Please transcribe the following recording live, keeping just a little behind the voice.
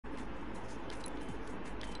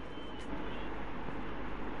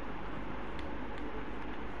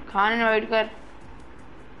Khan invite कर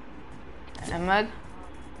अहमद।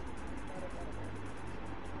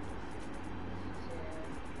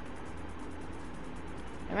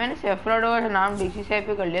 मैंने सैफ का नाम डीसी सैफ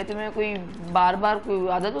पे कर लिया। तुम्हें कोई बार बार कोई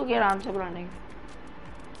आदत होगी आराम से बुलाने की?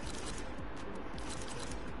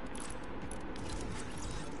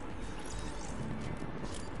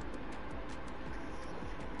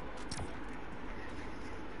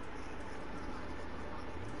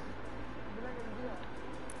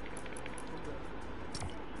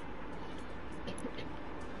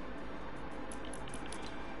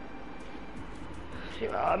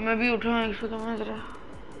 मैं भी उठा हूँ इसको, तो मैं जरा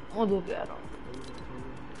वो धो के आ रहा हूँ।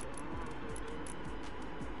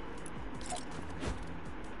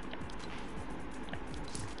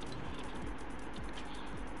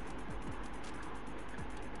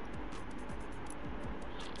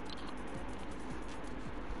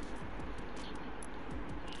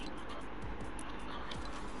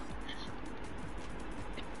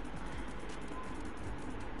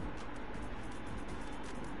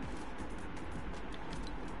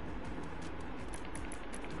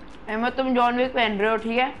 अहमद तुम जॉन विक पहन रहे हो,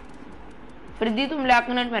 ठीक है? फ्रिदी तुम ब्लैक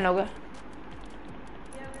कलर पहनोगे?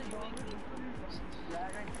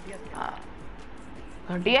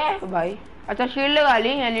 घटिया है भाई। अच्छा शील्ड लगा ली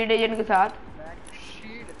एलिट एजेंट के साथ?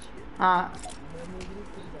 हाँ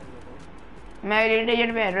मैं एलिट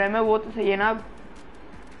एजेंट पहन रहा है, मैं वो तो सही है ना? अब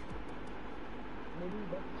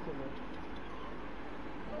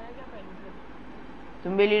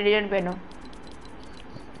तुम भी एलिट एजेंट पहनो।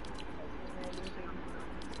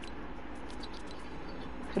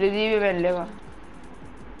 फ्रिजी भी पहन लेगा।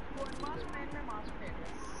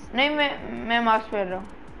 नहीं मैं मास्क पहन रहा हूँ।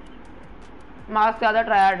 मास्क ज्यादा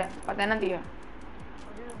ट्रायड है, पता है ना दिया।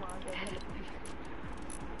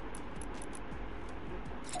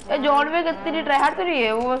 ये जॉन विक इतनी ट्रायड तो नहीं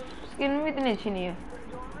है, वो स्किन भी इतनी अच्छी नहीं है।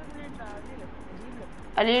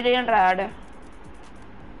 एलिट एजेंट ट्रायड है।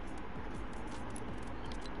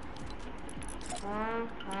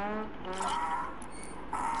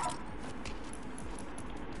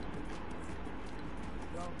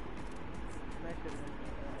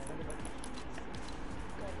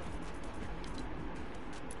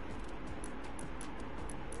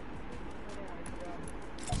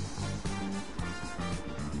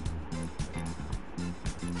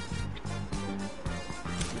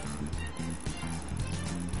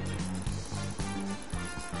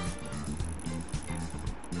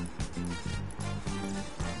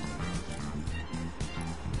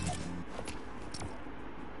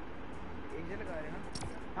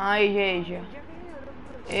 हाँ एशिया एशिया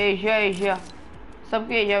एशिया एशिया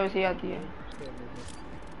सबकी एशिया वैसे आती है।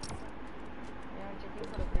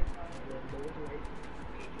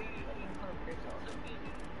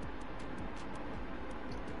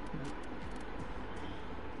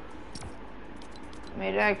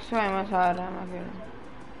 मेरा 100 MS आ रहा है, मैं कह रहा हूँ।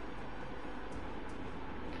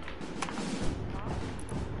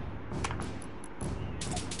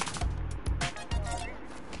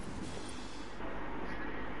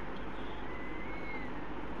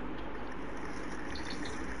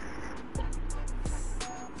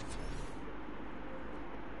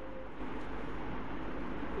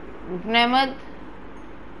 Ahmed,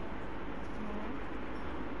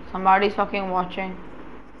 somebody's fucking watching.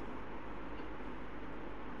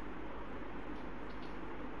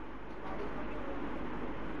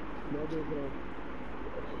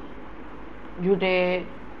 झूठे।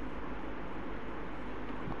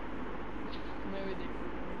 मैं भी देखूं।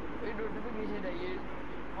 कोई नोटिफिकेशन आई है।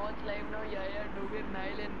 Watch live now, yeah, Doger,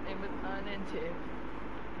 NAYL and Ahmed Khan and Saif.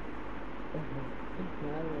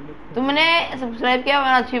 तुमने सब्सक्राइब किया,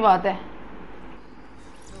 वरना अच्छी बात है।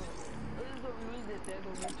 तो व्यूज देते हैं 2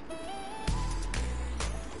 मिनट।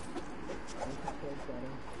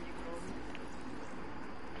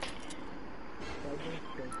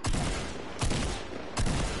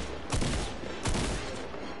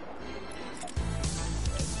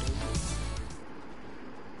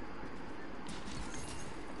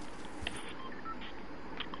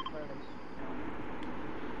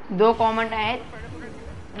 दो कमेंट आए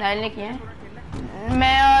नाइल ने किए हैं।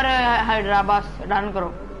 मैं और हैदराबाद डन करो,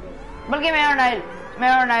 बल्कि मैं और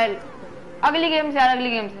नाइल अगली गेम से यार, अगली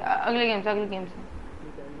गेम से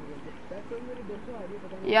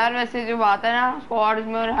यार। वैसे जो बात है ना स्क्वाड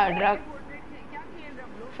में और हाइड्रा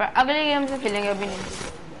अगली गेम से खेलेंगे, अभी नहीं।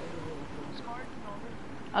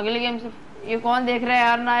 अगली गेम से। ये कौन देख रहा है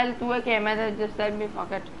यार? नाइल तू है कि अहमद है? जिस टाइम भी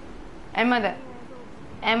पॉकेट अहमद है,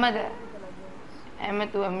 अहमद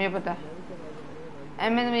तू है, मुझे पता है।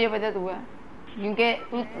 अहमद मुझे पता है तू है, क्योंकि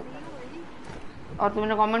तू। और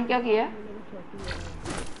तुमने कमेंट क्या किया?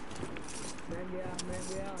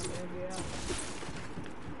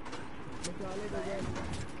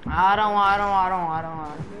 आ रहा हूँ आ रहा हूँ आ रहा हूँ आ रहा हूँ आ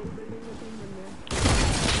रहा हूँ।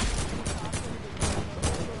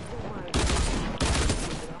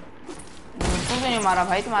 तुमको नहीं मारा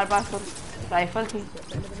भाई, तुम्हारे पास तो राइफल थी।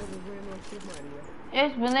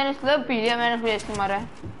 इस बंदे ने स्लब पी लिया, मैंने फिर ऐसे मारा है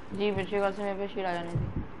जी। बच्चे कल से मेरे पे शीट आ जानी थी।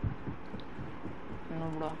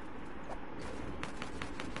 नुबड़ा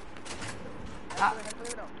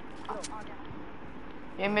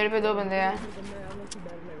ये मेरे पे दो बंदे हैं।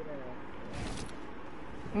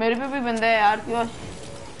 मेरे पे भी बंदा है यार, क्यों?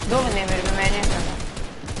 दो बंदे हैं मेरे पे, मैं नहीं करता।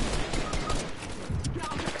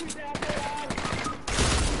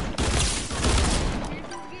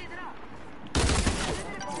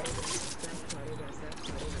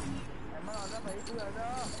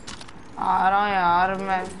 आ रहा हूँ यार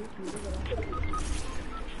मैं।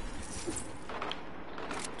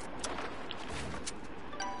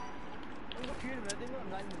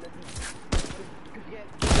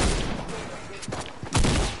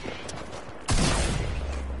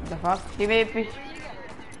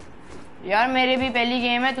 यार मेरे भी पहली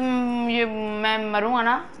गेम है, तुम ये मैं मरूंगा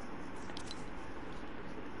ना।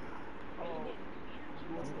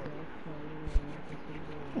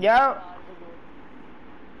 यार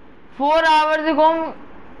 4 आवर्स अगो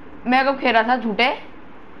मैं कब खेला था झूठे?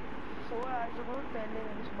 4 आवर्स अगो पहले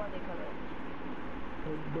मैंने सुबह देखा था।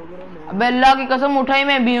 अब अल्लाह की कसम उठाई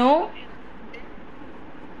मैं भी हूँ।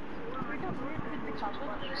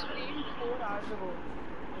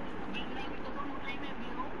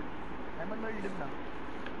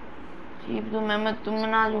 चीप तो मैं तुम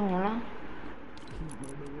ना जो हो ना।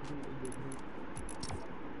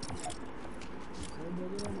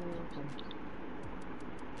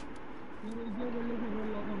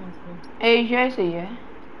 एशिया सही है।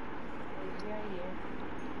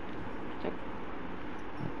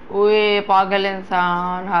 ओए पागल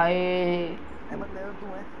इंसान, हाय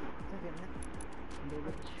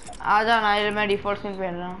आ जा ना, मैं डिफॉल्ट स्किन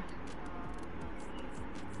पहन रहा हूँ।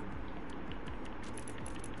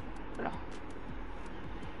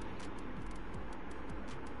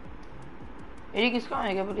 ये किसका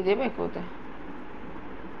है क्या? दे बैक होता है।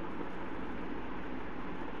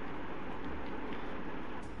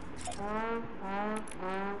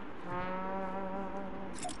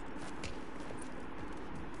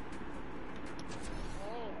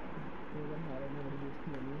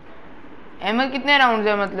 अहमद कितने राउंड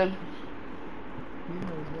है मतलब?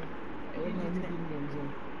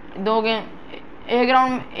 2 गेम,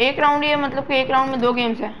 एक राउंड ये मतलब कि एक राउंड में 2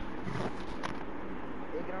 गेम्स है।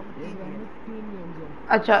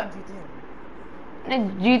 अच्छा नहीं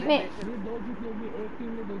जीतने,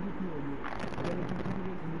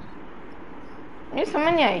 नहीं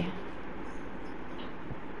समझ नहीं आई।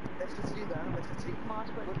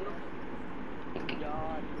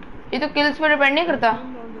 ये तो किल्स पे डिपेंड नहीं करता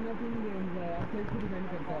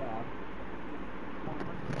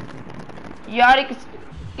यार,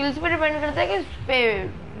 किल्स पे डिपेंड करता है कि इस पे।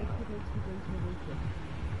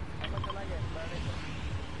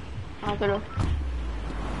 हाँ चलो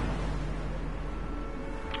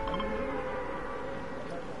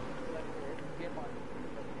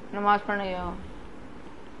नमाज पढ़ने गया हूँ।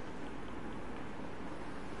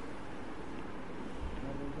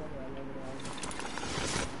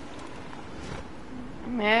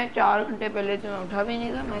 मैं 4 घंटे पहले तो उठा भी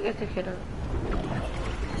नहीं था, मैं कैसे खेला?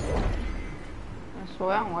 मैं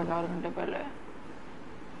सोया हूँ 4 घंटे पहले।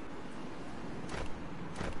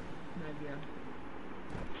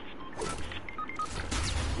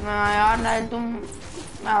 यार नाइल तुम,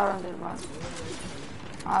 मैं आ रहा हूँ तेरे पास,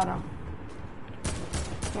 आ रहा हूँ।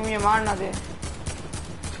 तुम ये मार ना दे।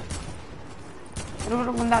 रुक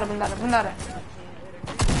रुक, बंदा रहा।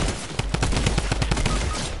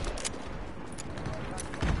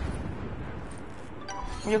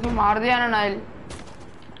 मुझे कोई मार दिया ना नाइल।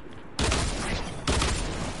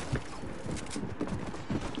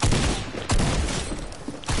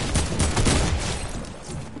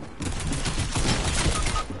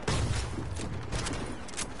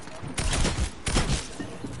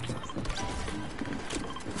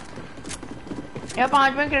 यार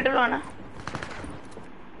 5 में क्रिटिकल आना,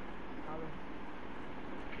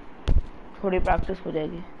 थोड़ी प्रैक्टिस हो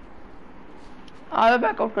जाएगी। आओ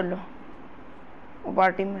बैकआउट कर लो, वो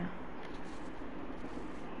पार्टी में।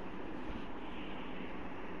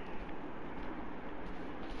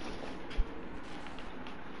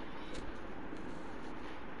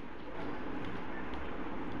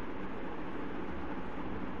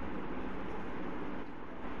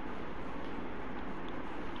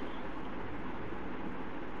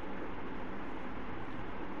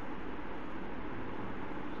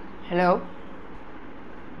 हेलो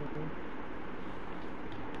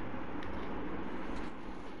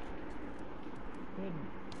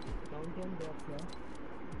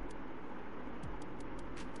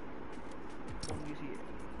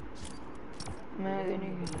मैं ये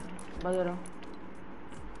नहीं बता रहा हूँ।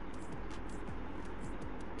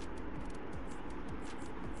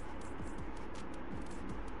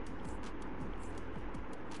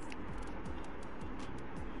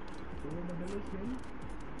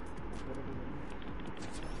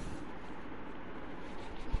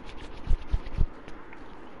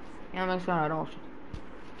 यहाँ मैं इसको आ रहा हूँ।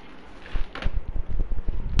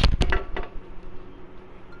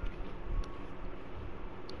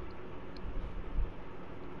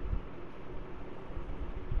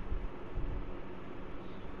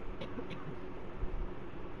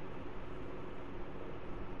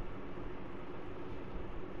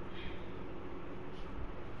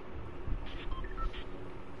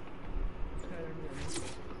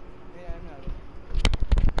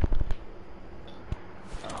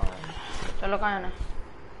 चलो कहाँ जाना है?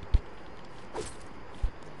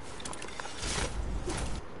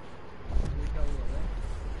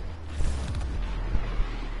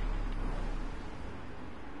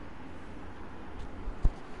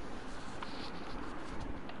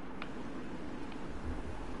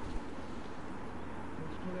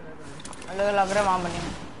 अलग लग रहा है वहाँ बने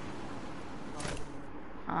हैं।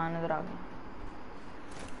 हाँ नजर आ गया।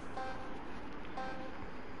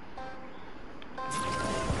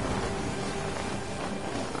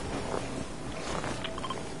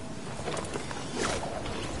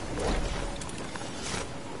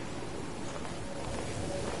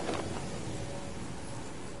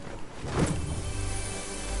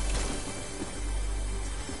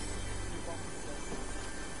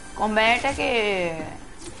 कॉम्बैट है कि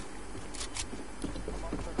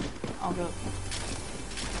ओके ओके।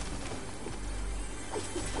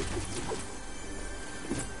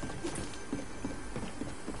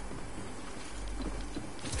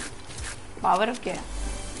 पावर अप क्या है?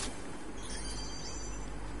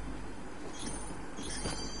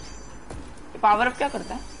 पावर अप क्या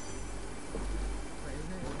करता है?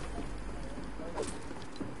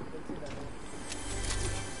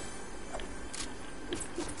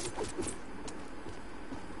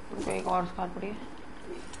 तो एक और स्कार पड़ी है।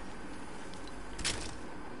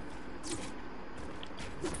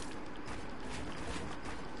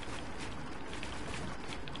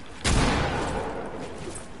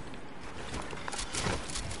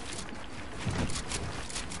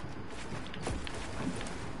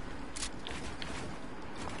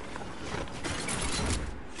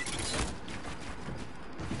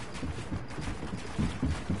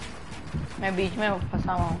 मैं बीच में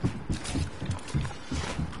फंसा हुआ हूँ।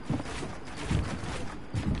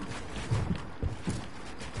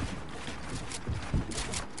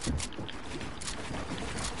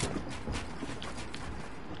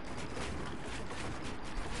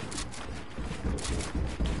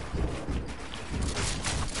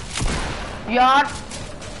 यार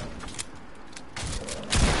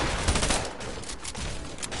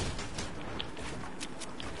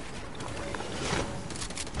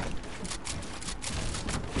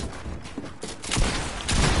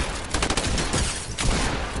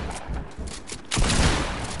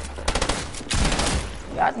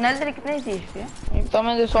नल तेरे कितने चीज थे? एक तो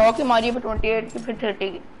मैंने 100 की मारी, फिर 28 की, फिर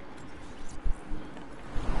 30 की।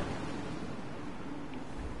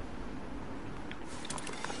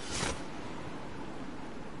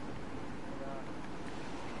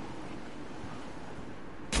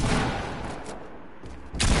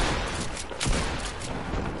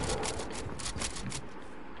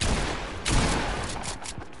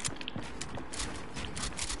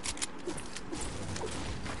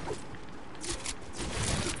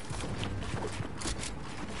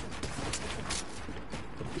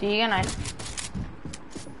 ठीक है नाइस।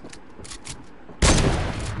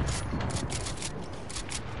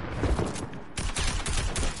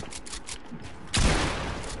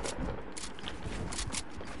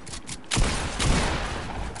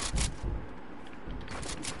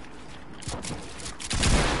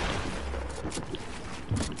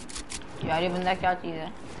 यार ये बंदा क्या चीज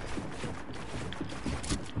है?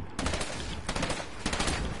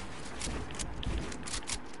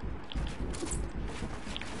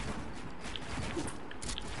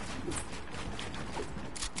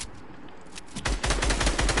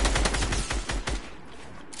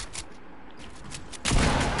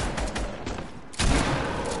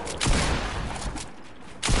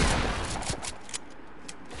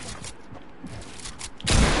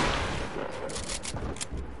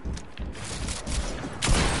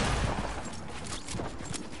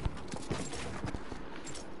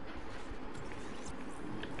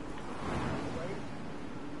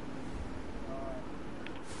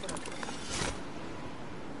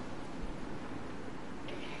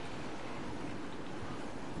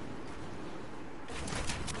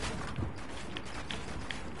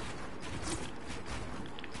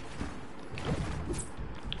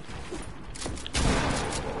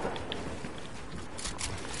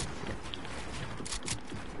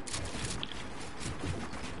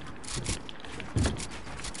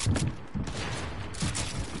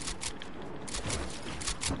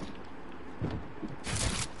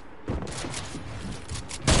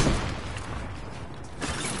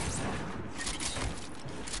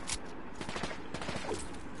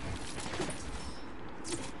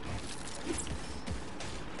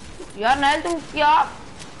 यार नाइल तुम क्या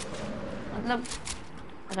मतलब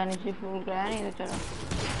पता नहीं सिर्फ फूल कराया नहीं तो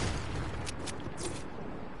चलो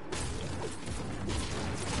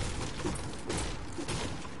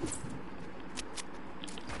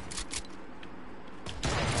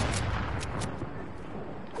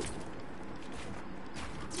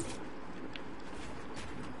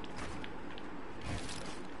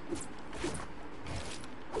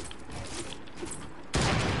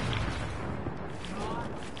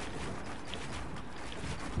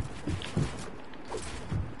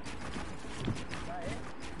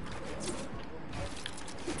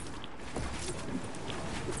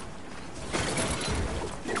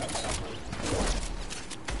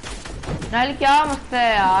नाइल क्या मस्त है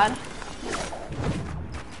यार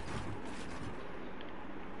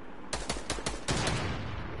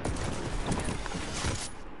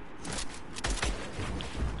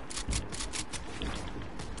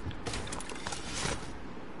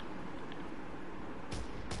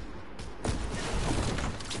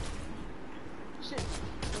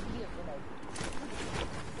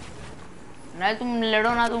नाइल तुम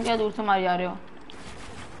लड़ो ना तुम क्या दूर से मार जा रहे हो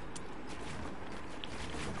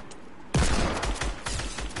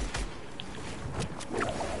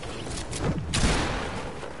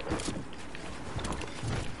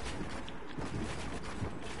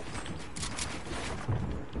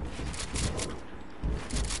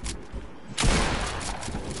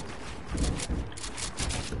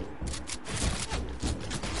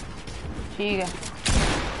ठीक है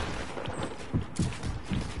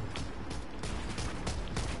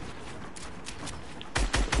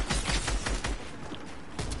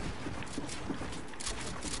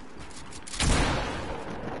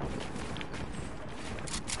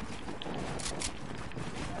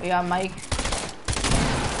या माइक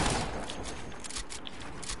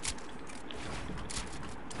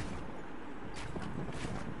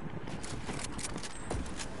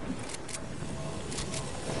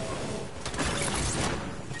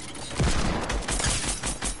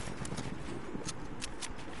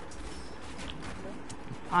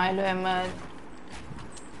हाँ हेलो अहमद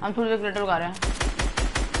हम थोड़ी देर क्रिएटर लगा रहे हैं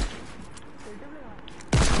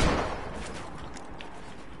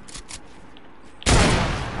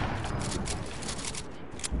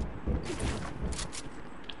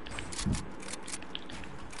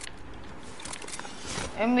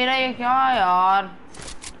मेरा ये क्या यार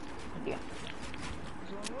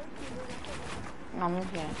नाम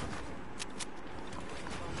क्या है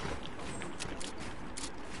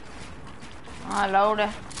हाँ लाउड है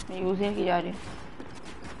यूज ही की जा रही है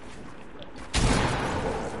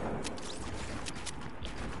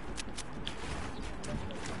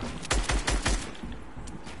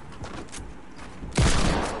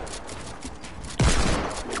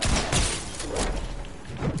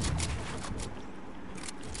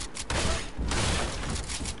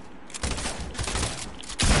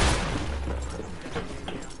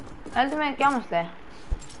तुम्हें क्या मसला है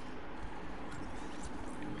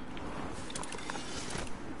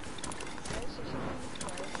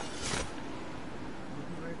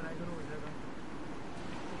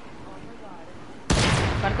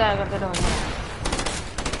करते रहो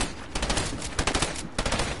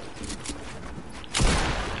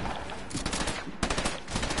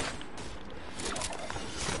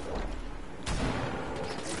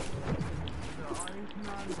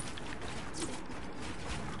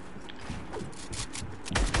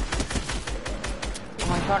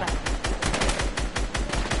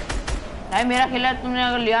भाई मेरा खेला तुमने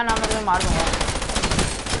अगर लिया ना मैं तुम्हें मार दूंगा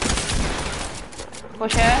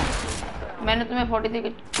खुश है मैंने तुम्हें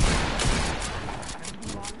 43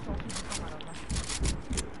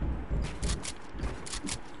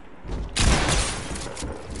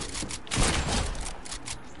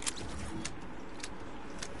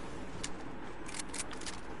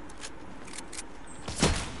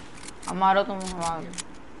 मारो तुम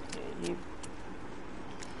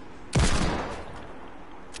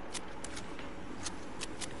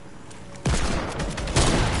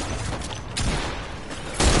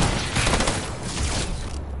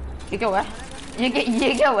ये क्या हुआ है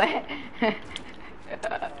ये क्या हुआ है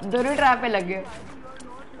दोनों ट्रैप पे लग गए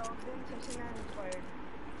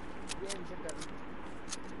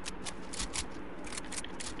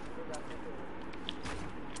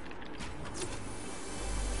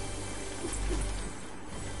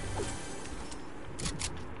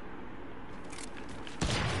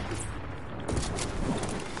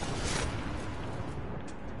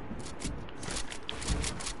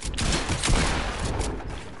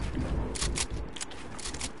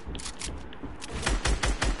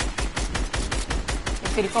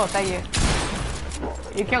सिर्फ होता ही है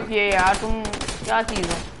ये क्या किए यार तुम क्या चीज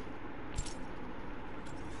है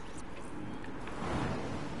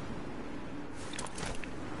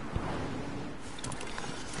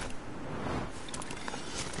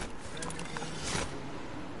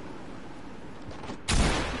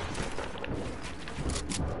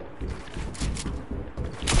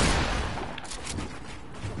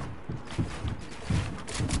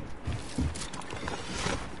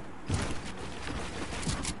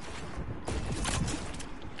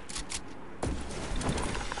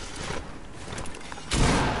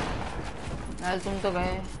नाइल तुम तो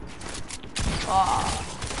गए।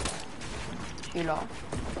 शीला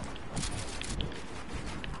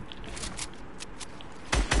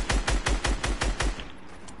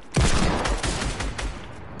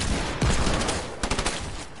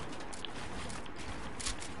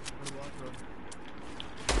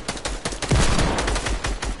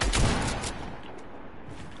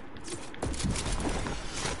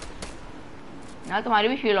यार तुम्हारी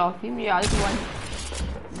भी शील ऑफ थी, मुझे याद है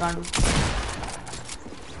गांडू।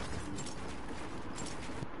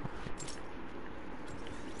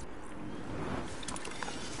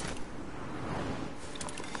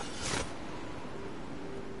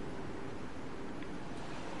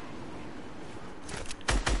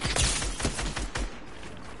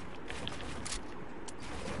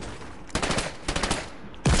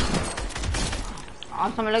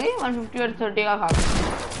 आप समझ लगे 150 और 30 का खा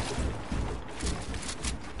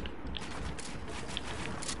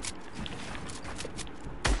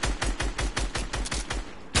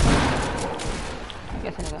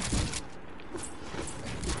कैसे लगा।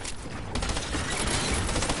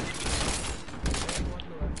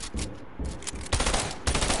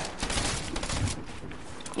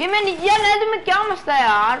 ये मैं नीचे यार नहीं, तुम्हें क्या मसला है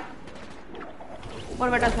यार। ऊपर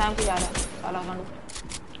बेटा सैम को जा रहा है साला गांडू।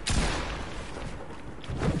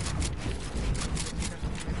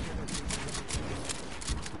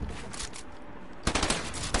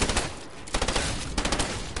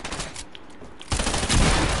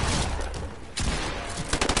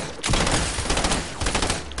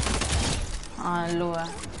 हाँ लो है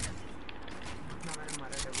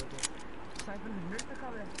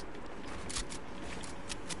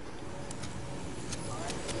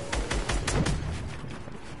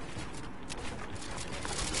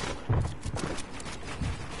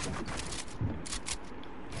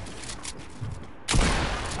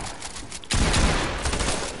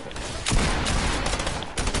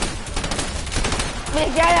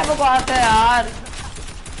क्या है बकवास है यार।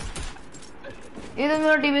 ये तो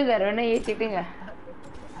मेरा टीवी कर रहे हो ना, ये चीटिंग है।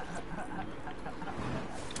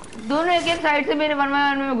 दोनों एक एक साइड से मेरे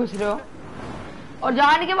 1v1 में घुस रहे हो और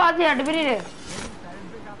जाने के बाद से हट भी नहीं रहे।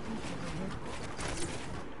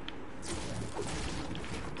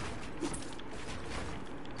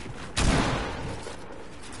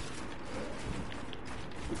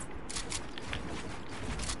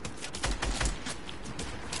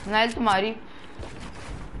 नाइल तुम्हारी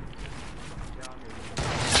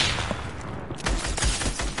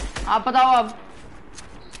आप बताओ अब।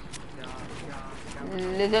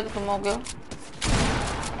 लेजर तुम हो गए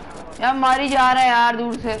यार, मारी जा रहा है यार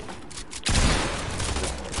दूर से।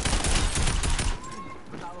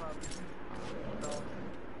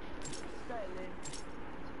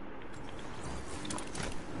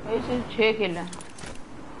 ऐसे 6 किल है।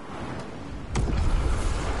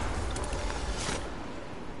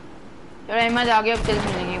 चलो अहमद आगे अब चल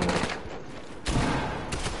मिलेगी मुझे।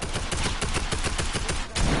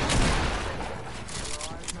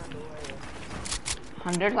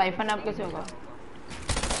 100 आईफोन अब कैसे होगा।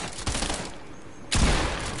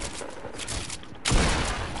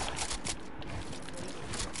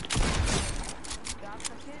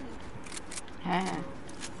 है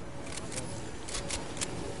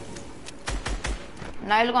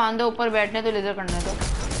नाइल को आंधे ऊपर बैठने तो लेजर करने तो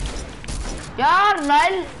यार।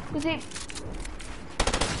 नाइल किसी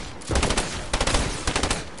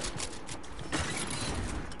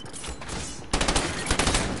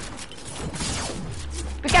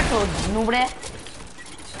क्या तो नूबड़े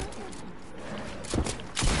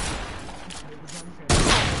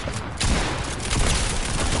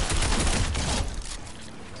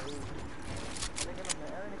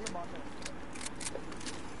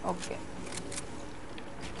ओके।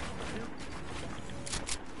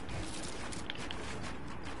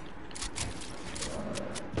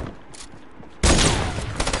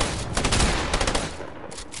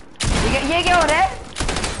 ये क्या हो रहा है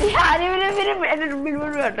यार। मेरे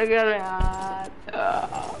बिल्कुल भी अटक गया यार।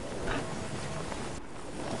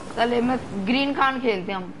 चले मैं ग्रीन खान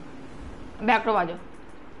खेलते हैं हम। बैक टू बाजू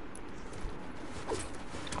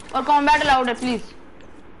और कॉम्बैट अलाउड है please.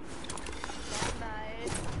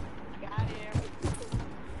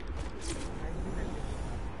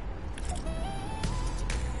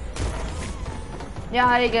 Yeah,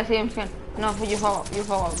 I guess same skin. No, you fuck up. You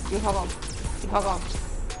fuck up. You fuck up. You fuck up.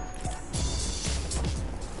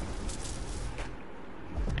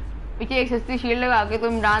 पीछे एक सस्ती शील्ड लगा के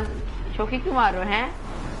तुम डांस शौकी क्यों मार रहे हो हैं?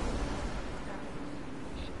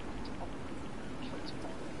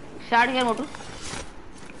 स्टार्ट कर मोटू।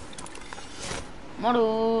 मोटू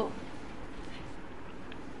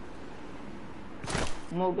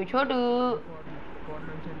मोटू छोटू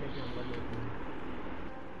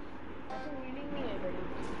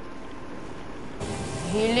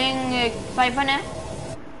हीलिंग एक साइफन है।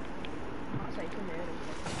 हाँ साइकिल है।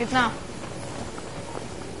 कितना?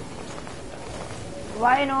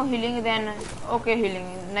 Why no healing then? Okay healing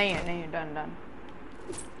नहीं है, नहीं है, डन डन।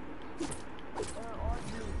 और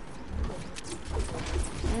ब्लू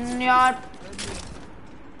यार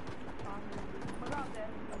मजा आता है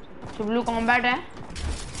तो ब्लू कॉम्बैट है।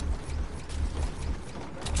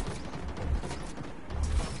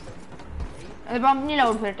 अरे पंप नहीं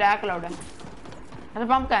लाउड, फिर ट्रैक लाउड है। अरे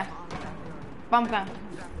पंप का है, पंप का है।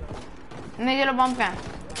 नहीं चलो पंप का है,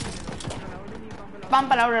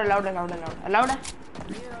 पंप लाउड है, लाउड है, लाउड है, लाउड है, लाउड है।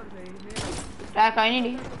 ट्रैक आई नहीं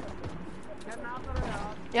दी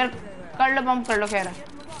यार, कर लो पंप कर लो, खैर है।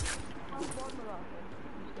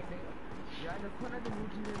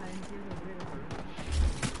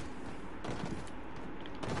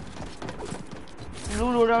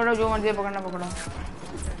 ब्लू लोड आउट है, जो मर्जी पकड़ना पकड़ो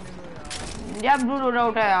यार। ब्लू लोड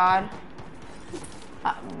आउट है यार,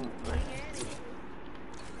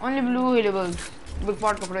 ओनली ब्लू हिलेबल्स। बिग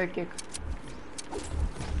पॉट पकड़ो एक एक।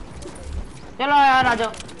 चलो यार आ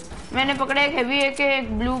जाओ। मैंने पकड़े एक हेवी,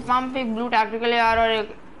 एक ब्लू पंप, एक ब्लू टैक्टिकल यार, और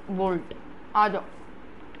एक बोल्ट। आ जाओ,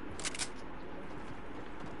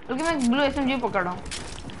 क्योंकि मैं ब्लू एसएमजी पकड़ रहा हूँ।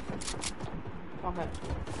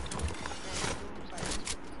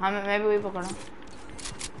 हाँ मैं भी वही पकड़ा।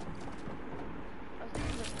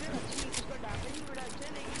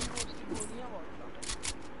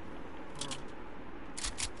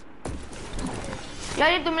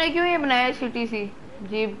 यार ये तुमने क्यों ये बनाया सिटी सी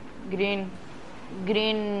जीप ग्रीन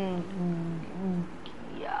ग्रीन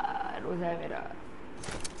यार रोजा है मेरा।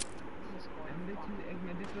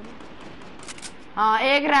 हाँ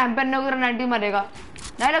एक रैंप पर नगर 90 मरेगा।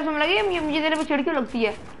 नहीं लग, समझ लगी मुझे तेरे पे चिड़ क्यों लगती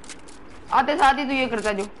है? आते साथ ही तू ये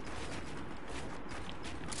करता जो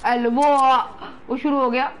एल वो शुरू हो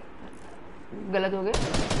गया, गलत हो गया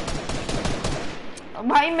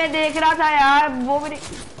भाई। मैं देख रहा था यार वो मेरी।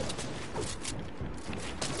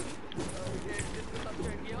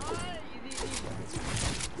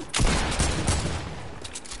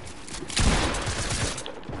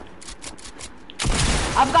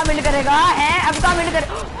 अब का मिल करेगा है, अब का मिल करे।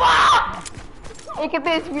 ये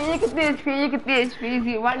कितने एचपी, ये कितने एचपी, ये कितने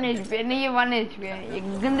एचपी? 1 एचपी नहीं, ये 1 एचपी है, ये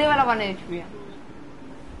गंदे वाला 1 एचपी है।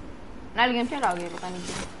 नाइल गेम चल आ गया, पता नहीं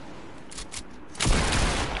क्यों।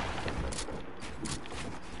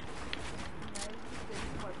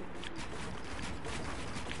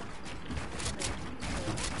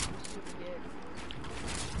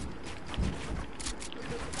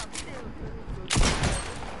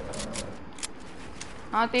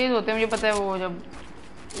 हाँ तेज होते हैं मुझे पता है वो जब,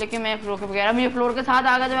 लेकिन मैं फ्लोर के बगैर, मुझे फ्लोर के साथ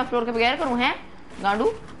आ गया तो मैं फ्लोर के बगैर करूँ हैं गांडू?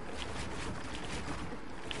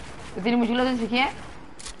 इतनी मुश्किलों से सीखी है।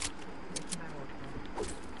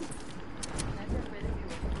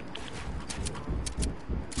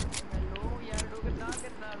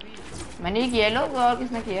 मैंने ही किया लो, तो और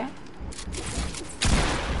किसने किया?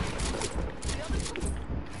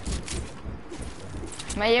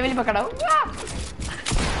 मैं ये भी पकड़ा हूँ।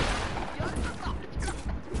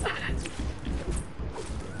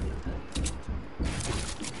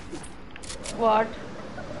 What?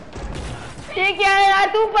 ये क्या है यार,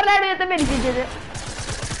 तू ऊपर लाइट देता मेरी पीछे से।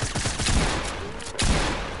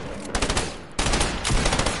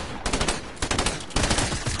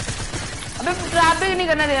 अबे ट्रैपिक नहीं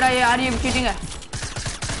करना दे रहा है यार, ये चीटिंग है।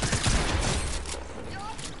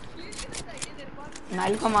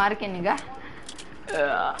 नाइल को मार के निगाह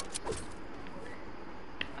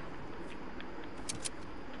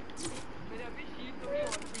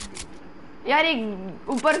यार, ये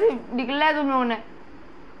ऊपर से निकला है तुम लोगों ने।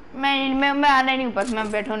 मैं आना ही नहीं ऊपर, मैं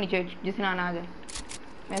बैठा हूँ नीचे, जिसने आना आ जाए।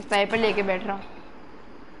 मैं स्नाइपर लेके बैठ रहा हूँ।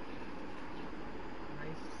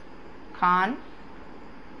 खान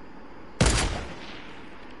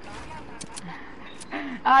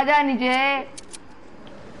आजा नीचे।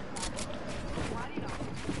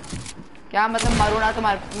 क्या मतलब मारू ना तो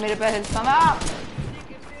मेरे पे हेल्थ कम है।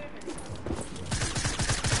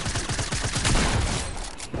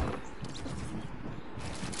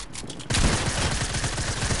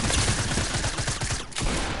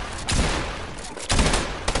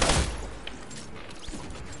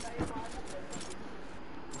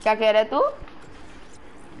 क्या कह रहे तू?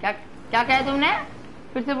 क्या क्या कहा तुमने?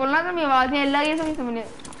 फिर से बोलना, तुम आवाज नहीं लगी समझ तुमने।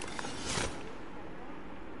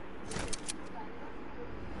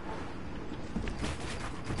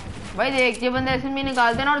 भाई देख, ये बंदे ऐसे में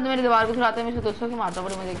निकालते ना और मेरी दीवार को खिलाते हैं, मैं 200 से मारता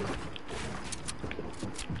बड़े मजे की।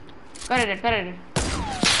 कर एडिट, कर एडिट।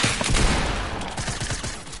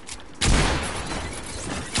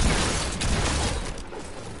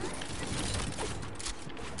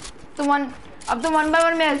 तुम अब तो 1 by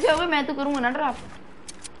 1 में ऐसे हो गए, मैं तो करूंगा ना ड्राफ्ट।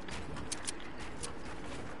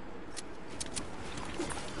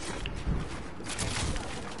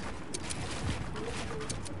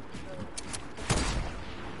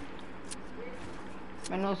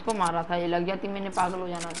 मैंने उसको मारा था, ये लग जाती मैंने पागल हो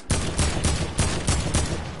जाना था।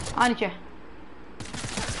 नीचे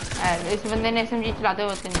इस बंदे ने एसएमजी चलाते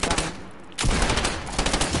हुए निकाला।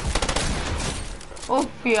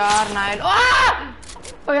 ओफ यार नाइल,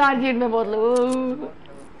 ओ यार जीत में बहुत लोग।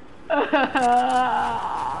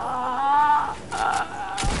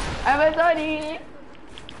 अबे सॉरी।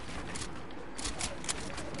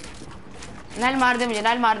 नाइल मार दे मुझे,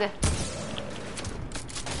 नाइल मार दे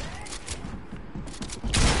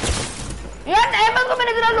यार। अहमद को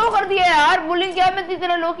मैंने इतना लो कर दिया यार, बुलिंग किया मैं,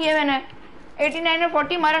 इतना लो किया मैंने। 89 और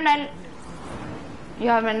 40 मारा नाइल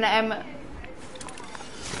यार। मैंने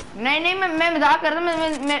नहीं मैं मजाक कर रहा था,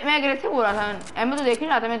 मैं अग्रेसिव हो रहा था। अहमद तो देख ही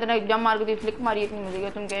रहा था, मैं इतना जंप मार के फ्लिक मारी इतनी मजे का,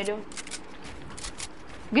 तुम कह रहे हो।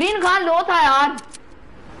 ग्रीन खान लो था यार।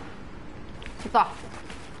 कुत्ता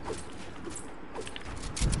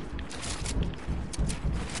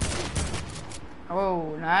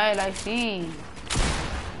ओह नाइल, आई सी।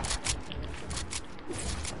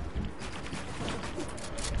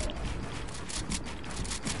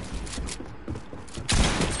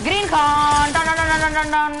 Green Khan done done done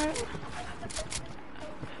done done.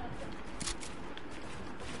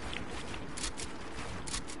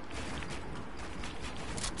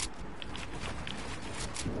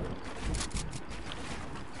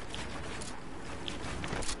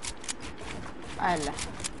 अल्लाह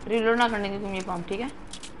रिलोड ना करने दी तुम ये पंप, ठीक है।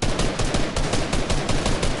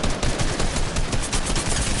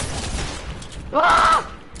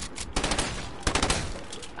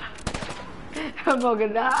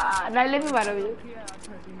 नाइले भी मारा मुझे।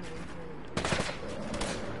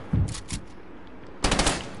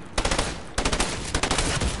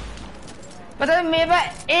 पता है मेरे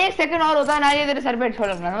पास 1 सेकंड और होता है ना, ये तेरे सर पे छोड़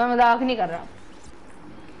लगना, मैं मजाक नहीं कर रहा।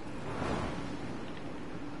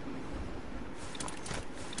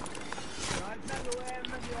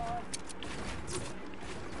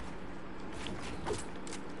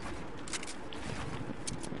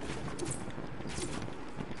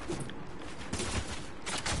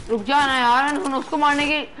 रुक जाना यार, उसको मारने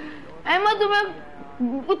की। अहमद तुम्हें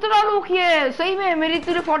उतना लो किया है सही में, मेरी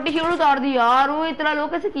तुझे 40 शील्ड उतार दी यार। वो इतना लो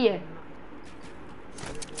कैसे किया है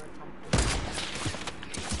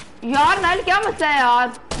यार? नाइल क्या मसला है यार?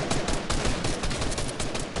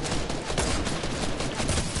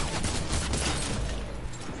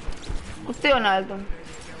 कुत्ते हो नाइल तुम।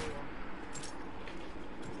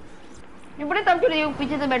 ये बड़े तब चले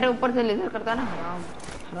पीछे से बैठे, ऊपर से लेजर करता ना। हराम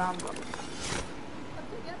हराम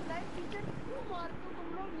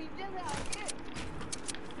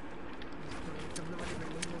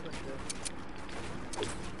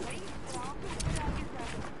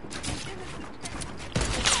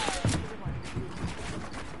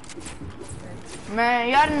मैं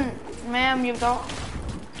यार, मैं हम ये बताओ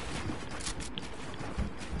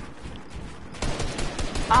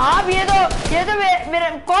आप ये तो मेरे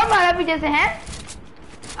कौन मारा पीछे से है?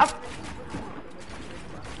 अब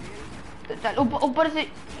चल ऊपर से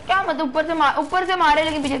क्या मतलब, ऊपर से मारे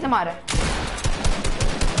लेकिन पीछे से मारा।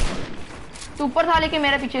 तू ऊपर था लेकिन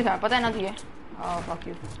मेरे पीछे था, पता है ना तुझे। Fuck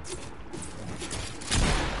you.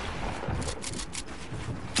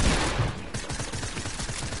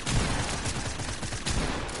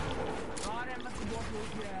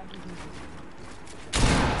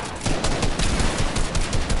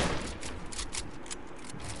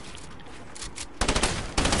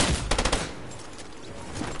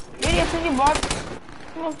 एसएमजी बहुत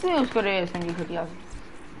मस्त यूज कर रहे हैं, एसएमजी घटिया से।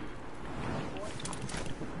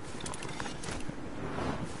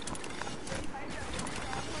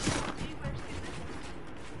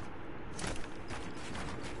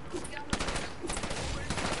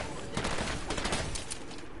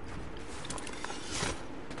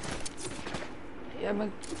 यार मैं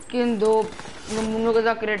किन दो नमूनों के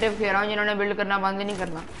साथ क्रिएटिव खेल रहा हूँ जिन्होंने बिल्ड करना बंद ही नहीं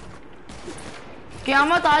करना।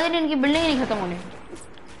 क़यामत आ जाए इनकी बिल्डिंग ही नहीं खत्म होनी।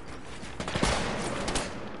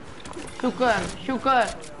 शुक्र शुक्र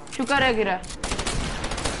शुक्र है गिरा।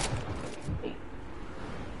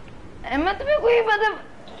 मैं तुम्हें कोई मतलब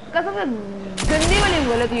कसम से गंदी वाली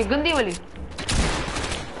बोले थी, गंदी वाली।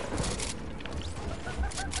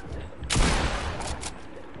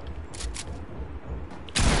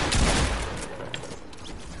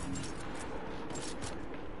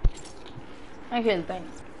 मैं खेलता ही नहीं।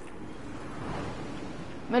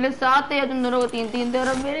 मेरे साथ थे या तुम दोनों को 3-3 थे,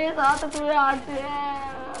 और मेरे साथ तुम्हें 8 थे।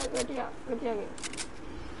 घटिया घटिया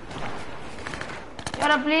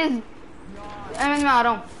यार प्लीज। अहमद मैं आ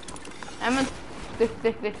रहा हूँ। अहमद देख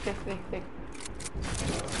देख देख देख देख देख।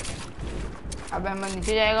 अब अहमद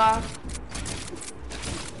नीचे जाएगा।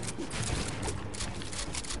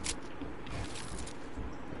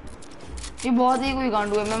 ये बहुत ही कोई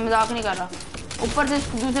गांडू है, मैं मजाक नहीं कर रहा। ऊपर से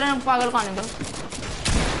दूसरे ने पागल को आने दो।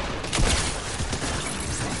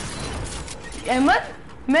 अहमद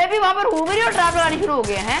मैं भी वहां पर हूँ, मेरी और ट्रैप लगानी शुरू हो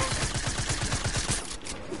गए हैं।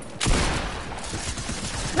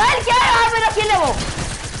 नाइल क्या है यार, मेरा किल है वो।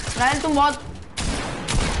 नाइल तुम बहुत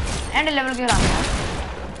एंड लेवल के खिलाफ हो।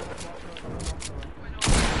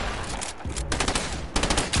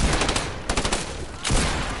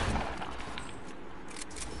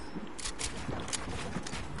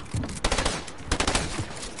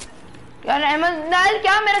 यार अहमद नाइल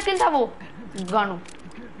क्या मेरा किल था वो गानू।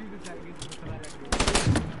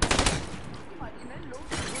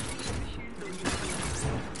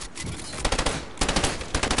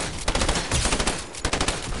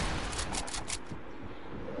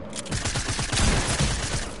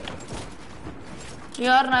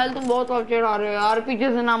 यार नाइल तुम बहुत ऑफसेट आ रहे हो यार, पीछे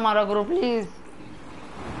से ना मारा करो प्लीज।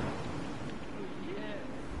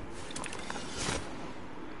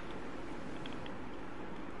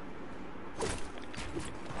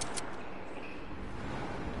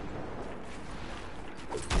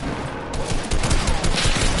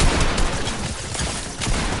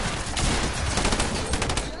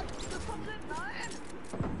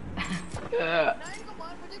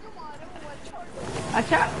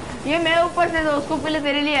 अच्छा ये मैं ऊपर से तो उसको पहले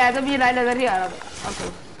तेरे लिए आया था, ये नाइल नजर ही आ रहा था।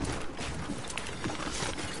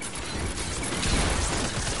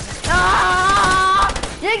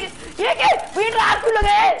 ये क्या पीट रात को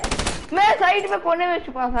लगे। मैं साइड में कोने में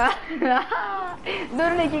छुपा था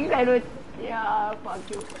दूर नीचे की साइड में। यार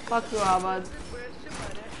fuck you आवाज।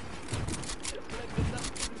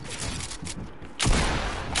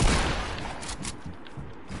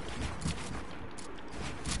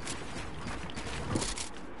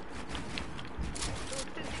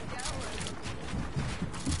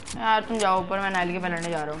 यार तुम जाओ ऊपर, मैं नाइल के पे लड़ने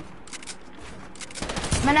जा रहा हूँ।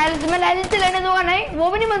 मैं नाइल से लड़ने दूंगा नहीं, वो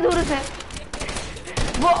भी नहीं मंजूर उसे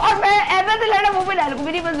वो, और मैं ऐसा से लड़ा वो भी नाइल को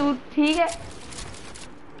भी नहीं मंजूर। ठीक है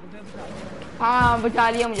हाँ बचा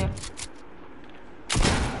लिया मुझे।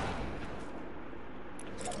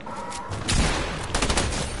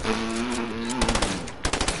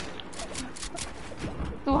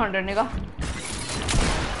 तू 100 ने का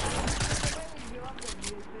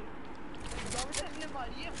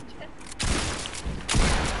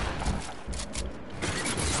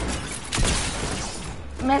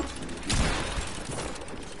मैं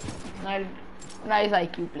नाइस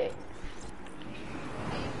IQ प्ले।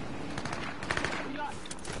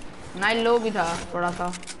 नाइल लो भी था थोड़ा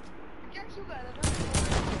सा।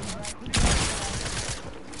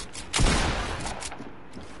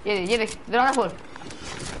 ये देख दरवाजा खोल।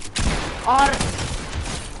 और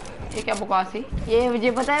ये क्या बकवास थी, ये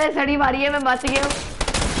मुझे पता है सड़ी मारी है, मैं बच गया हूँ।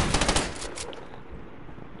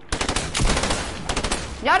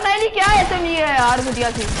 यार नाइल क्या ऐसे नहीं है यार, घटिया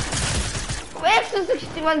सी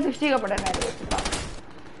 160 का पड़ा नाइल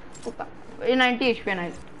कुत्ता। ये 90 HP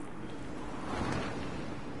नाइल।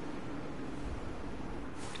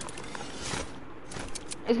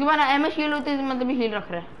 इसके बाद एमएस शील्ड होती है, मतलब हील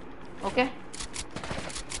रख रहा है। ओके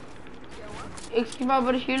इसके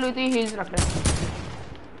बाद शील्ड होती है, हील्स रख रहा है।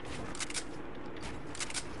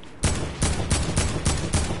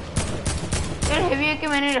 यार हेवी है कि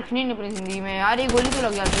मैंने रखनी नहीं अपनी जिंदगी में यार, ये गोली तो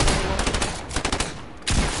लग जाती है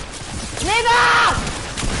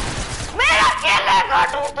मेरा खेलेगा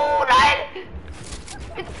तू नाइल।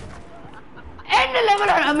 एंड लेवल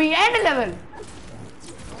अमी एंड लेवल।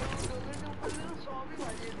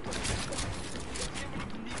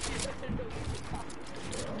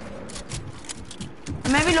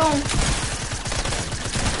 मैं भी लूं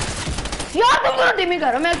यार, तुम दोनों टीम ही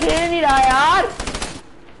करो, मैं खेल नहीं रहा यार।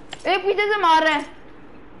 एक पीछे से मार रहे हैं।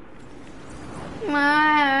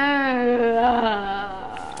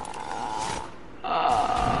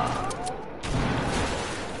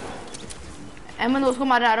 अहमद उसको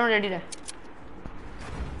मारने आ रहा हूँ, रेडी रहे।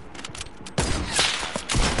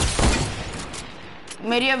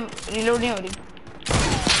 मेरी अब रिलोड नहीं हो रही।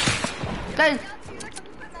 चल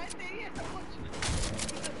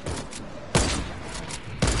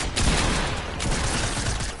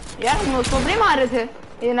यार हम उसको नहीं मार रहे थे,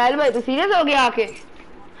 ये नाइल भाई तो सीरियस हो गया आके,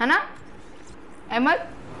 है ना अहमद।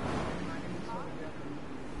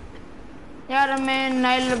 यार मैं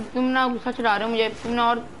नाइल तुम ना गुस्सा चढ़ा रहे हो मुझे, तुमने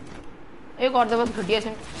और एक और दफा घटिया से।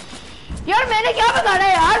 यार मैंने क्या बताना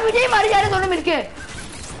है यार, मुझे ही मारी जा रहे दोनों मिलके।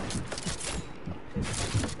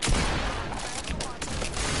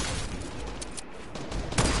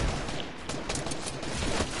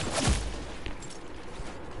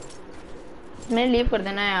 मैंने लीव कर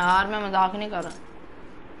देना है यार, मैं मजाक नहीं कर रहा।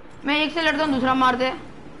 मैं एक से लड़ता हूँ दूसरा मार दे।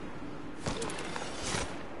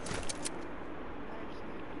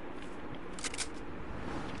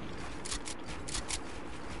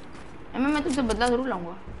 मैं तुमसे बदला जरूर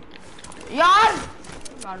लाऊंगा यार।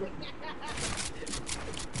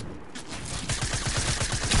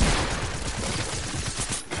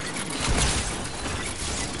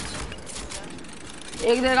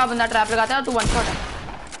 एक देर का बंदा ट्रैप लगाता है, तू वन शॉट है,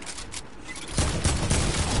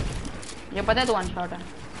 ये पता है तू वन शॉट है।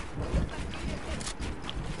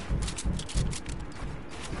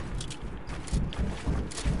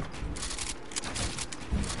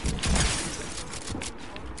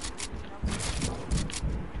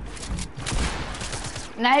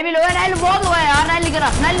 नाइल भी लो है, नाइल बहुत लो है यार। नाइल निकला,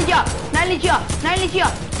 नाइल नीचे, नाइल नीचे, नाइल नीचे,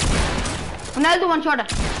 नाइल तू वन शॉट है।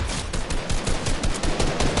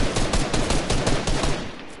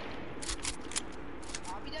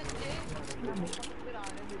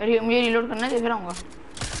 मुझे रिलोड करना है, फिर आऊंगा।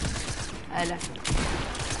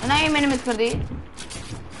 नहीं मैंने मिस कर दी।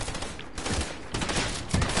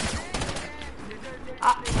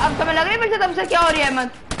 अब समय लग रही है मेरे से, तब से क्या हो रही है अहमद?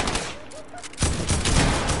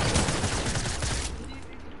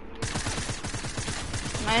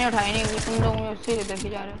 मैंने उठाई नहीं, तुम लोग मुझे उससे लेते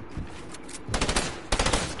जा रहे हो।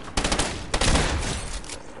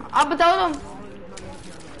 अब बताओ तुम।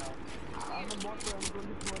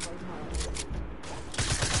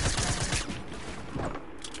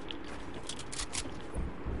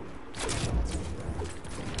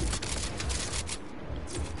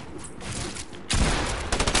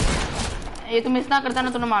 ये तुम इतना करता ना,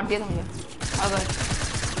 तूने मार दिया था मुझे। अगर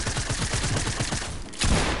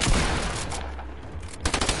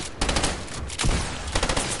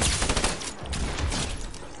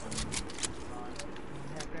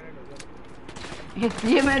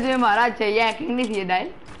इसलिए मैं तुम्हें मारा। चाहिए हैकिंग नहीं थी ये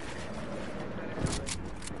डायल।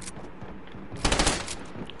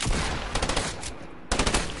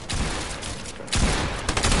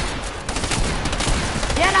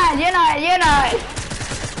 ये ना ये ना ये ना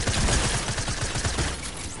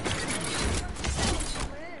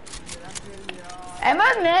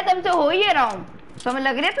अहमद, मैं तुमसे हो ही रहा हूँ, समझ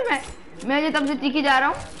लग रही है तुम्हें? मैं जो तुमसे चीखी जा रहा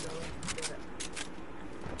हूँ।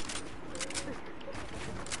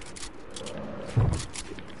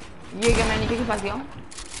 ये क्या मैं नीचे के पास गया हूँ?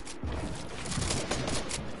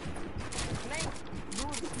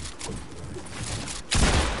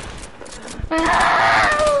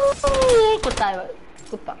 कुत्ता है,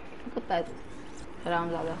 कुत्ता कुत्ता है आराम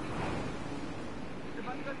ज्यादा।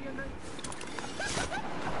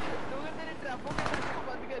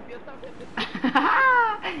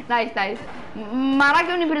 Nice nice. मारा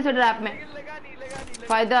क्यों नहीं फिर से ट्रैप में?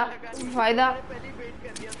 फायदा फायदा।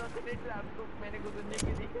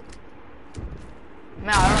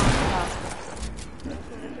 मैं आ रहा हूँ।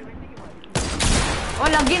 वो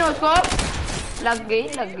लगी ना उसको, लग गई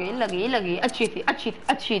लग गई लगी लगी। अच्छी थी अच्छी थी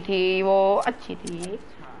अच्छी थी वो, अच्छी थी।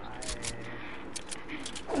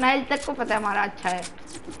 नाइल तक को पता है हमारा अच्छा है।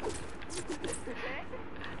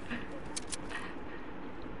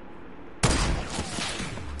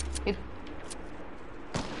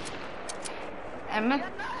 अहमद,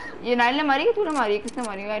 ये नाइल ने मारी कि तूने मारी? किसने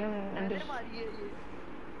मारी? I don't understand.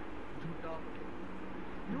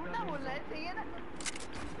 झूठा बोल रहा है, सही है ना?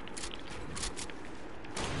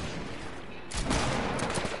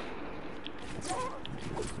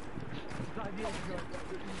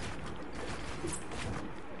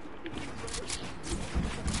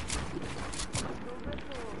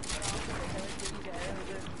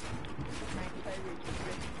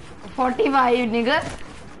 45 nigga.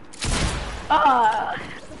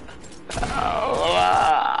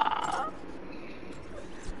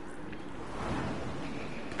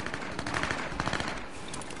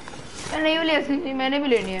 नहीं ले सकती, मैंने भी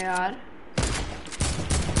लेनी है यार।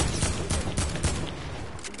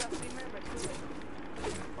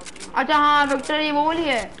 अच्छा हाँ, वेक्टर ये वो वाली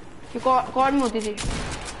है कि कॉर्ड में होती थी।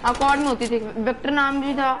 हाँ कॉर्ड में होती थी, वेक्टर नाम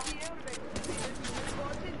भी था।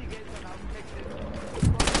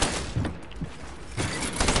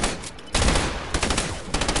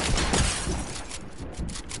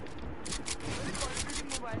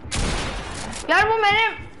 यार वो मैंने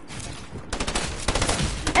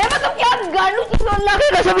मतलब क्या गांडू चीज अल्लाह की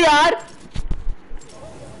कसम यार,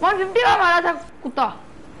 150 का मारा था कुत्ता।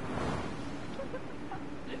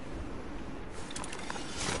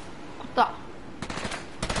 कुत्ता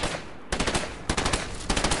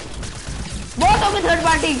बहुत होगी थर्ड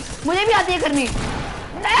पार्टी, मुझे भी आती है करनी।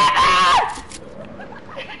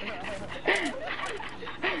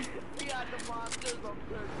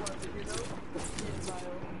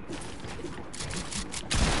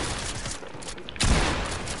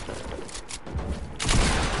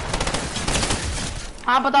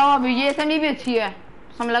 हाँ बताओ, अभी ये एसएमजी भी अच्छी है,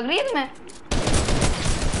 समझ लग रही है तुम्हें?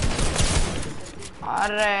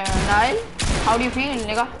 अरे Nile, how do you feel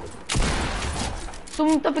निगा?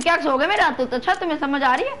 तुम तो पिकैक्स हो गए मेरा तो अच्छा तुम्हें समझ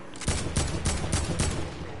आ रही है।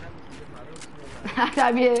 अच्छा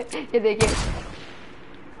अब ये देखिए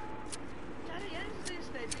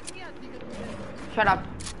शट अप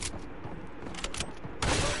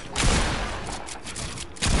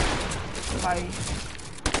भाई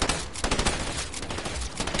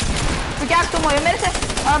पिकैक्स तुम हो मेरे से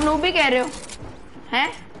और नूब भी कह रहे हो हैं।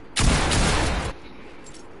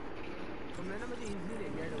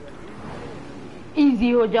 इजी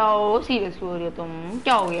हो जाओ सीरियस हो रही हो तुम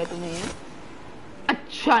क्या हो गया तुम्हें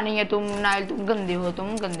अच्छा नहीं है तुम नाइल तुम गंदे हो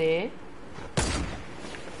तुम गंदे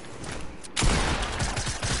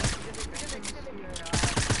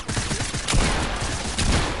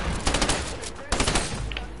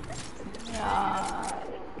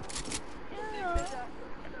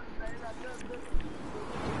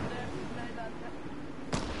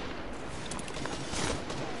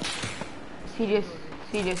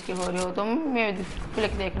सीरियस क्यों हो रहे हो तुम मेरे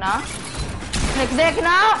क्लिक देखना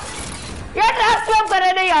यार ट्रैप स्लैप कर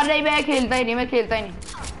रहे नहीं यार नहीं मैं खेलता ही नहीं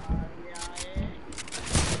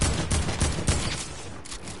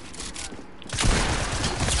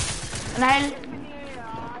नाइल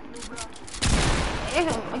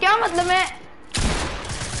क्या मतलब है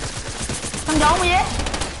समझाओ मुझे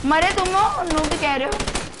मरे तुम हो नो भी कह रहे हो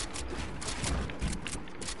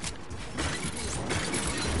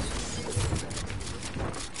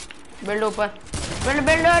बिल्ड ऊपर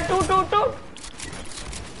बिल्ड टू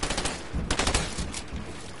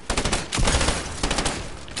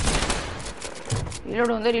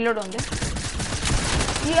रीलोड होंगे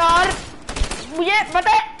यार मुझे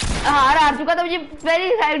पता है हार चुका था मुझे पहली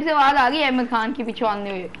साइड से आवाज आ गई अहमद खान की पीछे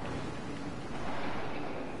आने हुए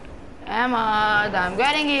Ahmed, I'm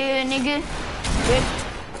getting you, nigga. Bitch.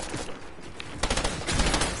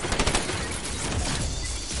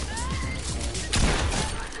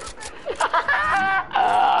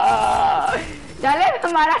 चले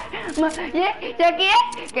हमारा ये चेकिए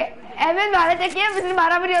एमएन मारा चेकिए फिर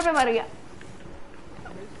मारा भी पे मर गया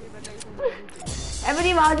एमएन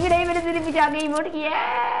की आवाज भी नहीं मेरे सिर पीछे आके इमोट किया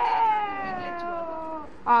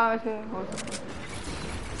ऐसे हो सकता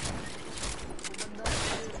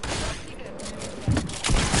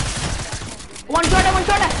वन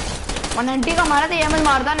शॉट है 190 का मारा था एमएन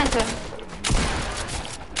मारता ना इसे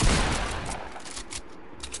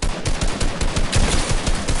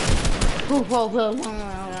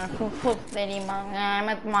तेरी माँ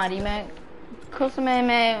मैं तुम्हारी मैं खुश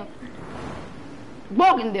में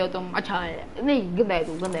वो गिन दे तुम अच्छा है नहीं गंदा है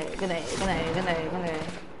तू गंदा है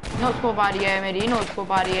नो स्कोप आ रही है मेरी नो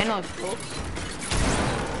स्कोप आ रही है नो स्कोप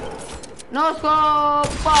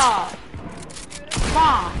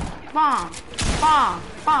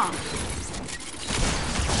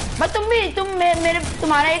बस तुम मेरे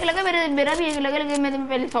तुम्हारा एक लगा मेरा भी एक लगा लेकिन मैं तुम्हें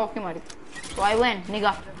पहले 100 की मारी तो आई विन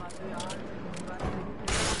निगाह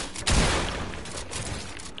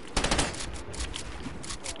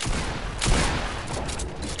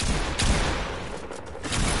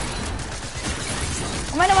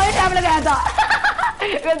मैंने वही टैब लगाया था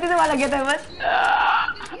गलती से वहां लग गया था बस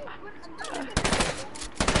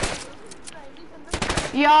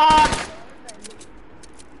यार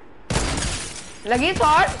लगी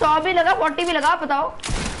 100 भी लगा 40 भी लगा बताओ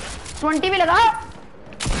 20 भी लगा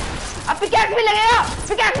अब पिकैक्स भी लगेगा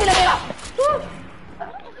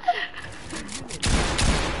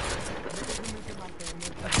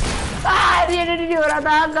ये नहीं हो रहा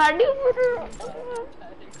था गाड़ी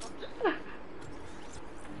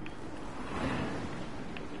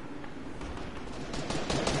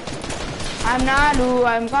I'm Nalu,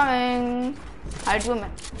 I'm coming. Height view में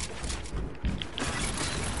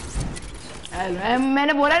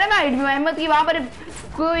मैंने बोला ना मैं हाइट व्यू अहमद की वहां पर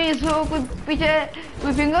कोई पीछे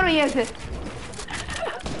कोई फिंगर हुई है ऐसे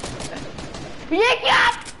ये क्या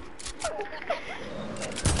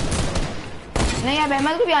नहीं अब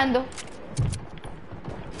अहमद को भी आने दो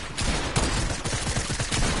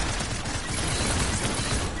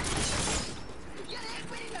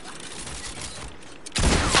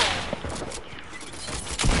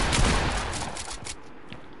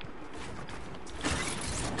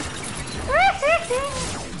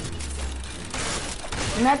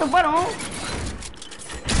मैं तो ऊपर हूँ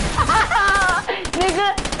nigga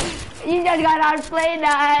you just got outplayed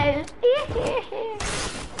guys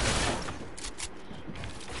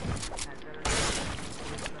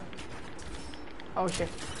oh shit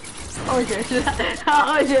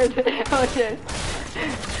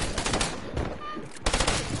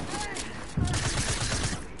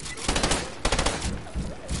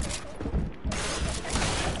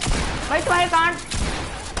wait why I can't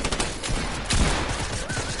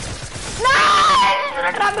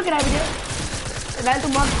trap में गिरा मुझे नाइल तू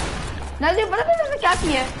बहुत नाइल, तुझे पता था मैंने क्या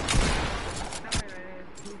किया है?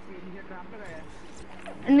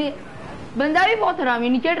 नहीं, बंदा भी बहुत हरामी,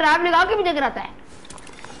 नीचे ट्रैप लगा के मुझे गिराता है।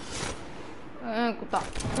 कुत्ता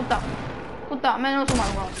कुत्ता कुत्ता, मैं उसको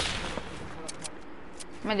मारूंगा।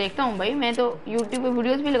 मैं देखता हूँ भाई, मैं तो YouTube पे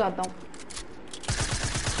वीडियोस भी लगाता हूँ।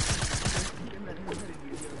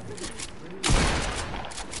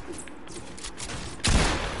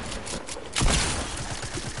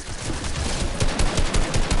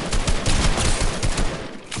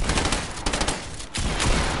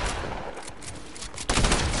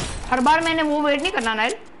 हर बार मैंने वो वेट नहीं करना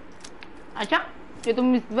नाइल। अच्छा, ये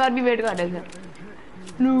तुम इस बार भी वेट कर रहे थे।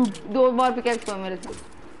 2 बार पिकैक्स हुआ मेरे से।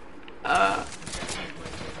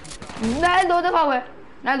 नाइल 2 दफा हुआ है।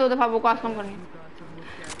 नाइल 2 दफा वो कास्ट कम करनी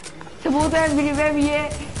सबूत है मेरे भी ये।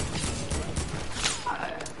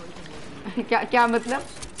 क्या क्या मतलब?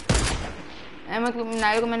 अहमद को,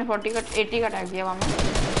 नाइल को मैंने 80 का टैग दिया वहां में।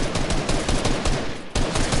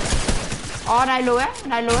 और नाइल लो है,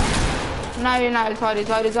 नाइल लो है। Nile Nile sorry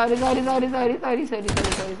sorry sorry sorry sorry sorry sorry sorry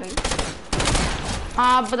sorry sorry sorry.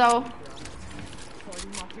 हाँ आप बताओ।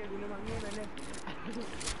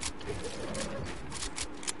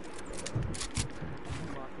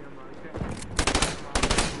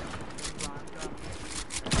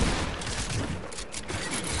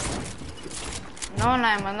 नो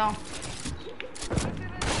नाइम नो,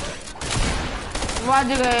 बज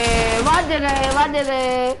गए बज गए बज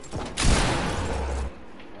गए।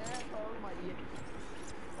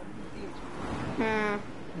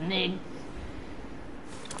 नहीं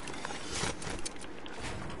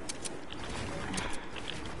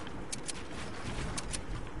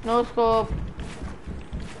नो स्कोप।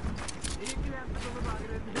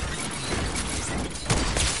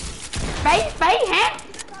 भाई है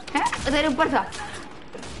तेरे ऊपर था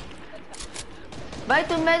भाई।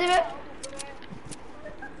 तुम मैं इससे पहले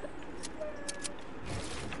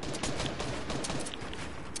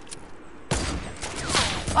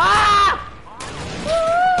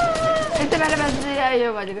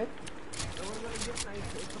ये बज गए।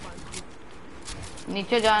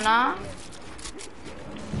 नीचे जाना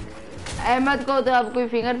अहमद को तो अब कोई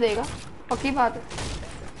फिंगर देगा, पक्की बात है।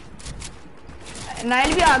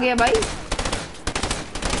 नाइल भी आ गया भाई।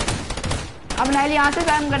 अब नाइल यहाँ से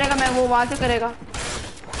काम करेगा, मैं वो वहां से करेगा।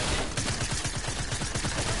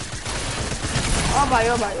 ओ भाई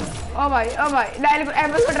ओ भाई ओ भाई ओ भाई, नाइल को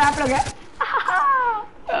अहमद को ट्रैप लगा।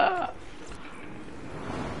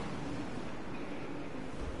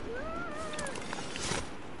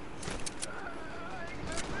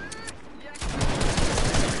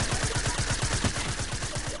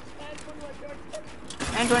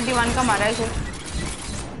 मैं 21 का मारा है इसे।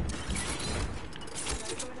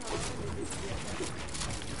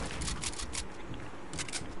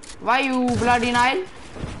 Why you bloody Nile?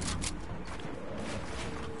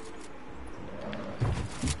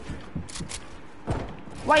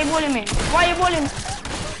 Why you bullying me? Why you bullying me?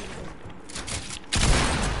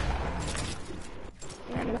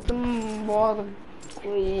 तुम बहुत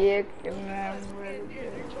कोई एक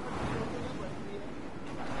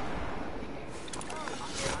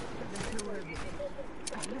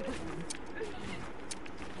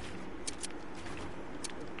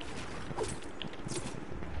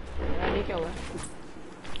क्या हुआ?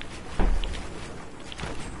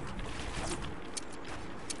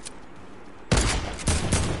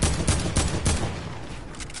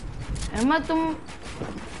 अहमद तुम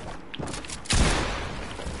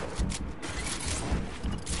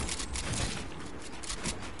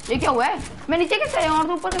ये क्या हुआ है? मैं नीचे कैसे आया और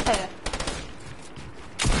तू ऊपर कैसे आया?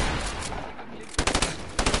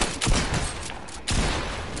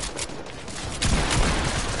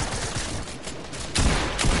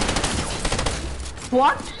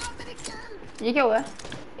 What? ये क्या हुआ है?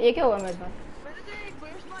 ये क्या हुआ मेरे साथ? मैंने तो एक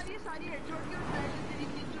बर्स्ट मारी है, सारी हेडशॉट की और नाइल ने तेरी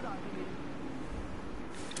किल चुरा ली।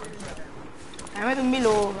 हमें तुम भी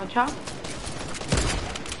लो। अच्छा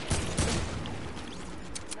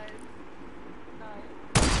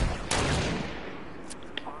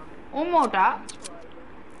ओ मोटा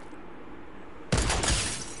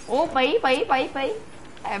ओ पई पई पई पई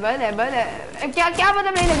एबल एबल क्या क्या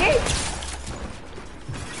मतलब नहीं लगी?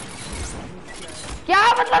 क्या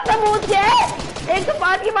मतलब सबूत क्या है?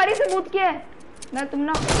 105 की बारी सबूत क्या है? ना तुम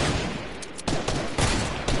ना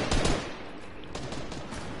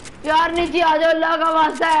यार नीचे आ जाओ, अल्लाह का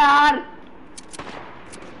वास्ता है यार।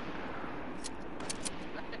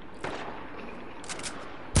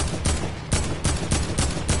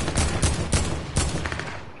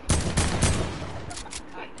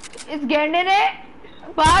 इस गेंडे ने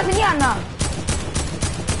पास नहीं आना।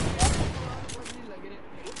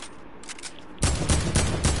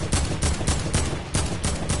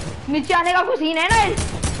 नीचे आने का कोई सीन है ना?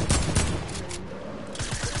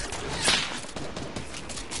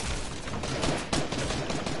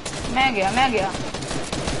 मैं गया मैं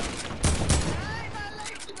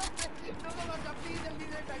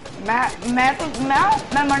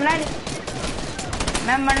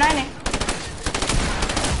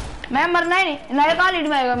मरना ही नहीं। नायल कहाँ लीड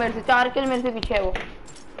में आएगा मेरे से? 4 किल मेरे से पीछे है वो।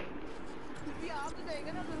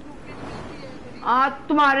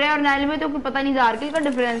 तुम्हारे और नायल में तो कुछ पता नहीं, 1000 किल का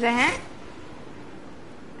डिफरेंस है।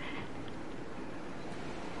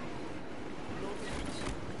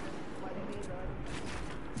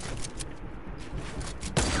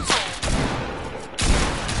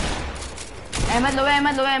 अहमद लो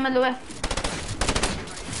है।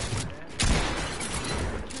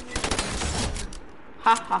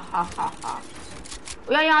 हा।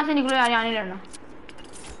 यार यहाँ से निकलो यार, यहाँ नहीं लड़ना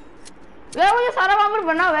यार। मुझे सारा वहां पर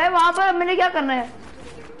बना हुआ है, वहां पर मैंने क्या करना है?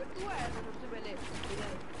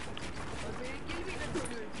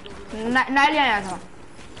 नाइल आया था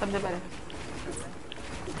सबसे पहले।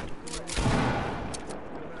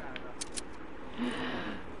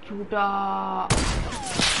 झूठा।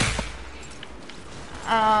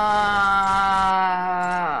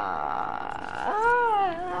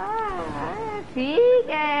 ठीक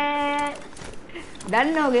है,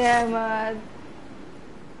 डन हो गया अहमद।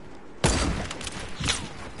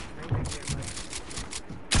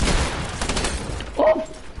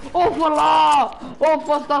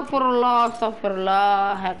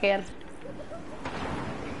 अस्तगफुरुल्लाह हैकर।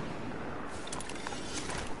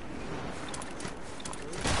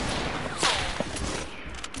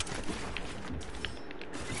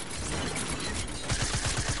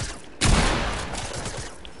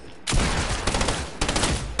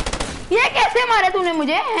 ये कैसे मारे तूने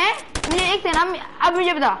मुझे? हैं मुझे एक से ना, अब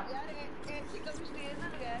मुझे बता।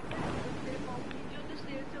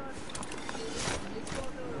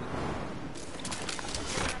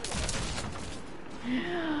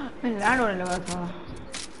 मैं लैंड होने लगा था।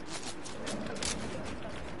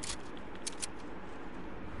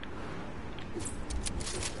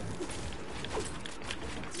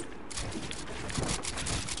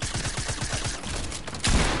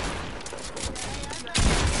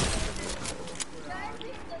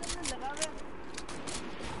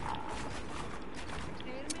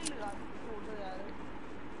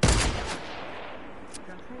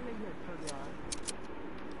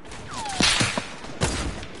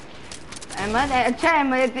 अहमद अच्छा है,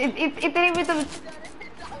 अहमद इतनी भी तो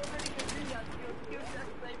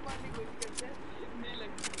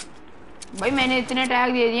भाई मैंने इतने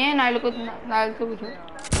टैग दे दिए नाइल को। नाइल से पूछो।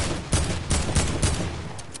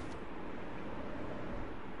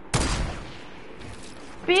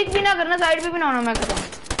 पीक भी ना करना, साइड पे भी ना होना। मैं कहता हूँ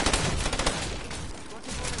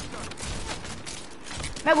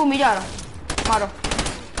मैं घूम ही जा रहा हूँ, मारो।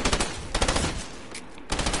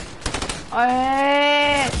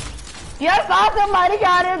 यार कहाँ से मारे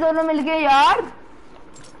जा रहे हैं दोनों मिलके यार?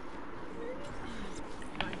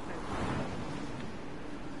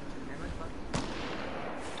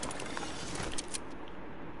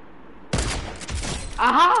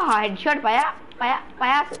 आहा हेडशॉट पाया।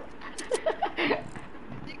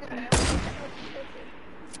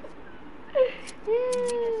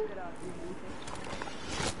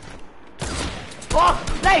 ओह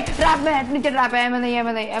नहीं, ट्रैप में है, नीचे ट्रैप है।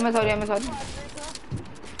 मैं सॉरी।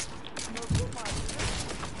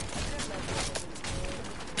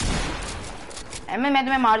 मैं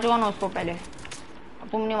तुम्हें मार चुका हूँ उसको पहले,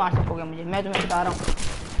 तुम नहीं मार सकोगे मुझे, मैं तुम्हें बता रहा हूँ।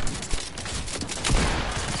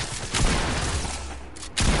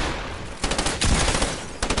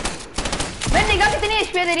 मैं निगाह कितनी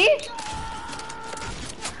एचपी है तेरी?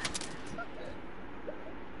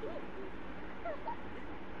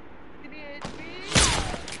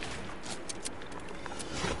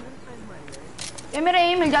 ये मेरा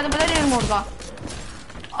यही मिल जाता पता है रिमोट का।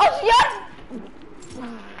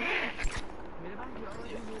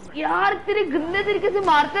 यार तेरे गंदे तरीके से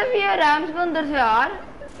मारते भी है रैम्स को अंदर से यार।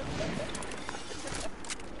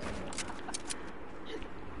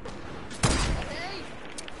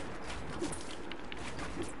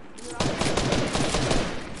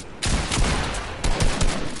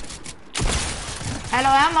 हेलो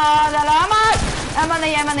अहमद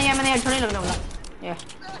नहीं अच्छा नहीं लगने वाला ये।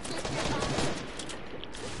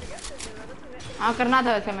 हाँ करना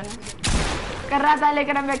था वैसे, मैंने कर रहा था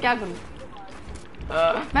लेकिन अब मैं क्या करूँ।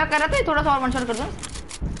 मैं कर रहा था थोड़ा सा और वन शॉट कर दूं।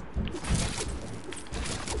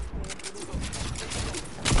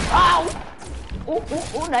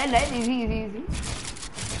 Nile easy.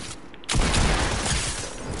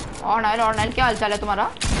 और नाइल क्या हालचाल है तुम्हारा?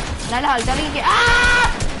 नाइल हालचाल है क्या?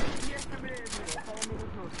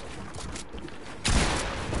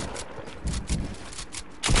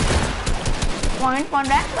 point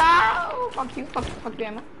rank. Fuck you, fuck you,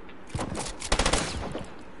 Emma.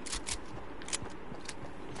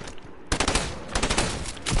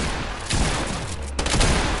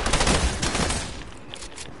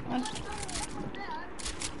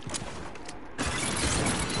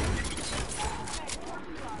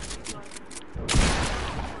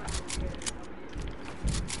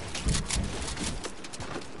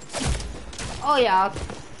 Oh यार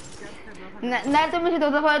नहीं तो मुझे 2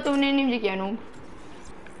 दफा तुमने नहीं मुझे किया noob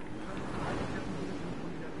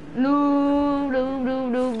noob noob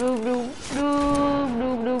noob noob noob noob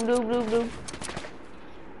noob noob noob noob noob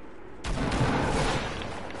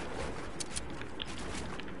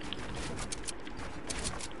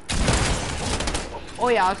ओ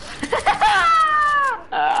यार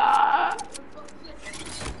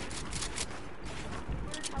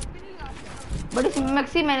बड़ी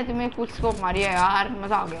मैक्सी मैंने तुम्हें कुछ स्कोप मारी है यार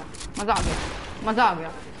मजा आ गया मजा आ गया मजा आ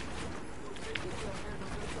गया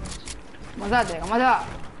मजा आ जाएगा मजा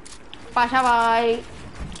पाशा भाई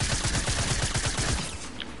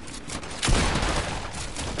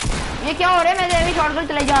ये क्या हो रहा है मैं अभी शॉर्टकट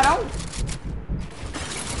चले जा रहा हूँ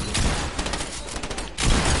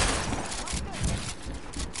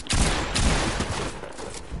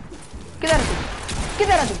किधर है तू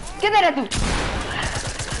किधर है तू किधर है तू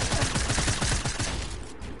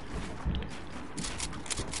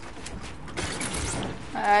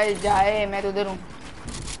जाए मैं तो उधर हूँ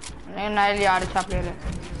नहीं नाइल यार अच्छा प्लेयर है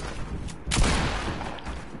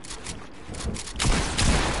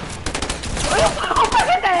ऊपर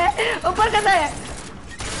कैसा है ऊपर कैसा है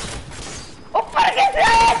ऊपर कैसे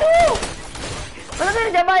आया तू मतलब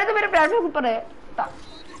तेरे जब आए तो मेरे पैर में ऊपर है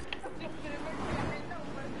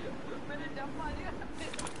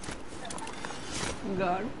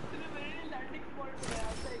गॉड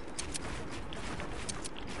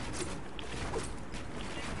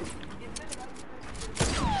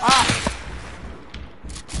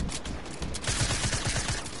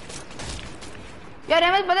यार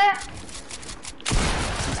अहमद पता है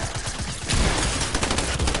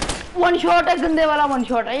वन शॉट है गंदे वाला वन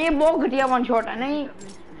शॉट है ये बहुत घटिया वन शॉट है नहीं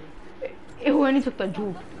ये हो नहीं सकता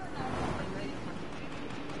झूठ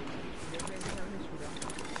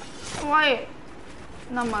वाई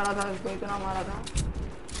ना मारा था इसको इतना मारा था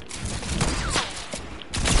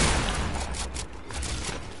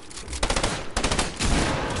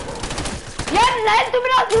यार नहीं तुम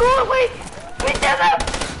ना जरूर कोई पीछे से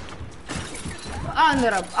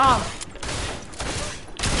अंदर अब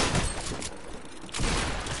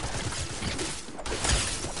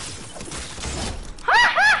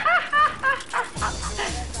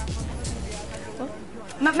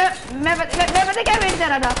मैं पता क्या वेट कर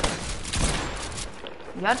रहा था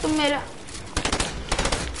यार तुम मेरा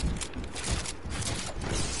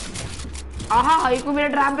आहा को मेरे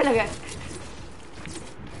ट्रैप पे लगा है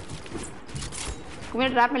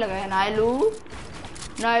मेरे ट्रैप में लगा है नायलू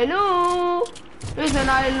नायलू इस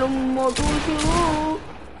नायलू मोटू शू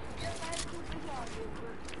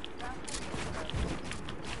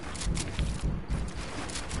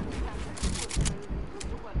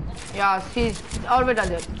Yeah, she's always does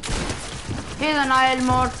it. He's an NAYL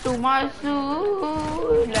mod to my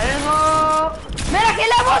suit. Let it go. मेरा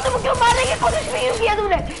अकेला वो तुम क्यों मारने की कोशिश भी क्यों किया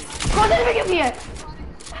तूने? कोशिश भी क्यों की है?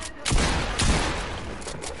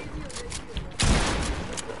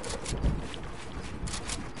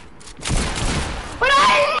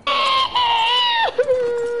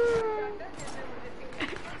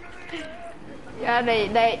 यार नहीं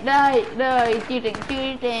cheating.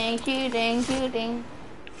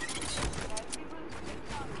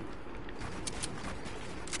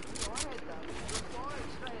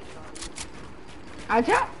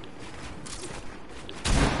 अच्छा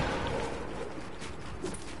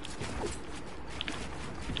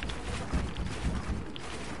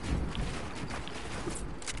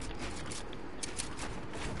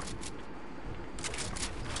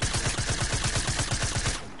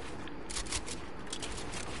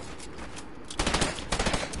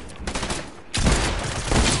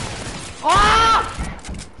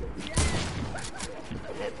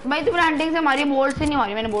भाई तुमने हंटिंग से मारी बोल्ट से नहीं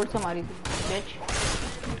मारी मैंने बोल्ट से मारी थी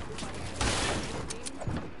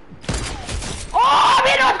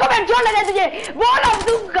मेरे उसको मैं जोड़ लगा तुझे बोल अब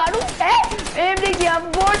तू गाड़ू है एम नहीं किया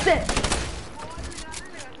बोल से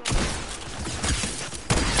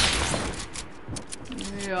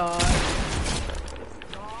यार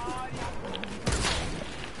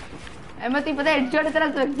मैं तुझे पता है हेडशॉट इतना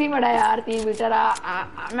सेक्सी पड़ा है यार 3 मीटर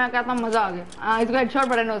मैं कहता हूँ मजा आ गया इसको हेडशॉट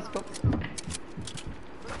पड़ा ना उसको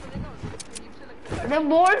अरे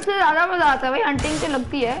बोल्ट से ज्यादा मजा आता है भाई हंटिंग से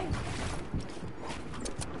लगती है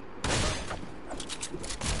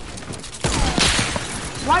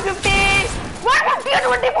 150 150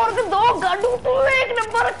 और 24 के दो गाड़ू तू एक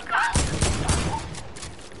नंबर का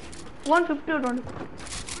 150 और 20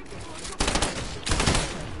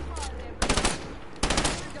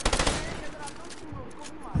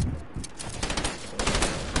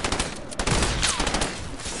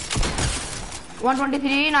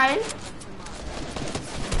 123 नाइल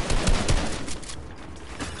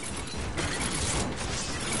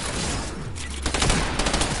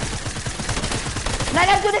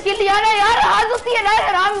नहीं तूने किल लिया ना यार हाथ होती है ना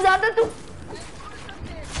आराम ज्यादा तू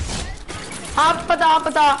आप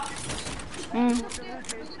पता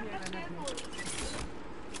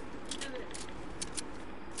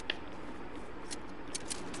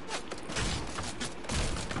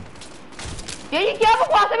ये क्या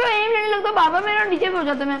बकवास है मैं एम लेने लगता बाबा मेरा नीचे पे हो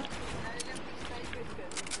जाता मैं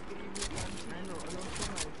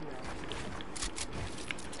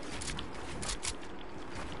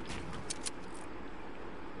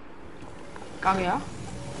कहाँ गया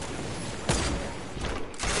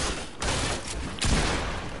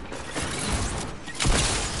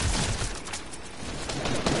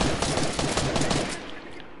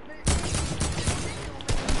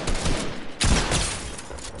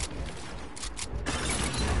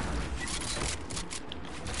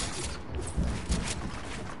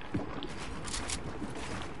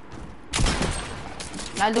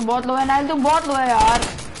नाइल तो बहुत लो है नाइल तो बहुत लो है यार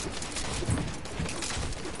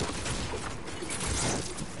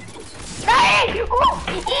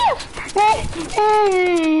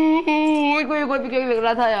कोई पिक लग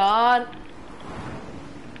रहा था यार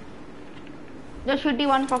जो शिटी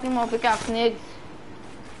वन फकिंग मोर पिक स्नेक्स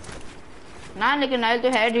ना लेकिन नाइल तो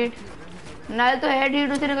हेड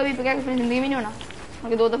हिट उसने कभी पिक अपनी जिंदगी में नहीं होना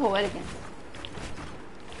क्योंकि 2 दफा हुआ है लेकिन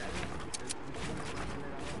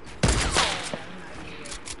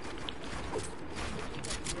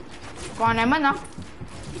कौन अहमद ना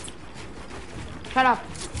शराब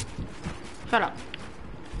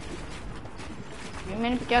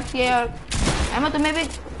मैंने क्या किया यार अहमद तुम्हें भी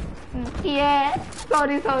किया है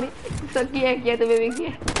सॉरी सब किया तुम्हें भी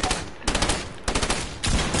किया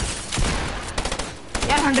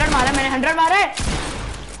यार 100 मारा मैंने 100 मारा है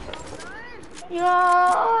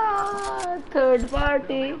यार थर्ड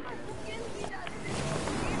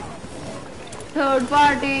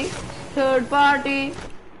पार्टी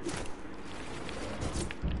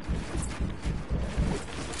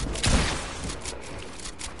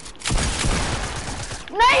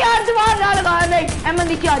नहीं यार दीवार ना लगा नहीं अहमद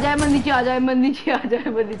नीचे आ जा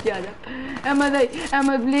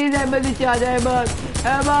अहमद प्लीज अहमद नीचे आ जाए अहमद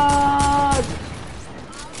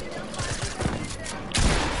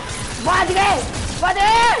बच गए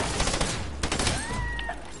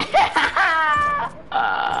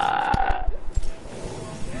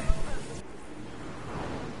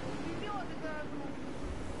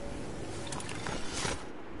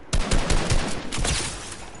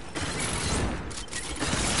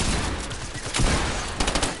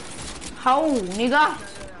How, nigga?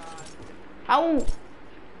 How?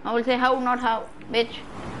 I will say how, not how, bitch.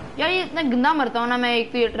 यार ये इतना गंदा मरता हूँ ना मैं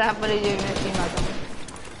एक तो ये ट्रैप वाली जगह में स्कीम आता हूँ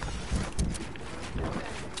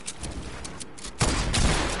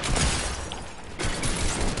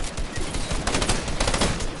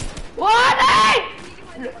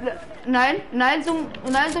नाइल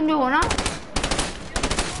तुम जो हो ना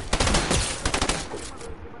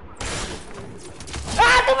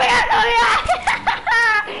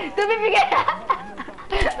तू भी गया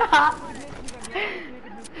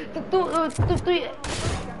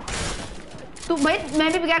तू भाई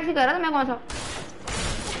मैं भी पिकैक्स ही कर रहा था मैं कौन सा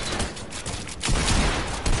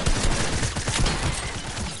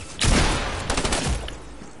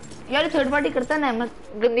यार थर्ड पार्टी करता है ना अहमद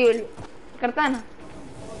गंदी वाली करता है ना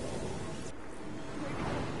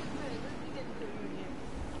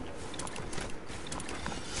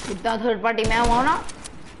इतना थर्ड पार्टी मैं हुआ ना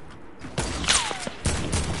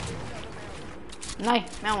नहीं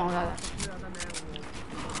मैं हुआ ज्यादा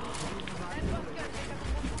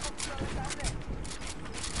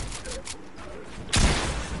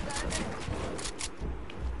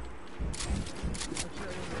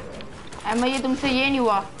ये तुमसे ये नहीं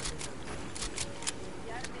हुआ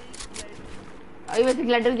अभी वैसे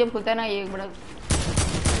ग्लाइडर जब खुलता है ना ये एक बड़ा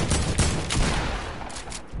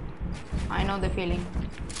आई नो द फीलिंग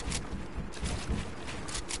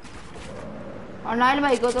और नाइल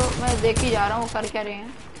भाई को तो मैं देख ही जा रहा हूँ कर क्या रहे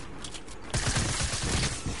हैं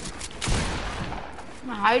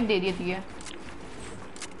हाइट दे दी थी है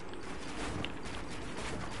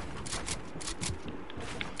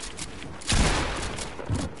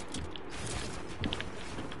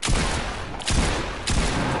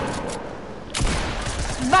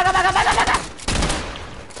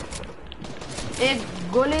एक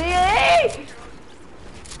गोली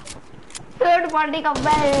थर्ड पार्टी का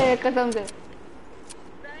मैं कसम से।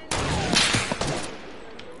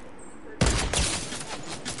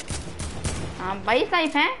 हाँ भाई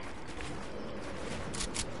साइफ हैं।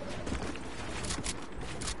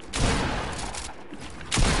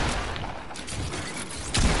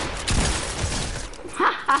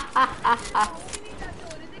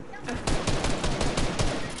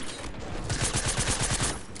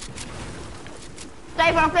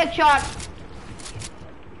 साइफ परफेक्ट शॉट।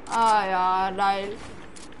 यार नाइल,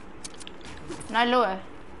 नाइल लो है।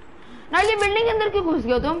 नाइल ये बिल्डिंग के अंदर क्यों घुस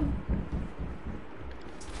गए हो तुम?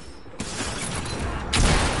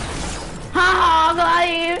 हाँ भाई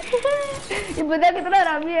ये पता कितना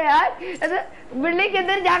आरामी है यार, बिल्डिंग के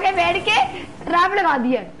अंदर जाके बैठ के रैप लगा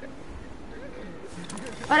दिया।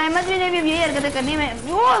 और अहमद भी ने भी यही हरकतें करनी है।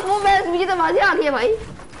 वो मुझे तो आवाज़ें आ गई है भाई।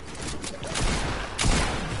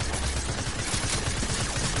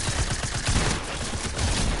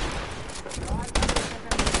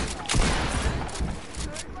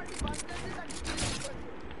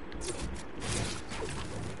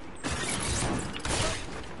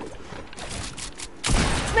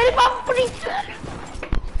 मेरी पापड़ी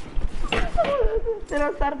तेरा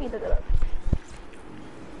सर पीता तेरा।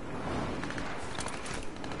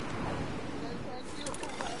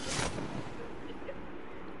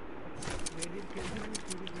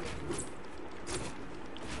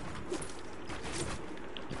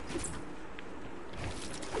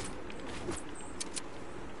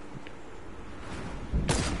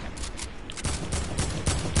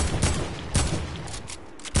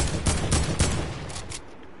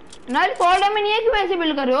 नाइल फॉल्ट में नहीं है, क्यों ऐसे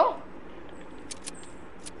बिल्ड कर रहे हो?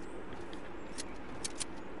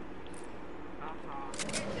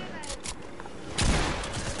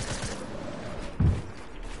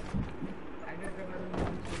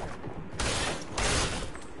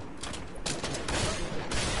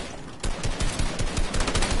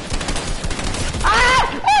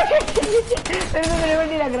 मेरे को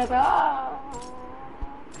नहीं लग रहा था।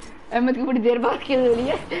 अहमद की बड़ी देर बाद खेल रही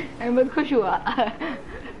है, अहमद खुश हुआ।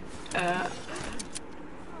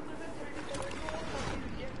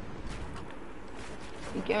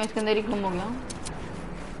 क्या मैं इसके अंदर ही गुम हो गया हूँ?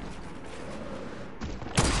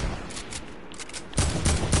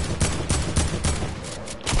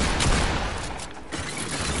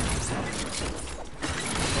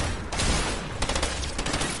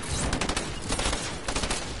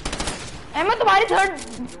 अहमद तुम्हारी थर्ड,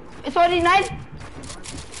 सॉरी नाइल।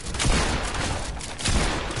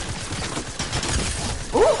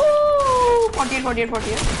 48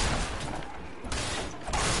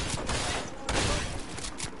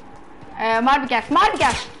 मार भी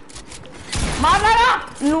क्या, मार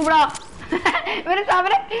नूबड़ा। मेरे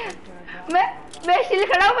सामने मैं स्टिल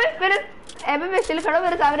खड़ा हूँ, मैं स्टिल खड़ा हूँ,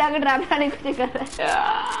 मेरे सामने आके ड्राइव लाने की कोशिश कर रहा है।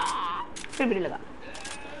 फिर भी लगा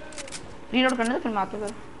रीलोड करना था, फिर मारते फिर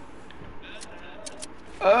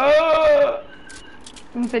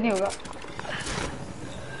तुमसे नहीं होगा।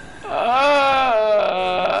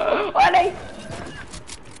 नहीं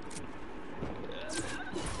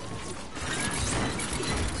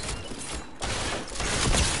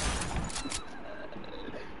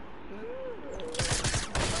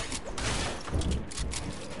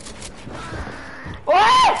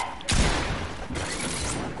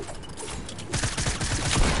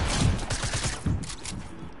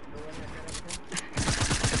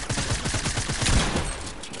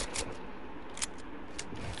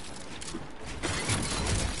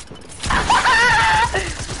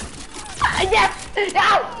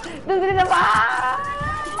दूसरी दफा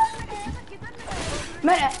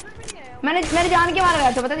मैंने जान के मारा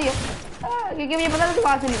गया था, बता दियो, क्योंकि मुझे पता था तू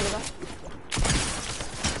बाहर से निकलेगा।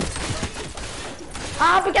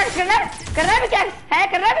 हाँ क्या कर रहा है, कर रहा है क्या है,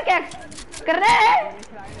 कर रहा है क्या कर रहा है।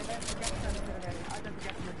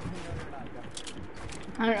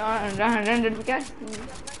 100 क्या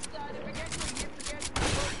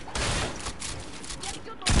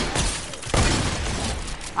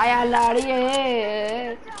आया लाड़ी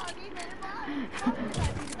है।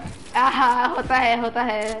 होता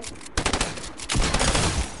है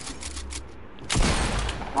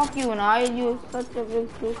क्यों ना यू सच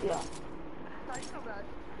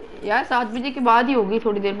यार 7 बजे के बाद ही होगी,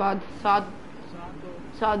 थोड़ी देर बाद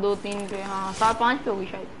 7:02-3 पे, हाँ 7:05 पे होगी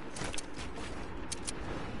शायद।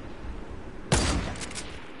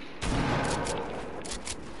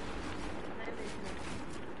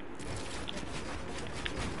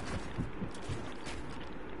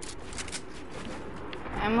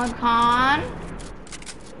 अहमद खान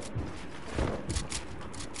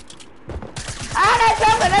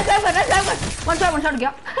वन शॉट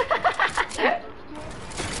गया।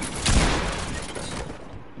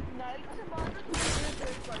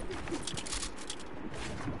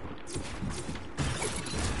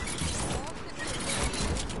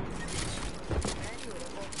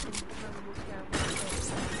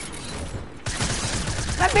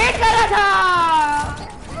 कर रहा था।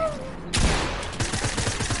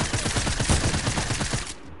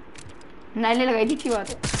 नाइल ने लगाई थी, अच्छी बात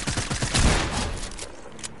है।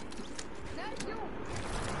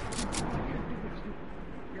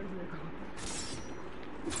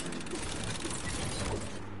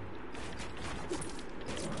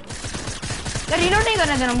 रीलोड नहीं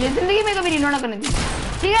करने देना मुझे, जिंदगी में कभी रीलोड ना करने दी,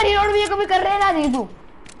 ठीक है? रीलोड भी कभी कर रहे हैं ना नहीं तू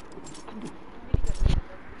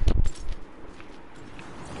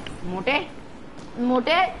मोटे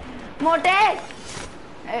मोटे मोटे।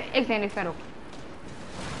 एक सेकंड इसका रुक,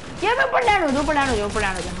 ये मैं ऊपर लैंड हो जाऊँ, ऊपर लैंड हो जाऊँ, ऊपर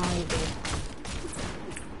लैंड हो जाऊँ। हाँ ये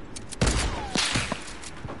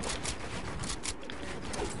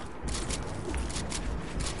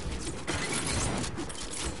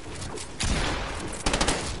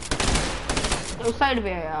उस साइड पे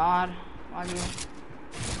है यार, आगे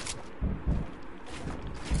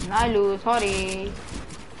नालू, sorry.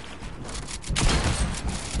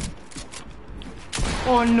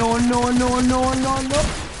 Oh no no no no no no!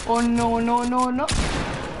 Oh no no no no!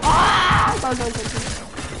 Ah! Sorry.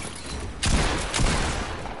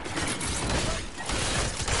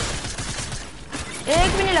 एक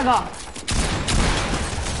भी नहीं लगा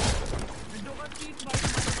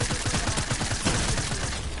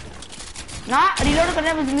ना, रीलोड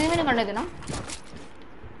करने में जिंदगी में नहीं करने देना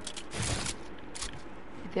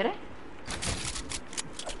तेरे।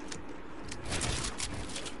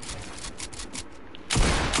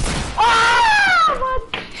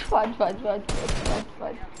 बच।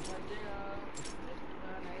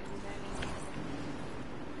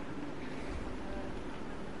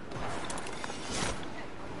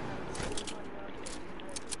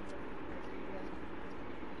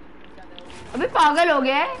 अबे पागल हो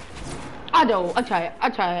गया है, आ जाओ। अच्छा है,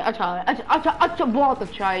 अच्छा है, अच्छा है, अच्छा अच्छा अच्छा, बहुत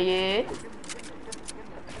अच्छा है ये।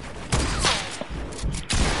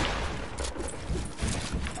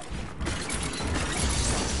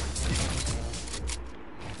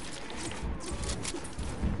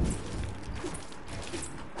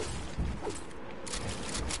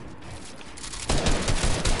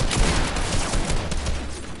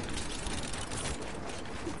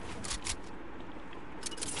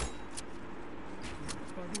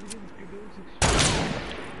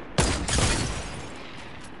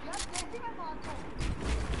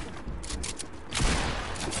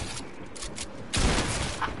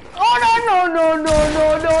 No!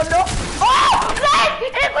 नहीं,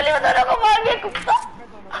 एक गोली में दोनों को मार दिया कुत्ता।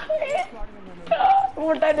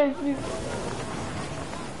 मोटा नहीं,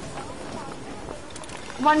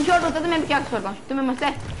 वन शॉट होता तो मैं क्या करता हूँ, तुम्हें मस्त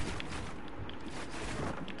है।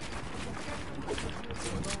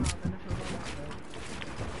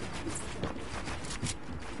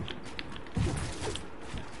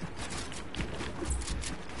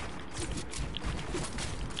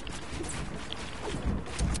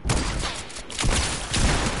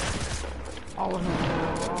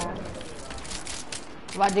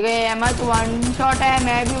 बच गए अहमद, वन शॉट है,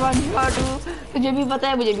 मैं भी वन शॉट हूँ, तुझे भी पता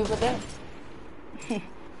है, मुझे भी पता है।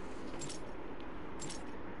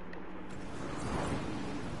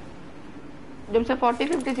 जब से 40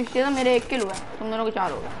 50 60 था, मेरे 1 किल हुआ, तुम दोनों को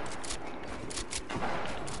 4 हो गया।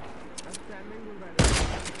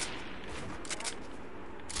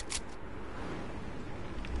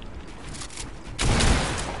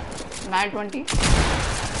 नाइट 20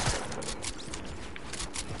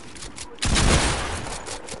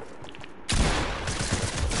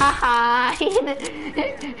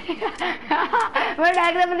 मैं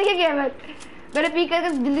डायग्राम में देखिए क्या, मैंने पीक करके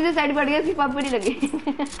जल्दी से साइड पड़ गया, सिर्फ आप भी नहीं लगी।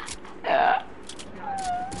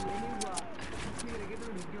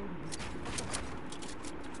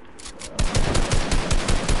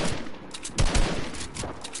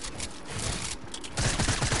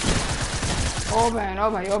 ओ बहन, ओ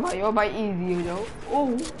भाई, ओ भाई, ओ भाई, इजी हो जाओ। ओह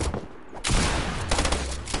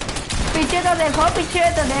पीछे तो देखो, पीछे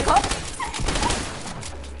तो देखो,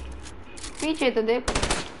 पीछे तो देखो।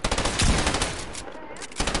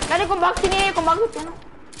 अरे को बॉक्स नहीं है, को बॉक्स है ना।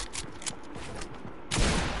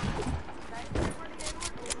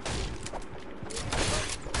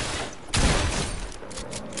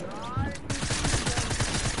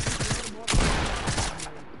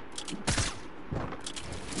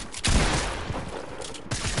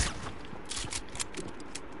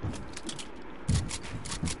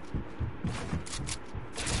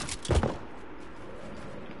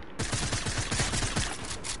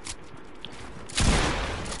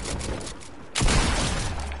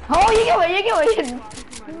 हो ये क्या हुआ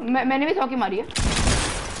ये मैंने भी 100 की मारी है।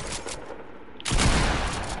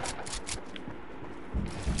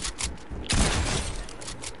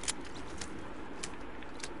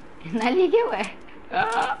 नाली क्या हुआ है?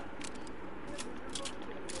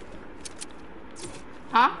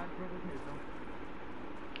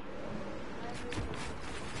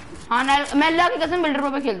 हाँ नाइल, मैं अल्लाह की कसम बिल्डर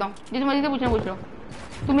पे खेलता हूँ, जिस मर्जी से पूछना पूछ लो।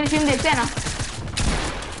 तुम मेरी स्ट्रीम देखते हैं ना?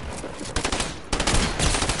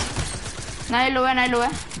 नाइल लो है, नाइल लो है।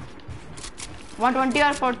 120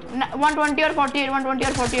 और 120 और 48, 120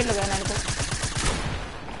 और 48 लगा है नाइल को।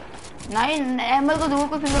 नाइल अहमद को दूर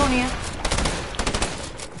को फिंगर होनी है।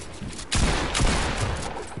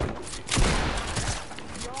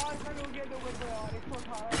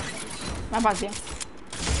 मैं पास गया।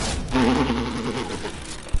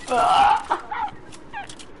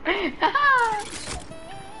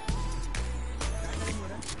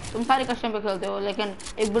 तुम सारे कस्टम पे खेलते हो, लेकिन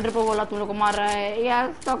एक बिल्डर पे बोला तुम लोग को मार रहा है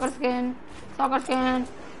यार। Soccer skin, soccer skin.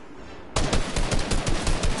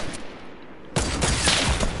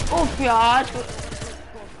 ओफ यार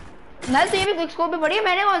नाइल, तो ये भी क्विक स्कोप पे बढ़िया।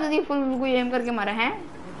 मैंने कौन सी फुल कोई एम करके मारा है?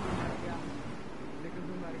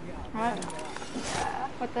 हाँ,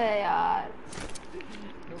 पता है यार।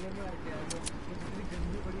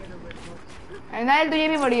 नाइल तो ये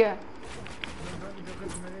भी बढ़िया है।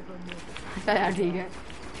 अच्छा यार ठीक है,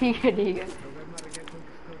 ठीक है, ठीक है।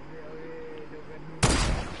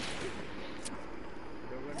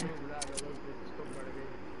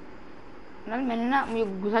 नाइल मैंने ना, मुझे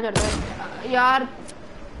गुस्सा चढ़ता है यार।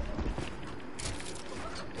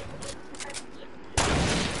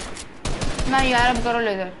 नहीं यार अब करो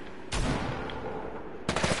लेजर।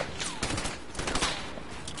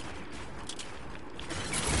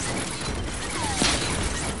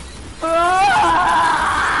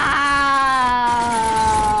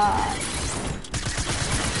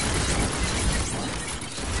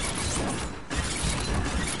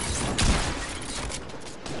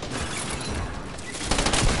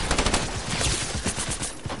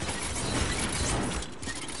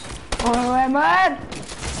 अहमद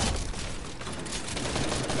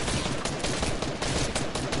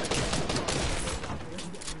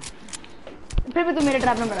फिर भी तू मेरे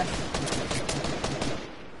ट्रैप में पड़ा।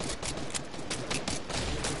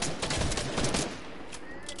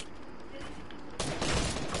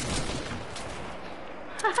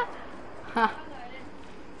 हाँ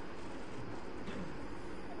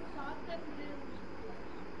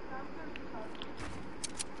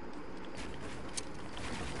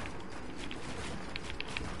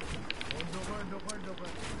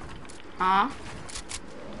हाँ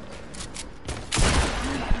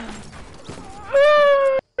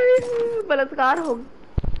बलात्कार हो।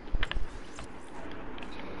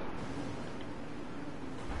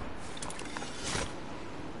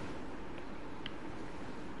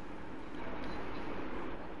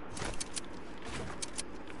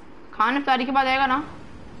 खान इफ्तारी के बाद आएगा ना?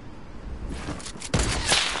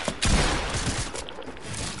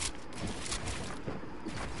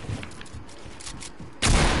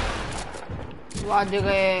 वाज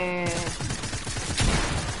गए।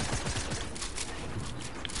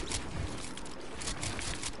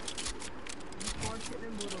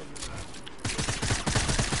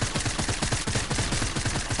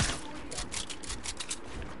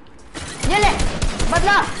 ये ले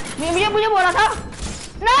बदला, मुझे बोला था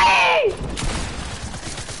नहीं।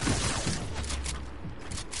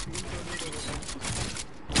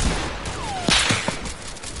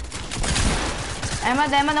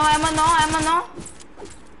 Ahmad Ahmad no, Ahmad no, Ahmad no.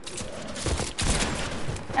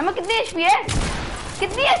 Ahmad कितनी एचपी है?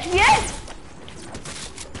 कितनी एचपी है?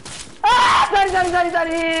 Sorry sorry sorry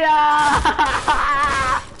sorry.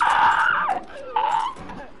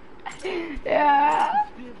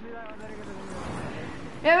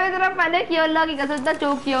 ये मैं जरा पहले किया, अल्लाह की कसम इतना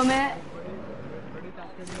चौक किया मैं।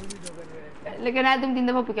 लेकिन यार तुम 3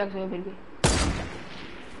 दफा पिकैक्स हो फिर भी।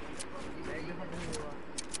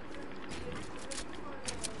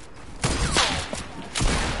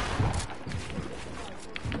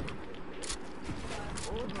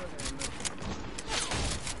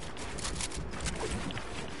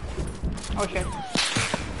 Oh shit.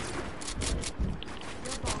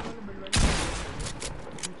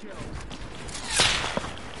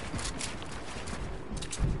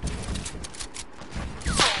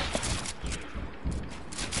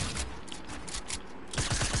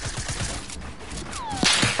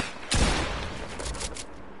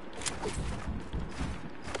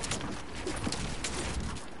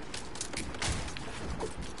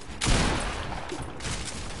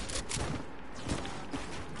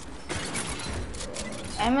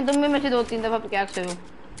 अहमद तुम भी मुझे 2-3 दफा पिकैक्स हो।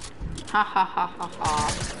 हा हा हा हा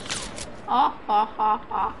हा हा हा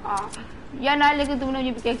हा हा यार ना, लेकिन तुमने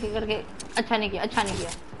मुझे पिकैक्स करके अच्छा नहीं किया, अच्छा नहीं किया।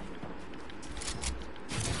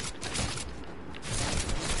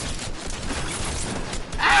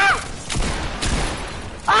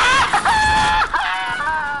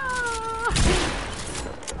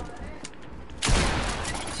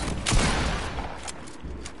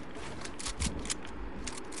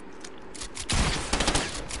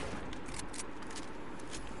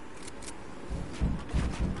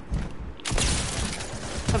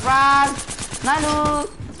 सरप्राइज। नायलू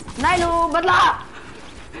नायलू बदला।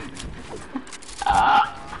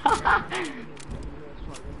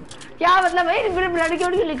 क्या मतलब भाई, मेरे ब्लड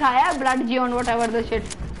क्यों लिखा है, blood ji on whatever the shit.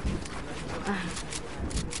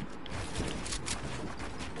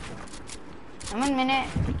 अमन मैंने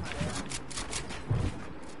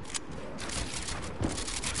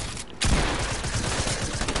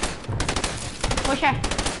खुश है,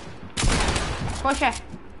 खुश है,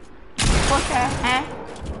 खुश है, हैं?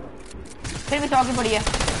 फिर भी चौकी पड़ी है।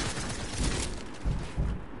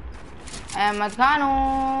 अहमद खानू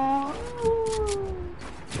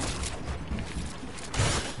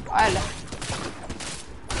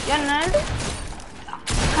यार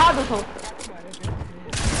खा 200,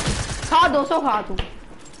 खा 200 खा तू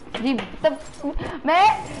जी। तब मैं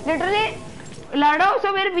लिटरली लड़ रहा हूँ,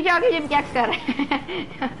 सब मेरे पीछे आके ये क्या कर रहे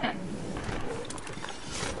हैं।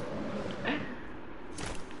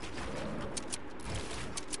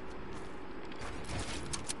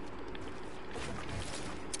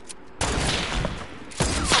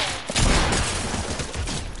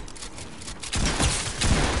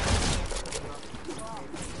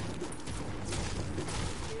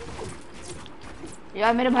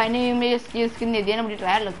 यार मेरे भाई ने मुझे ये स्किन दे दिया ना, मुझे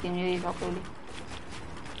ट्रायल लगती है मुझे ये सॉफ्टवेयर।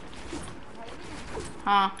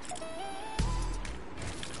 हाँ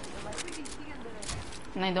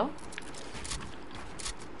नहीं दो,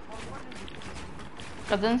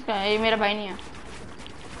 कजन्स का है, ये मेरा भाई नहीं है।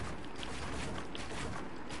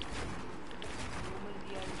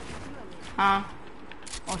 हाँ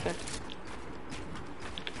ओ शिट,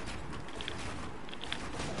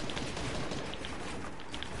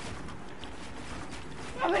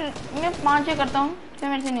 मैं 5 करता हूँ, फिर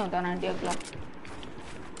मेरे से नहीं होता 90 अगला।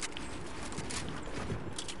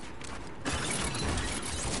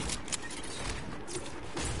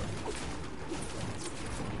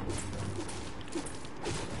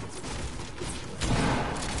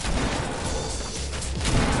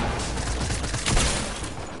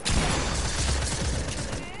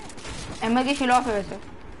 एमए की शिल ऑफ है वैसे।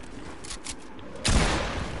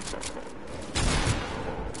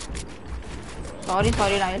 Sorry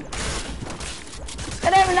sorry Nile.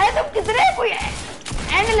 अरे नायल तुम कितने कोई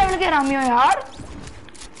एंड लेवल के हरामी हो यार।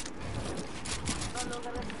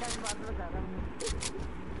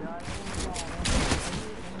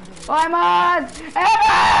 ओ अहमद,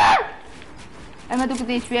 अहमद, अहमद तू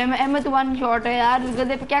कितनी एचपी है? अहमद तू 1 शॉट है यार,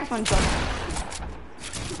 गधे पे क्या 1 शॉट।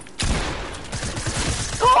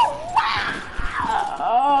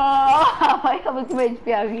 भाई अब उसमें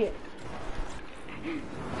एचपी आ गई है।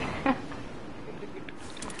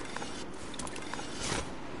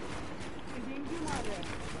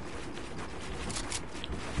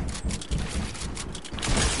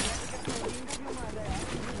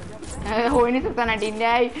 हो ही नहीं सकता 19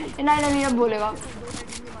 नहीं अब बोलेगा।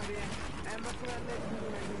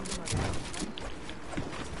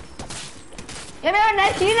 ये मेरा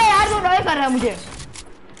नया सीन है यार, जो डॉय कर रहा है मुझे।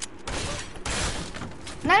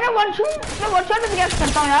 नहीं मैं वन शॉट में रिएक्ट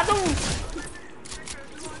करता हूँ यार तुम।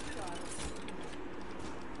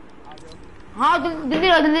 हाँ जल्दी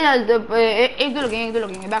एक दो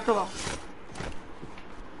लगेंगे बैक टू बैक।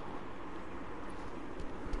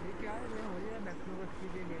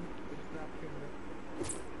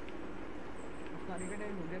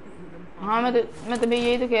 हाँ मैं तो भी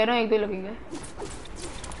यही तो कह रहा हूँ, 1-2 लगेंगे।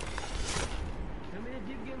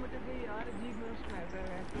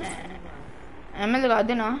 एमएल लगा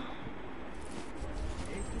देना,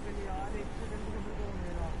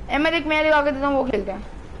 एमएल एक मैं लगा के देता हूँ, वो खेलते हैं।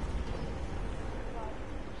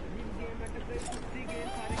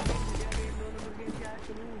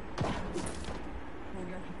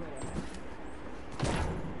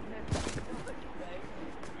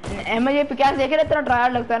 एमएल ये पिक्चर देखे ना, इतना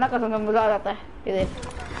ट्रायल लगता है ना, कसम से मजा आ जाता है। ये देख,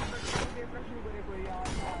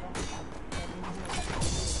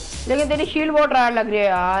 लेकिन तेरी शील्ड बहुत ट्रायल लग रही है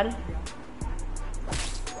यार।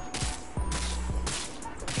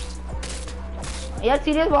 यार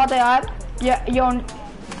सीरियस बात है यार,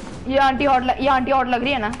 ये आंटी हॉट लग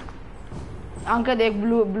रही है ना। आंखें देख,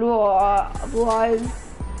 ब्लू आइज।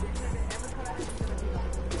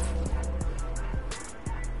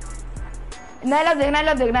 नाइल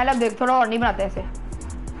देख, थोड़ा और नहीं बनाते ऐसे।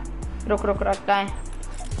 रुक रखता है।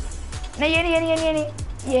 नहीं ये नहीं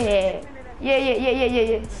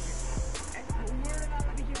ये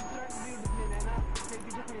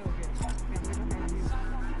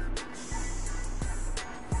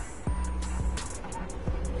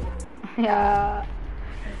यार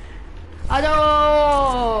आ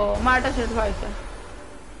जाओ, मार्टा स्ट्रीट फाइट से।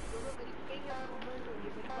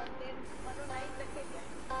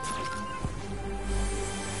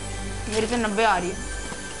 मेरे पे 90 आ रही है।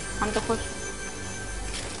 हम तो खुश।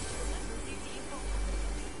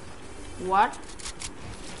 What?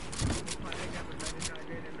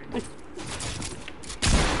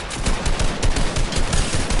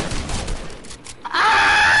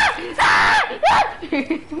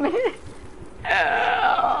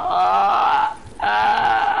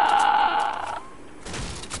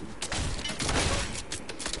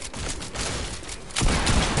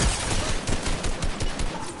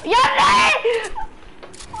 यार नहीं,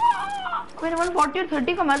 मेरे 140 और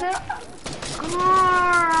 30 का मजा।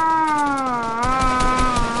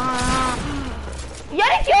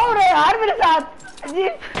 यार ये क्या हो रहा है यार मेरे साथ,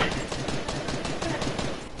 अजीब।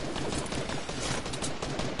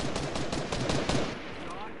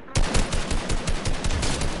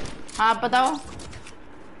 हाँ बताओ।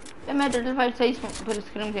 तो मैं टोटल 5 सही फिर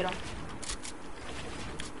स्क्रीन दे रहा हूँ।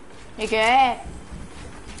 ये क्या है?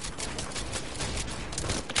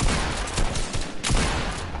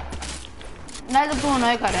 नहीं तो तू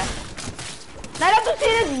होना कर रहा है, नहीं तो तू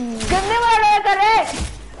सीधे गंदे मार कर रहा है।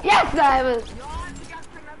 यस गाइस,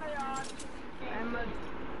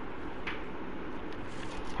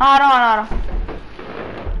 आ रहा हूँ।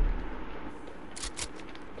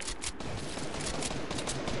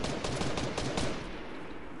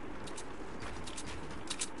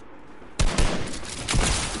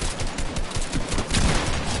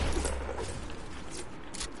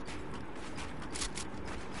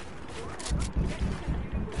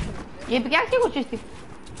 ये भी क्या कुछ चीज थी?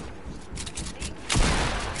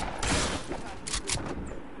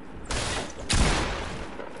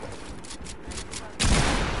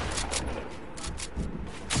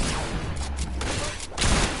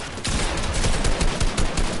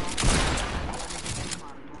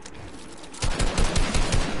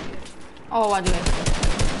 ओ आ गए।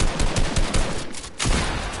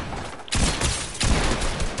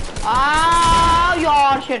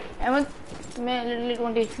 यार शिट, अहमद मैं लिटरली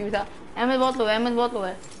 20 एचपी था। अहमद बहुत लो है, अहमद बहुत लो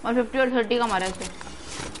है। 150 और 30 का मारा है इसे।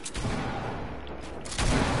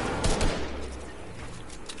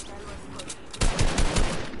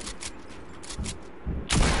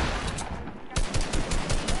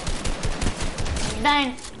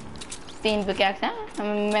 डाइन 3 पे कैक्स हैं,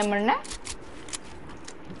 मैं मरना है।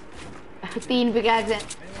 3 पे कैक्स हैं।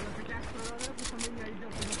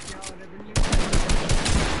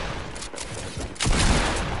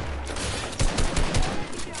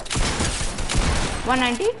 वन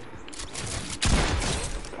 90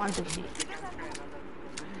 160।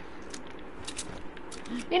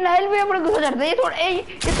 ये नाइल भी अपने गुस्सा चढ़ता है। ये थोड़ा ये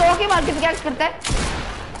 100 के मार के क्या करता है?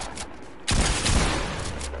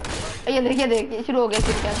 ये देखिए शुरू हो गया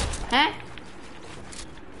फिर क्या है?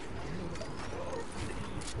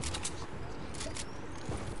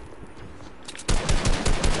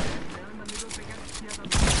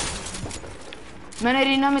 मैंने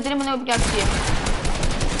रीना में इतने बंदे को क्या किया?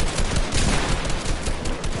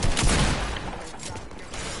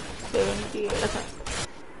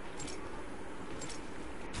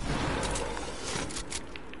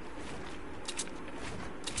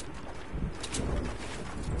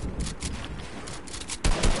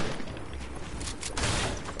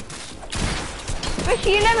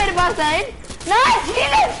 शील है मेरे पास है ना,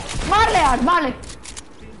 शील है। मार ले यार, मार ले।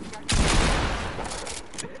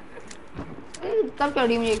 तब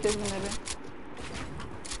चढ़ी मुझे एक मेरे पे।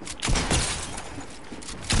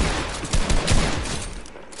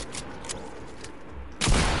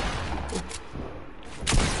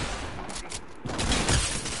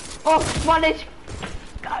 ओह बॉलेज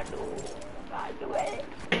काटू है।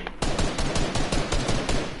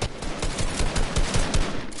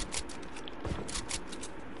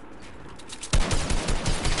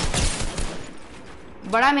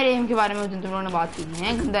 बड़ा मेरे एम के बारे में उस दिन तुम लोगों ने बात की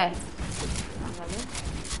है, गंदा है।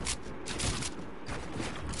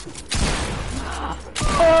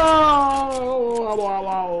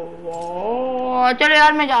 चलो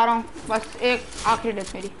यार मैं जा रहा हूँ, बस एक आखिरी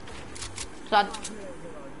डेथ मेरी साथ।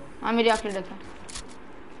 हाँ मेरी आखिरी डेथ है।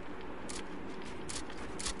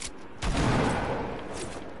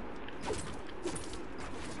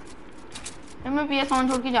 मैं PS ऑन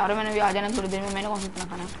छोड़ के जा रहा हूँ, मैंने भी आ जाना थोड़ी देर में। मैंने कौन सा इतना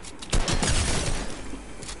खाना है?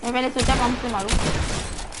 मैं पहले सोचा पंप से मारूं।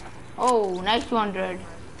 Oh nice 200।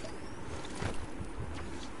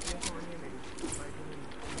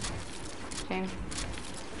 सेम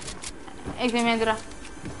एक सेम इधर।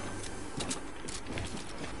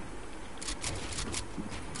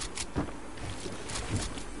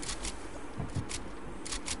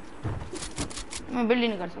 मैं बिल्ड ही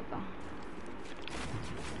नहीं कर सकता।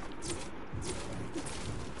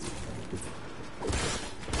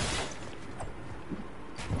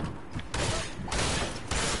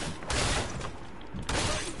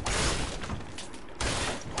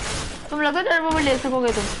 तुम लगता है टर्बो ले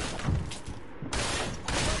सकोगे तुम?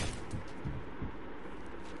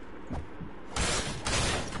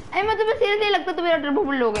 अरे मैं तुम्हें सीरियसली लगता तुम मेरा टर्बो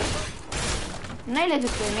बुल लोगे? नहीं ले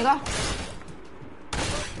सकते निगाह।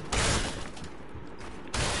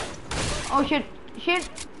 Oh shit shit.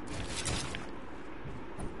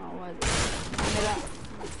 मेरा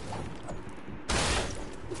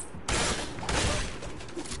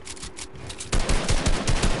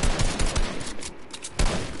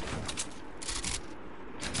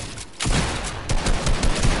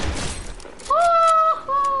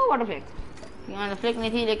व्हाट अ फ्लिक। यहाँ फ्लिक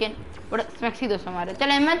नहीं थी लेकिन बड़ा स्मैक्सी दोस्त हमारे। चल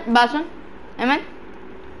अहमद बात सुन। अहमद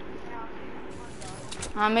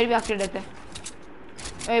हाँ मेरी भी आखिरी डेथ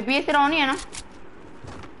है। पीएस तेरा ऑन ही है ना?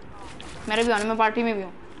 मेरा भी ऑन है, मैं पार्टी में भी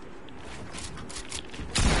हूँ।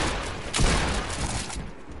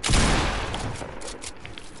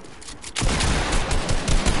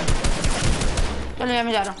 चलो यार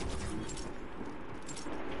मैं जा रहा हूँ,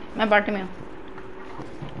 मैं पार्टी में हूँ।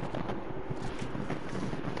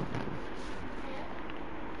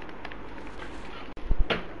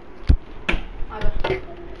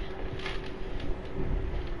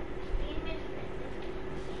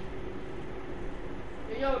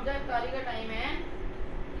 गाड़ी का टाइम है,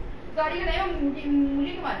 गाड़ी का टाइम है। मुझे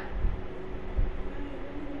क्यों मार?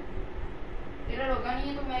 तेरा रोका नहीं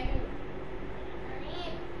है तो मैं क्यों?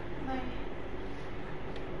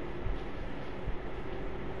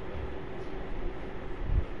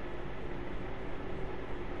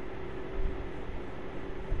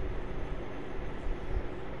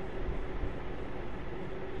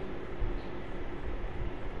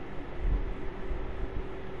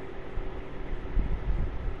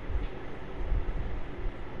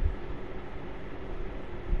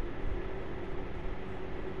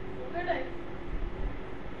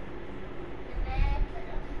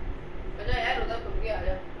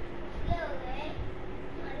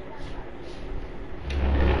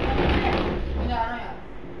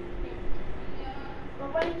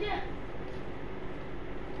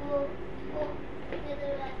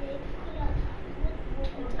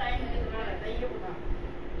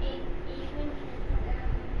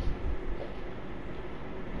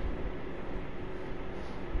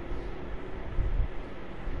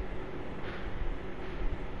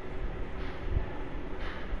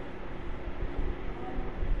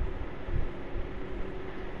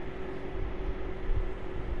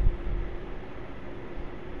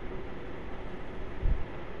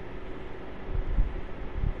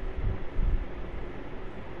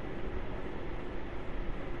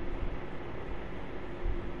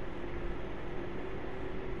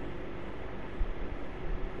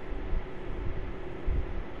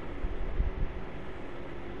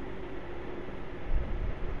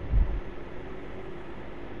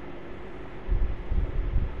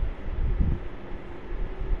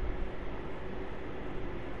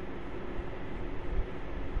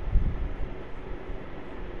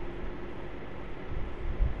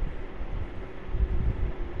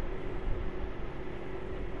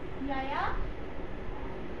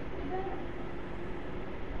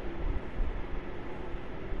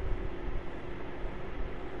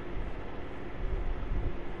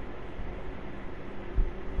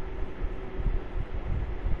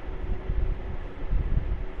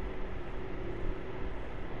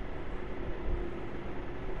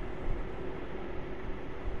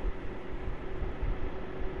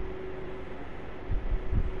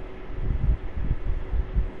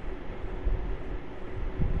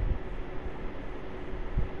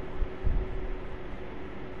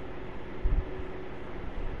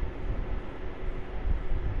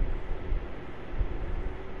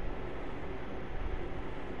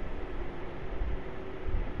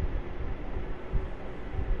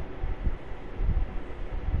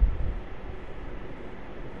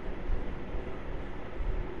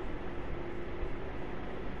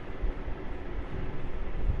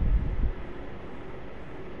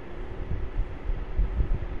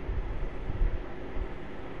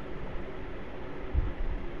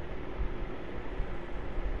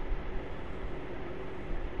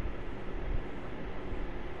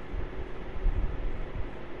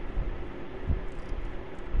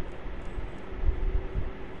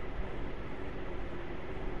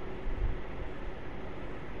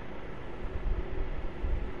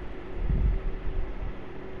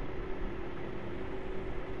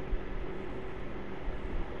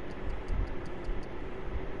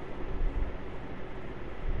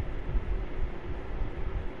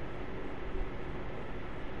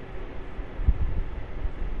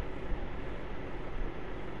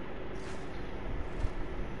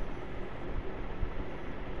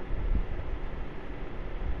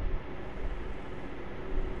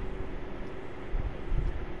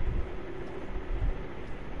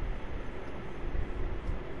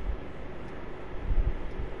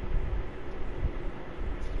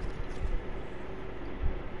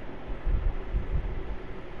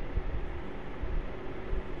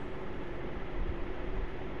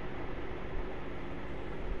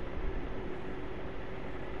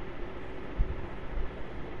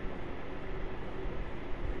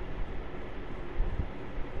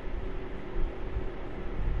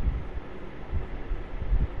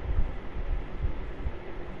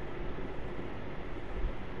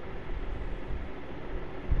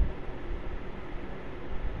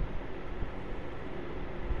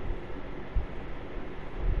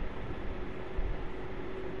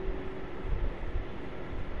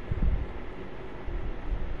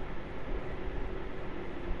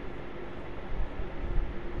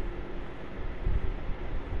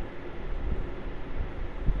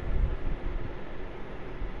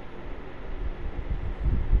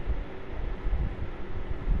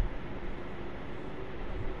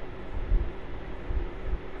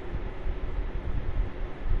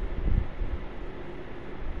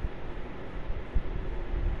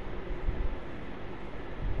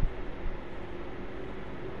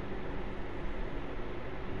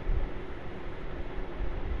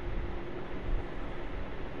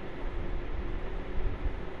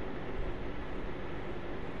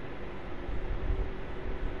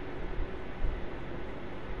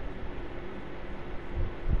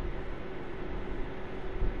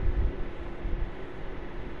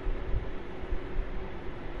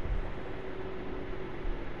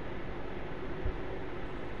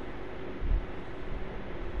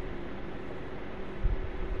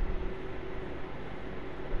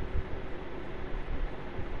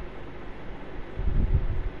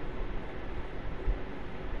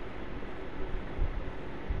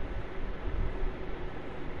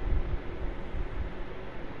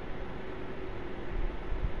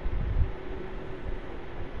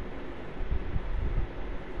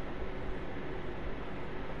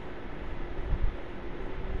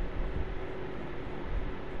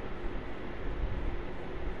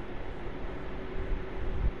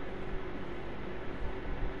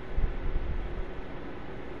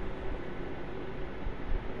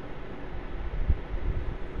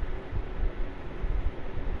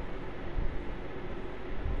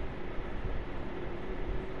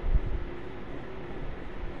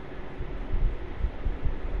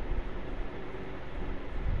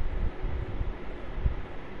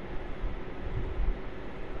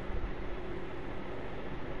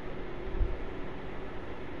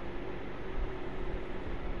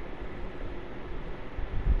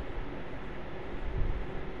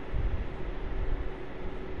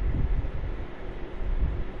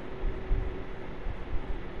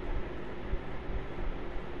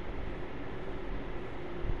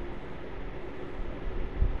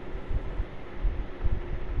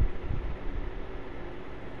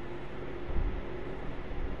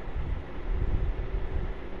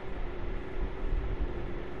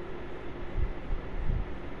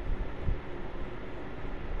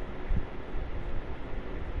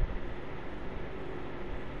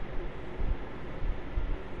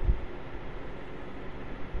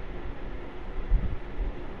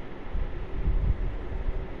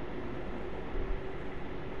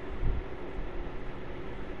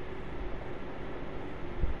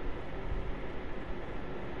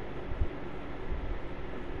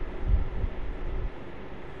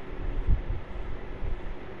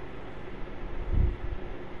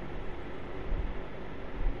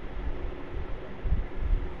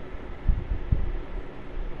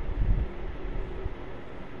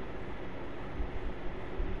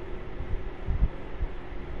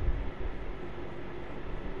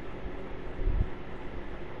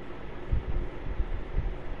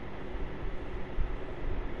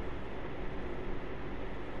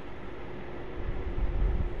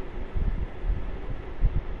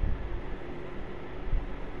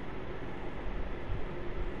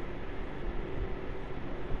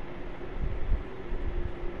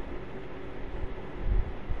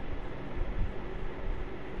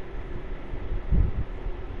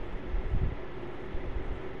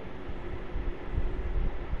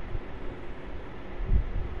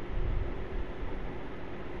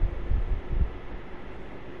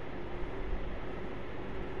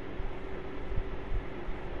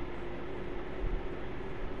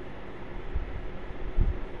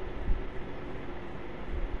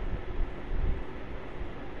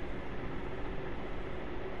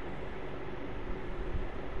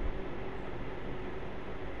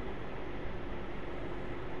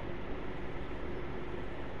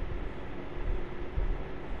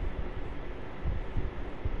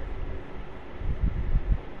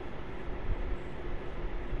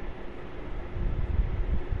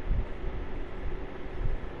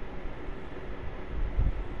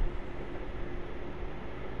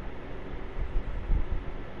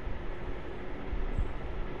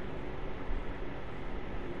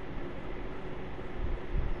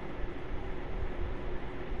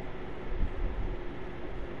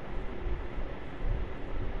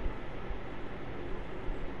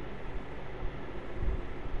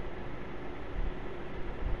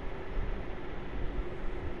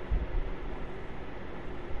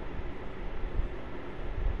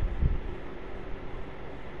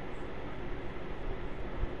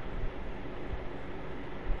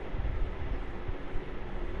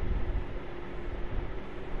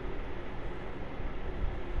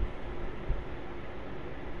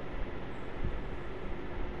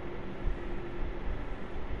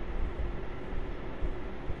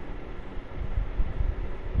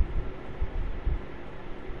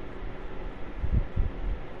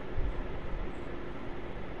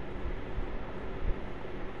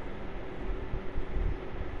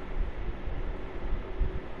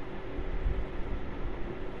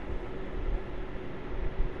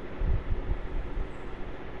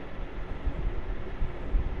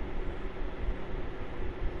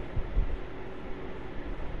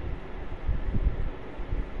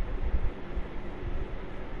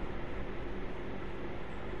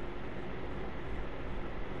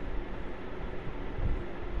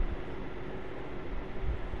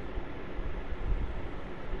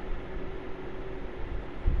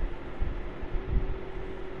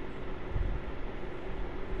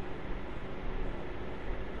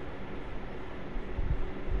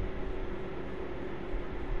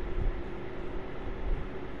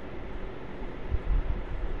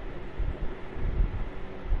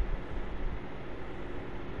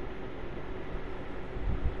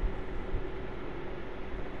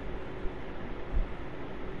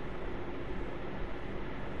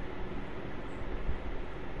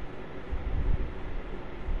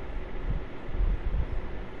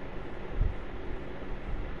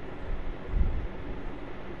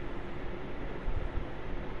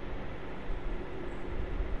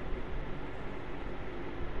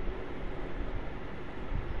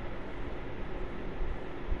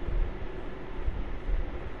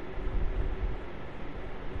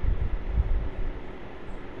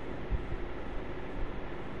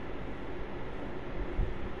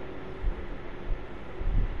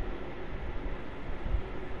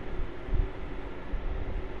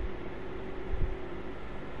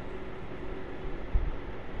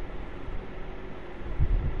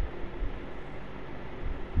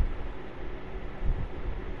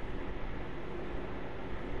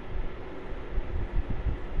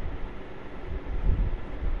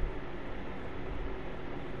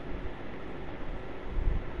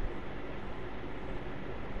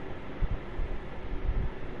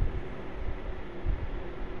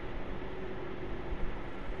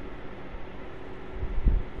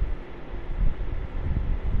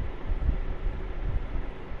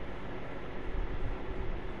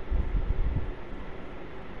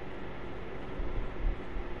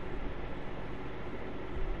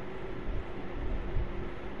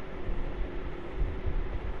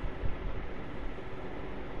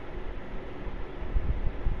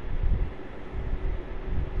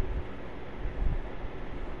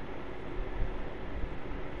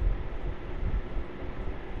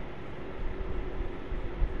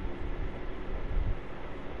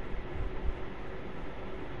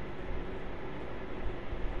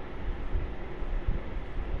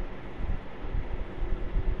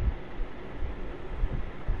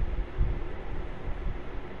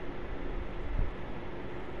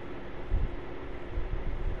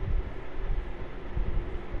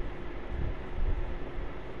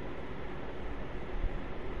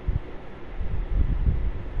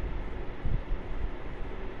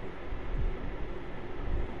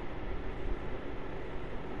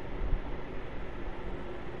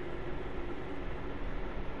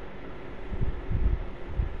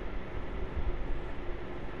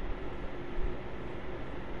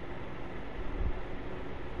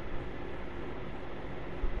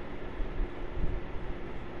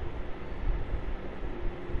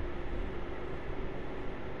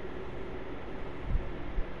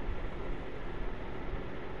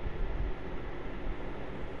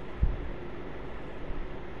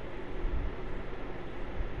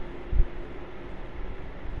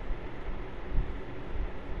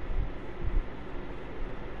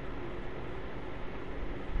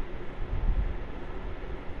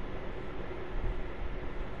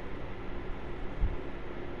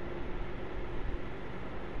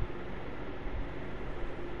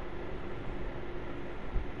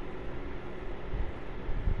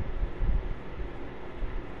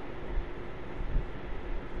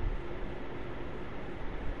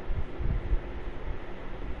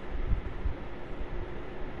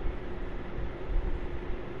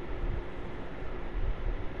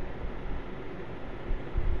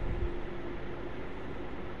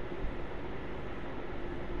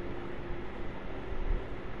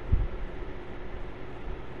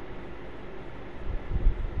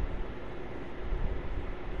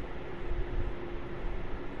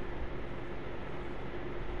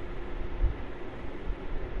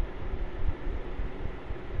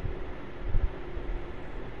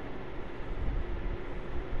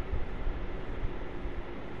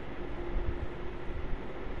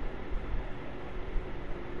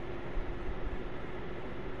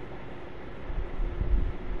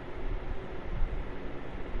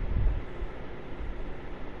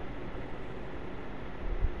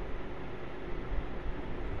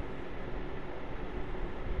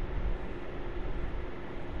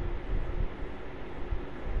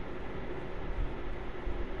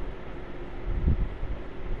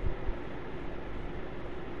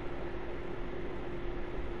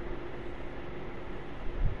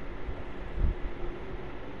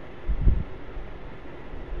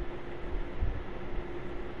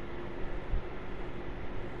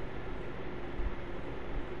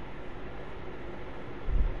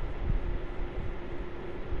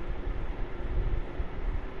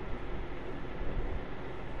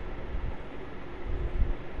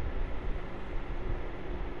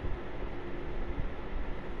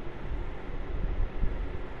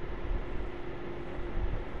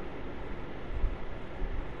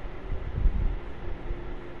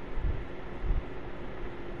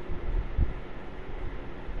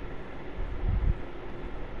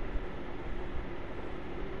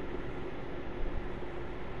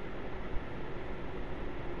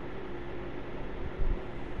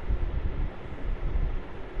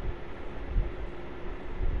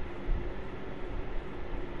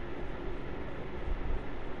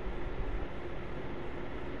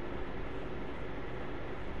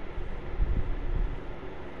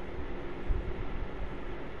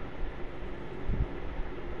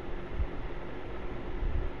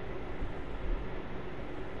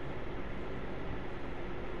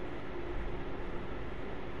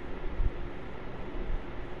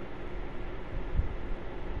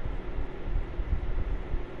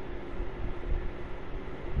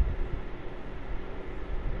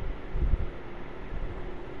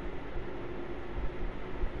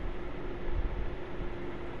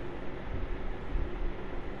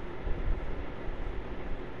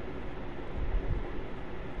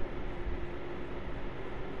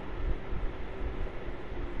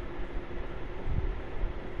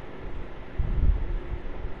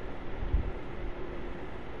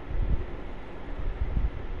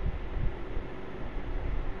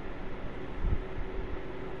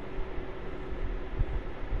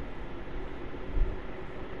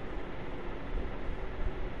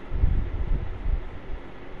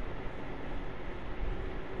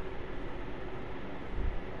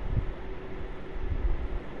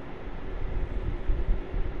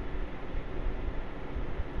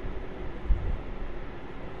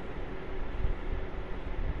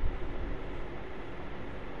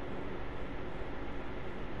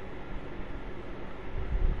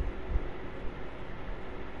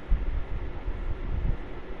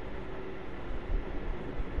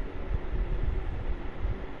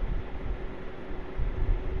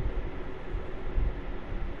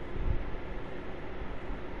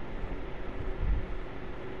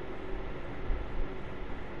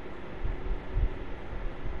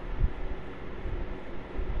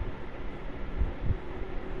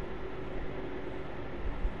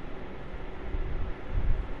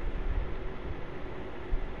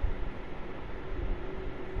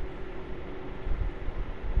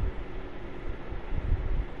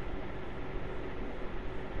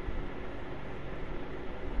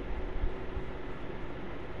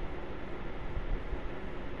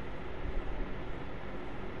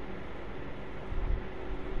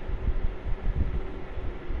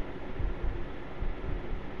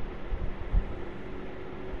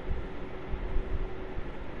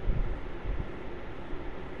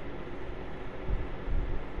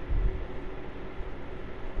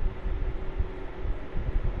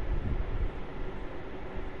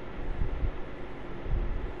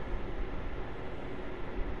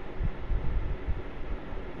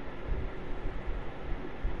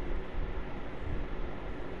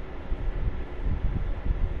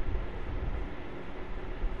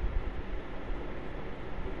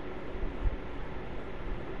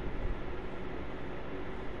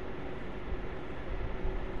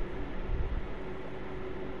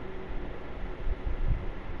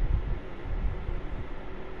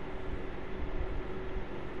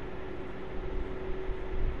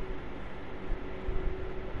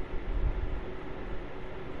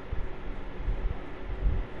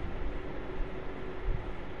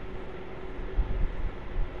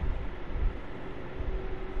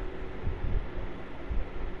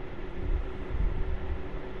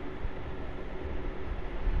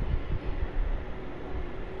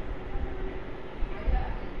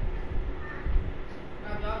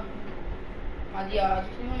 आज यार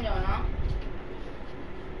सुन जाओ ना।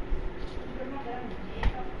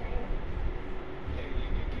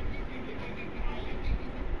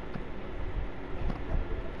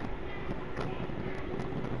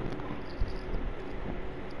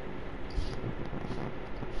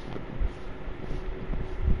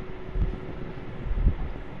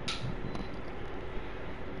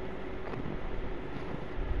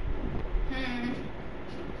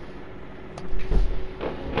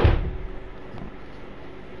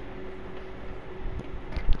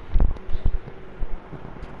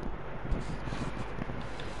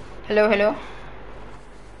 Hello hello.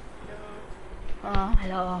 हाँ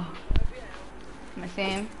हेलो। मैं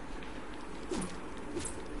सेम।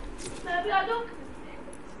 मैं भी आ जाऊँ।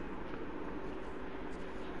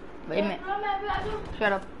 भाई मैं भी आ जाऊँ।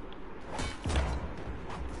 Shut up.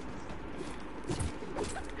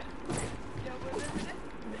 क्या बोल रहे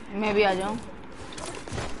थे? मैं भी आ जाऊँ।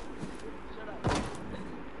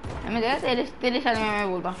 मैं देखा तेरे साथ में मैं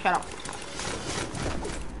बोलता हूँ शट अप।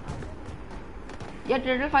 यार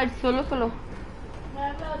टर्टल फाइट सोलो सोलो। मैं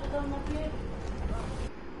भी आ जाता हूँ।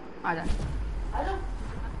 आ जा। आ जाओ।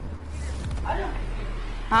 आ जाओ।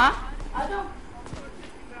 हाँ आ जाओ।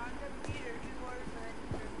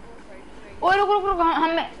 ओ रुक रुक रुक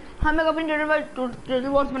हमें हमें अपनी टर्टल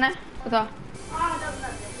वॉर्स बनाए बता। हाँ जब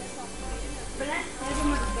बनाते हैं। बनाए मेरे को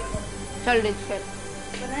मदद कर दो। चल डिच कर।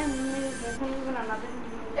 बनाए मेरे को बनाना दे।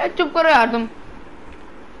 यार चुप करो यार तुम।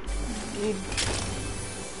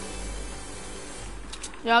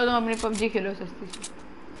 यार तुम अपनी पबजी खेलो सस्ती सी।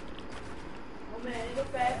 वो मैंने तो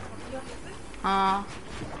पैर दिया। हाँ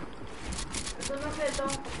तो मैं खेलता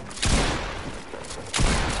हूँ।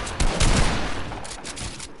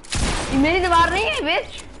 ये मेरी दीवार नहीं है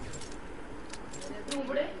बेच। तू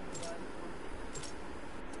बड़े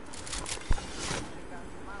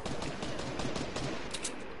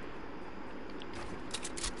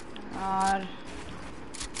और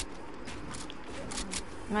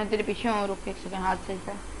मैं तेरे पीछे हूँ। रुक एक सेकंड हाथ से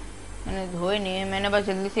मैंने धोए नहीं है। मैंने बस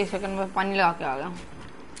जल्दी से 1 सेकंड में पानी लगा के आ गया।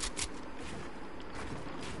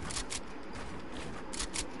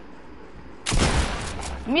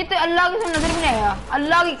 मैं तो अल्लाह की कसम नजर भी नहीं आया।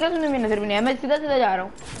 अल्लाह की कसम में नजर भी नहीं आया। मैं सीधा सीधा जा रहा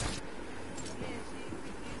हूँ।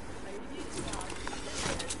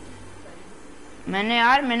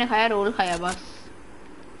 मैंने खाया रोल खाया बस।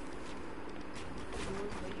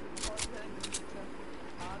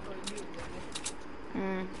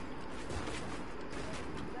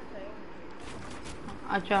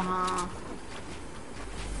 अच्छा हाँ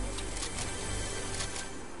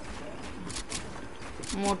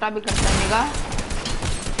मोटा भी करता है निगाह।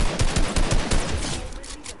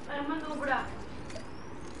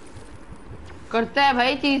 करता है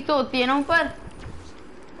भाई। चीज तो होती है ना ऊपर।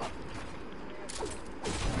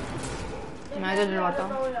 मैं तो डरवाता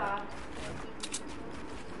हूँ।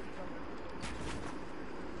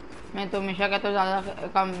 मैं तो हमेशा कहता हूँ ज्यादा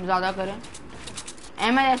कम ज्यादा करें।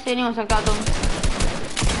 अहमद ऐसे नहीं हो सकता तुम।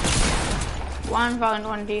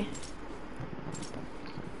 120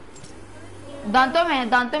 दांतों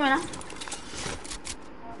में ना।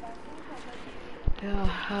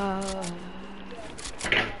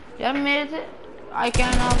 यार मेरे से आई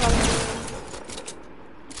कैन नॉट।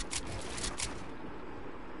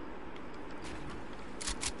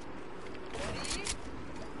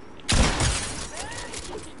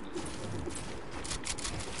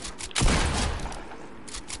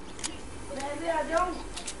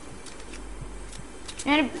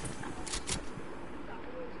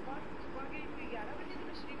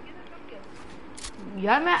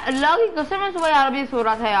 यार मैं अल्लाह की कसम में सुबह 11 बजे सो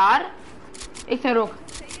रहा था यार। एक से रोक।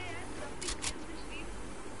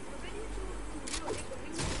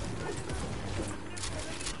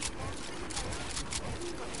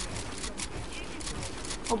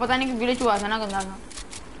 वो पता नहीं कि ग्लिच हुआ था ना गंदा था।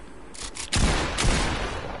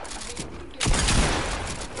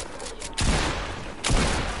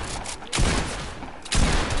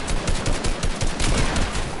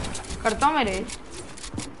 करता हूँ मेरे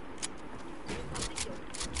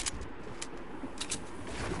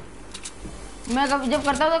मैं कभी जब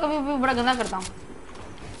करता हूँ तो कभी भी बड़ा गंदा करता हूँ।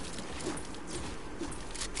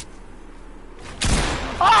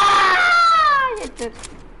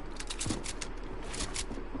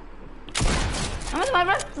 तुम्हारे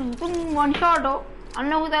पास तुम वन शॉट हो।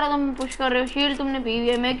 अन्य की तरह तुम पुश कर रहे हो। शील्ड तुमने पी हुई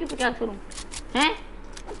है। मैं क्यों क्या करूँ हैं।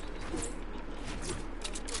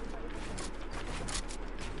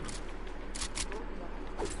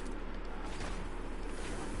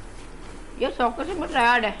 ये सॉकर से बहुत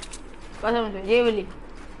टायर्ड है कसम से ये वाली।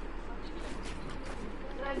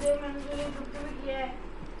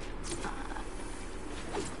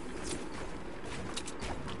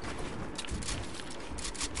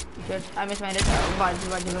 शिट आई मिस मैंने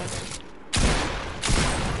बाजू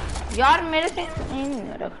यार मेरे से नहीं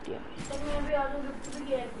रख दिया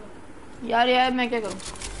यार मैं क्या करूं।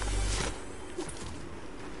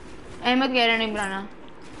 अहमद कह रहा नहीं बनाना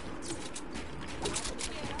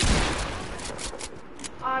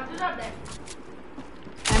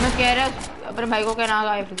अहमद कह रहा है अपने भाई को कहना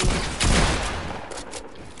आए फिर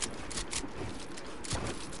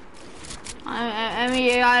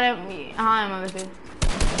ये यार हाँ मैं वैसे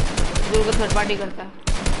दूर को थर्ड पार्टी करता है।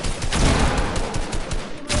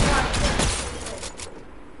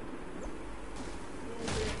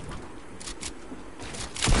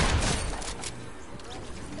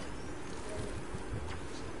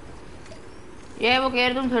 ये वो कह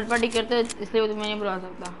रहे तुम थर्ड पार्टी करते इसलिए वो तुम्हें नहीं बुला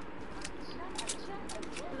सकता।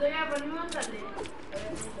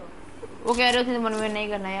 वो कह रहे थे मनोवेन नहीं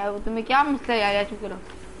करना यार तुम्हें क्या मसला है यार चुप करो।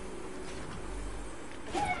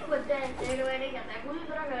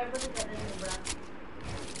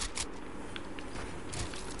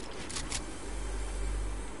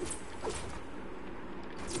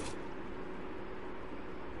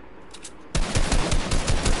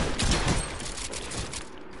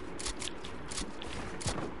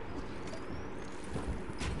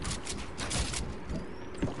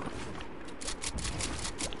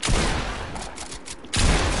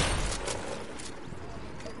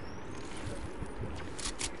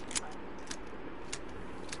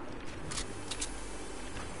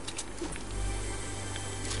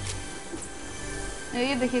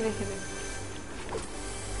 ये देखिए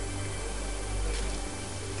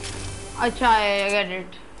अच्छा है गेट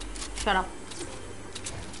इट शट अप।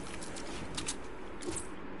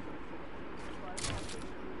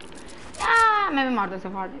 मैं भी मारता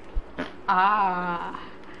सफार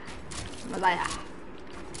मजा आया।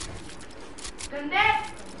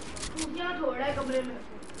 थोड़ा कमरे में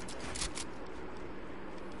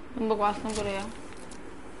तुम बकवास नहीं करो यार।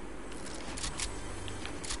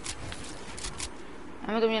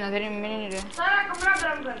 हमें तुम्हें नजर में नहीं रहा सारा कमरा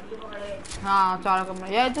गरम कर दिया। हाँ सारा कमरा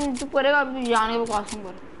यार तुम चुप करेगा अब जाने को कॉस्ट्यूम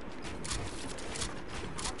पर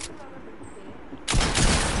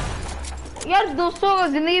यार दोस्तों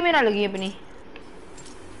जिंदगी में ना लगी अपनी।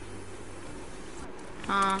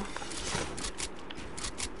 हाँ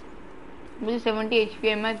मुझे 70 HP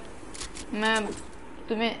है मैं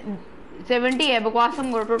तुम्हें 70 है बकवास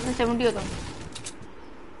हम करो टोटल 70 हो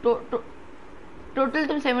तुम टोटल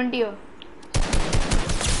तुम 70 हो।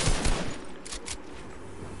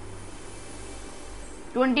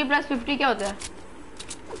 ट्वेंटी प्लस 50 क्या होता है?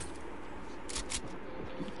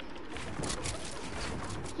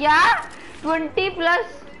 क्या 20 प्लस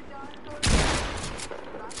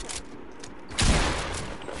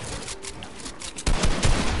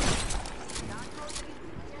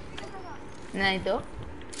नहीं तो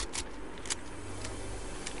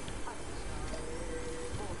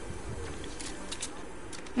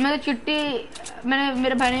मैं तो चिट्ठी मैंने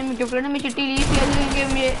मेरे भाई ने गिफ्ट करना मैं चिट्ठी ली थी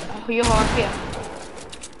क्योंकि ये हॉट है।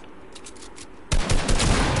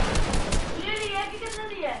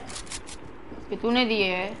 ये तूने दिए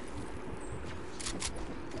है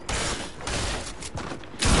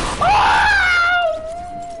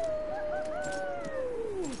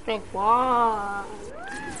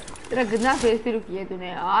तेरा गंदा फेस शुरू किया तूने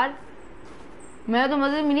यार। मैं तो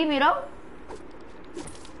मजे में नहीं पी रहा हूँ।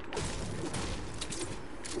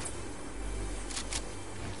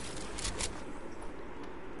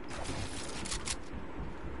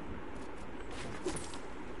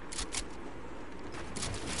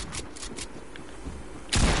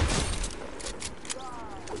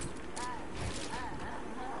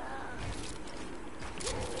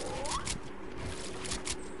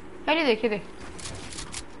 देखिए देख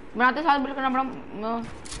बनाते साथ बिल्ड करना बड़ा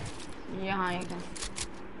यहाँ एक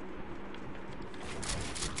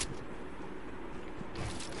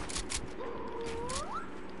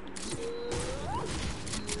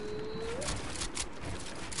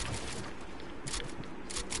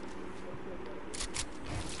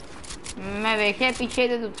मैं देखे पीछे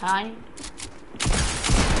तो था नहीं।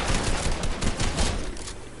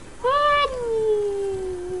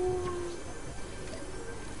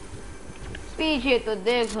 पीछे तो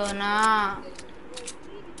देखो ना।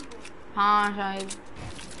 हाँ शायद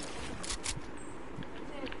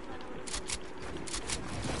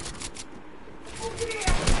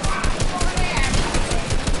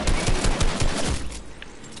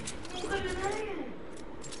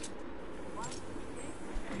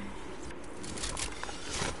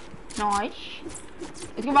नाइस।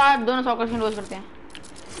 इसके बाद दोनों सॉकर से रोज करते हैं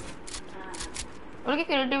और क्या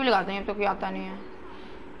क्रिएटिव लगाते हैं। अब तो कोई आता नहीं है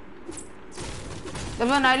जब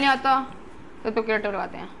तो नाइल नहीं आता तो क्रिएटिव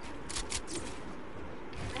लगाते हैं।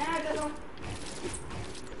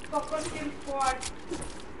 ओ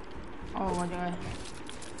हो जाए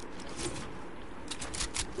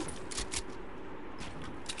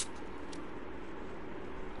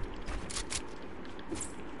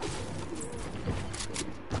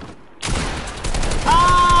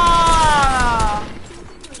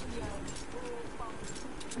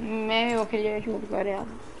मैं भी वो खेल शूट कर रहा था।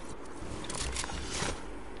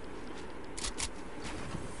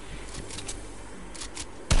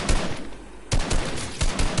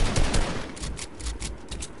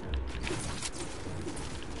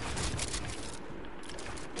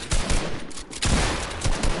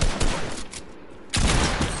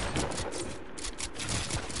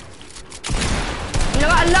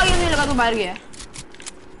 अल्लाह क्यों नहीं लगा तू बाहर गया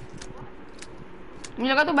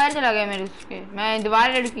मुझे लगा तू बाहर चला गया मेरे उसके मैं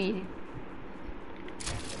दोबारा रेड की थी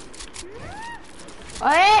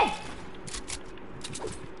ओए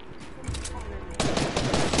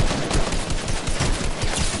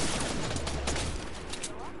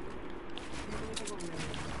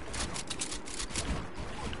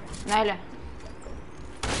नाइल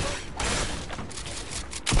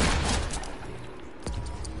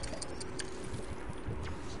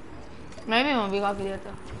मैं भी हूँ अभी काफी देर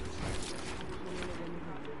तक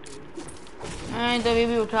मैं तो अभी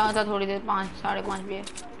भी उठा था थोड़ी देर 5 साढ़े 5 बजे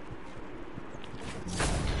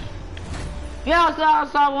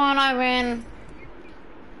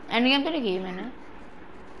एंड गेम तो नहीं की मैंने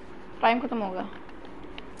टाइम खत्म हो गया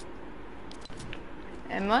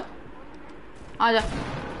अहमद आ जा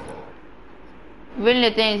विन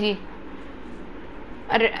लेते हैं इसी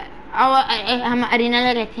अरे हम अरीना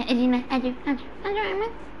लगाते हैं अरीना आ जाओ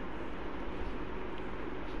अहमद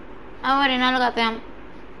अब अरीना लगाते हैं हम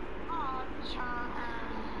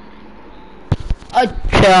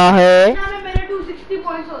अच्छा है मेरे 260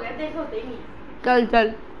 पॉइंट्स हो गए देख होते ही नहीं चल चल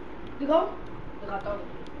दिखाओ दिखाता हूँ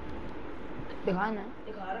दिखा ना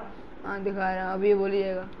दिखा रहा हूँ हाँ दिखा रहा अभी बोली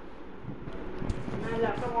जाएगा मैं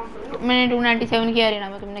लैपटॉप ऑन करूँ मैंने 297 किया अरीना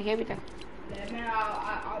में तुमने किया अभी तक मैं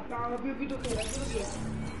अभी तो खेला शुरू किया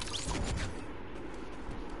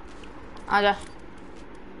आजा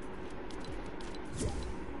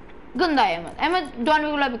गंदा है अहमद डॉन भी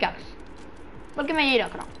गुलाबी क्या बल्कि मैं यही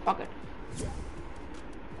रख रहा हूँ पॉकेट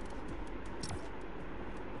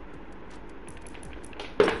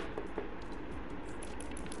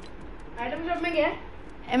आइटम शॉप में गया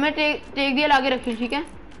अहमद टेक दिया लाके रखी ठीक है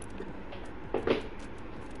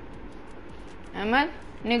अहमद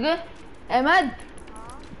निग अहमद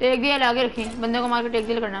टेक दिया लाके रखी बंदे को मार के टेक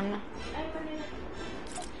दिया करना हमने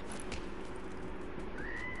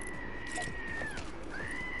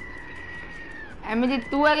अहमद ये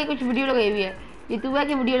तू है कि कुछ वीडियो लगाई हुई है ये तू है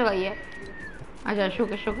कि वीडियो लगाई है अच्छा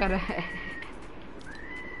शुक्र शुक्र है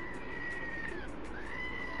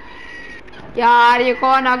यार ये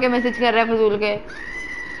कौन आके मैसेज कर रहा है फजूल के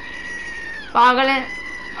पागल है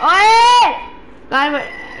ओए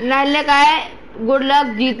नाइल ने कहा है गुड लक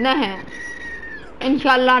जीतना है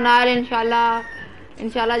इंशाल्लाह नाइल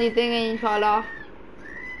इंशाल्लाह जीतेंगे इंशाल्लाह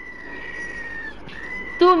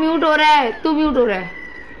तू म्यूट हो रहा है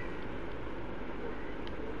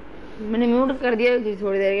मैंने म्यूट कर दिया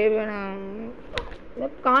थोड़ी देर के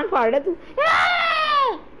कान फाड़ रहा तू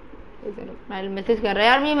नाइल मैसेज कर रहा है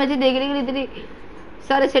यार मुझे मैसेज देखने के लिए इतनी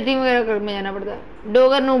सारे सेटिंग वगैरह कर में जाना पड़ता है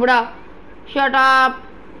डोगर नूबड़ा शट अप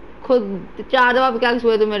खुद 4 दफा क्या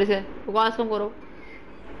हुए तुम मेरे से बकवास कम करो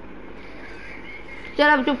चल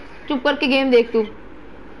अब चुप करके गेम देख तू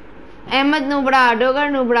अहमद नूबड़ा डोगर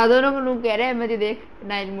नूबड़ा दोनों को नूब कह रहे हैं अहमद देख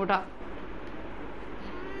नाइल मोटा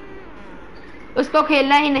उसको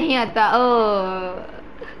खेलना ही नहीं आता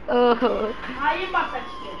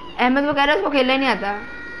अहमद को कह रहे उसको खेलना ही नहीं आता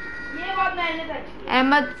ये बात मैंने सच की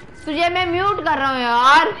अहमद तुझे मैं म्यूट कर रहा हूँ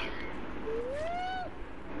यार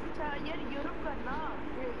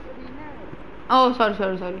ओह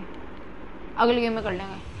सॉरी अगली गेम में कर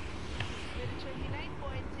लेंगे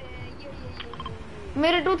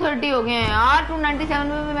मेरे 230 हो गए हैं यार 297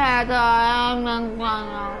 में भी मैं आया था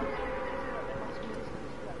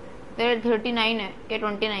तेरे 39 है के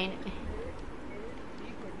 29 है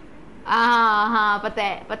हाँ पता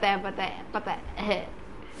है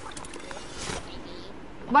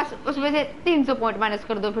बस उसमें से 300 पॉइंट माइनस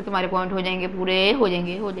कर दो फिर तुम्हारे पॉइंट हो जाएंगे पूरे हो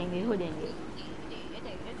जाएंगे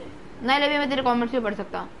नहीं लगे मैं तेरे कमेंट्स भी पढ़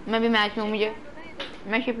सकता मैं भी मैच में हूँ मुझे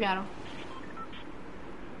मैं शिप जा रहा हूँ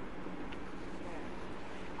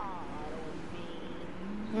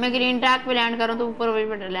मैं ग्रीन ट्रैक पे लैंड कर रहा हूँ तो ऊपर वही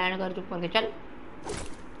पे लैंड कर चुप करके चल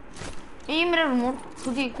ये मेरा रिमोट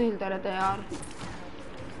खुद ही तो हिलता रहता है यार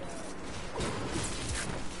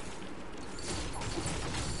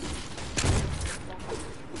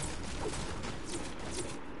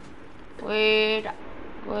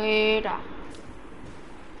Wait.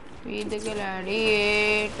 Be the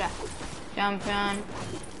gladiator. Champion.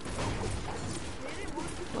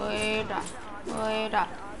 Wait.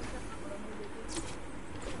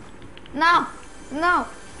 No. No.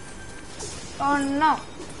 Oh no.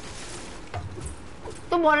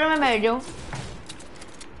 तुम बॉर्डर में बैठ जाओ।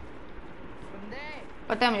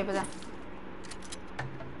 पता है मुझे, पता।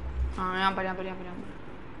 हाँ यहाँ पर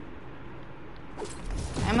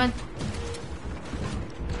अहमद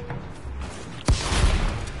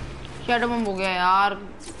शैडो बम हो गया यार।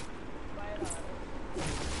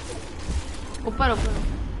 ऊपर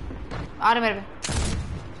आ रहे मेरे पे।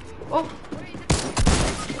 ओह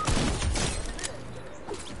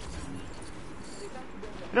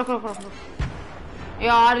रुक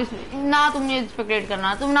यार, ना तुम मुझे स्पेक्टेट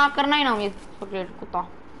करना, तुम ना करना ही ना मुझे स्पेक्टेट, कुत्ता।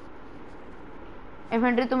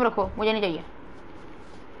 इन्फेंट्री तुम रखो, मुझे नहीं चाहिए।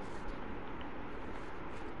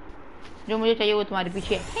 जो मुझे चाहिए वो तुम्हारे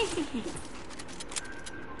पीछे है।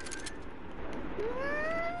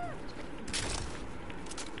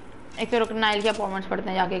 एक से रुक, नाइल क्या कमेंट्स पढ़ते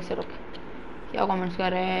हैं जाके। एक से रुक, क्या कमेंट्स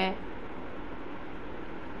कर रहे हैं।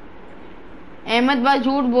 अहमद बस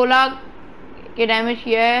झूठ बोला कि डैमेज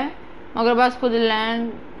किया है, मगर बस खुद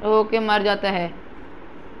लैंड होके मर जाता है।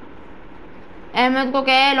 अहमद को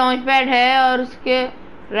कहे लॉन्च पैड है और उसके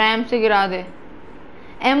रैम से गिरा दे।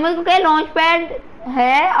 अहमद को कहे लॉन्च पैड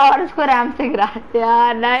है और उसको रैम से गिरा दे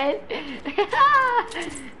यार। नाइल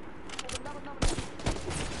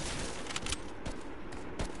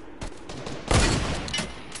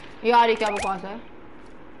यार ये क्या बकवास है।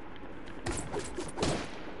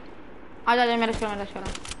 आजा मेरा शक्ल।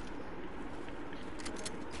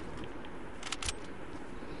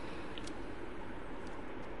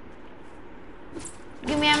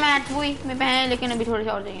 कि मैं मैच हुई मैं पहने, लेकिन अभी थोड़े से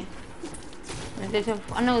और चाहिए। मैं जैसे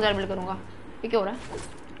अन्य उधर बिल्ड करूंगा। ये क्या हो रहा है?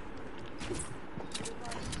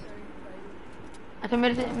 अच्छा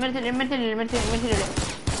मेरे से ले। मैं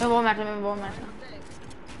वो मैच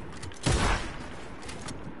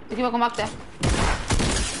इसी को मारता है।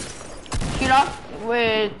 किल ऑफ।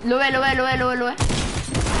 वे लो है।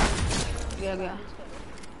 गया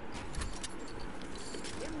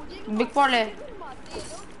बिग पॉट है।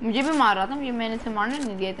 मुझे भी मार रहा था, मुझे मैंने से मारने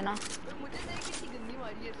नहीं दिया इतना।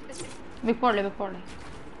 बिग पॉट है।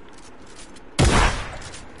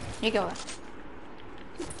 ये क्या हुआ?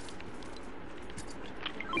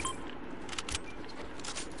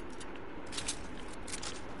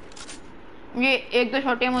 ये एक दो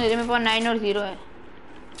शॉट मुझे मेरे पास 9 और 0 है।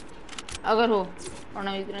 अगर हो और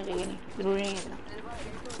ना, इतना चाहिए नहीं, जरूरी नहीं है इतना।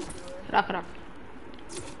 रख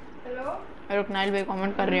रुक, नाइल भाई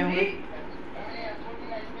कमेंट कर रहे होंगे।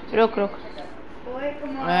 रुक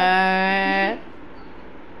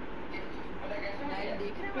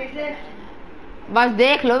बस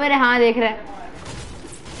देख लो मेरे। हाँ देख रहा है।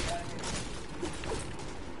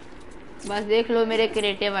 बस देख लो मेरे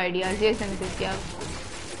क्रिएटिव आइडियाज। ये सेंसेस क्या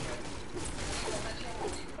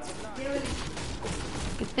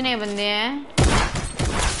कितने बंदे हैं?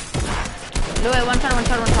 लो है। One shot.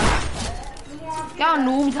 क्या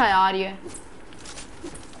नूब था यार ये।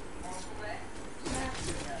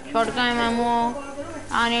 शॉट का एमो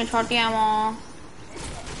आने शॉट एमो।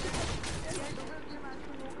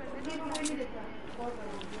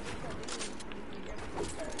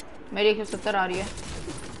 मेरी 170 आ रही है।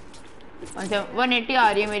 180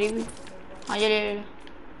 आ रही है मेरी भी। हाँ ये ले।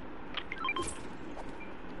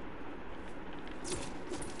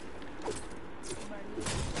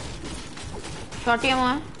 शॉट एमो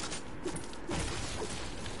है।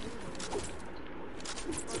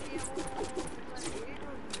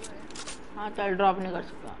 हाँ चल ड्रॉप नहीं कर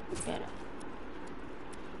सकता कह रहा।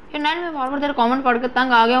 नाइल में बार तेरे कमेंट पढ़ के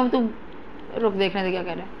तंग आ गया हूँ। तू रुक देखने दे क्या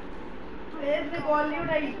कह रहा है।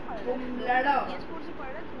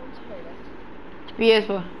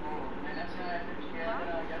 PS4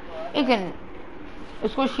 एक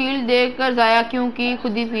उसको शील्ड देकर जाया क्योंकि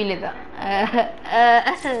खुद ही पी लेता।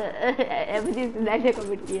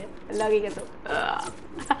 कमेंट किया अल्लाह की कसम।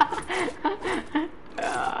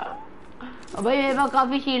 भाई मेरे पास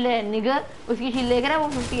काफी शील्ड है निगर। उसकी शील्ड देख रहा है, वो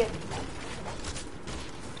 50 है।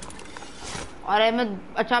 और अहमद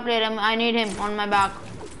अच्छा प्लेयर है। I need him on my back.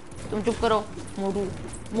 तुम चुप करो। मोटू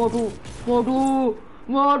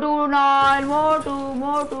नाइल मोटू।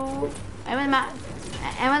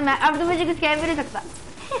 अहमद अब तो मुझे कुछ कह भी नहीं सकता।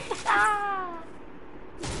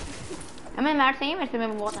 अहमद मैच सही है मेरे से।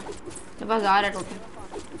 मैं बहुत है मेरे पास 1000 है टोटल।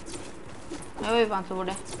 मैं भी 500 वोट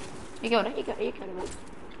है। ये क्या हो रहा है? ये क्या हो रहा है?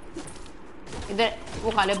 इधर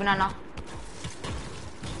वो खा ले बनाना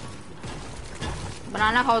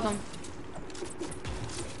खाओ तुम।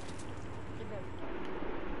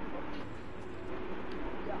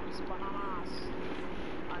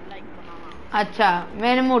 अच्छा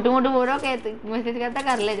मैंने मोटू मोटू बोल रहा हूँ मैसेज करता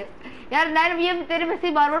कर ले जो यार नाइन ये तेरे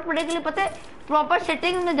मैसेज बार बार पढ़ने के लिए पता है प्रॉपर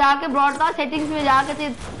सेटिंग्स में जाके ब्रॉडकास्ट सेटिंग्स में जाके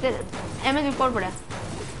एमएस रिकॉर्ड पड़ा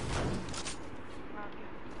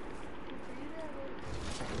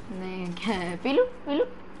नहीं क्या पीलू पीलू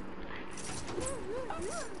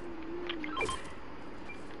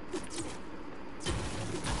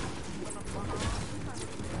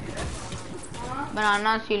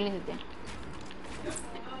बनाना शील नहीं देते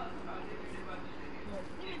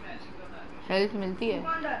हेल्थ मिलती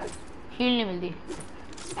है शील नहीं मिलती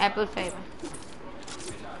एप्पल टाइप है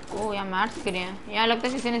ओ यहाँ मैथ्स करे हैं यहाँ लगता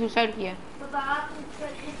है किसी ने सुसाइड किया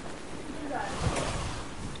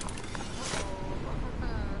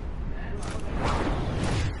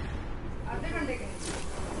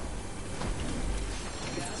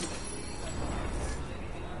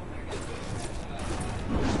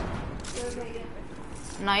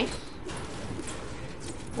नाइस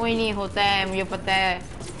कोई नहीं होता है मुझे पता है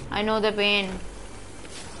I know the pain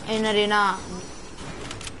in Arena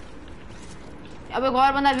अब एक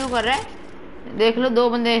और बंदा व्यू कर रहा है देख लो दो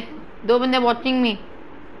बंदे वॉचिंग मी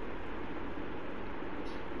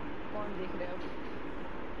कौन देख रहे हो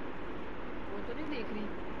वो तो नहीं देख रही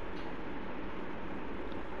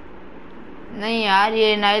नहीं यार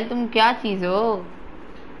ये नाइल तुम क्या चीज हो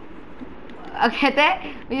कहते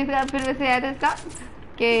हैं फिर वैसे आया था इसका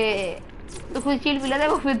कि तो खुद शील्ड पिला दे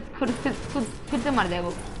वो फिर से मर जाए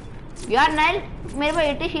वो यार नाइल मेरे पास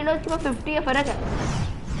 80 शील्ड है उसके पास 50 है फर्क है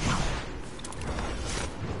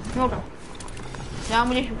नोट यहाँ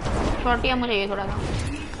मुझे शॉर्टी है मुझे ये थोड़ा सा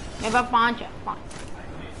मेरे पास 5 है 5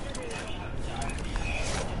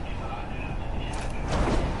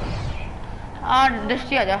 हाँ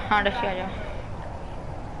डस्टी आ जा हाँ डस्टी आ जा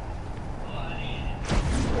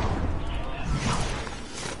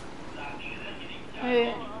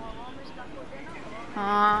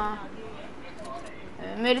हाँ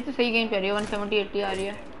मेरी तो सही गेम चल रही है 170 80 आ रही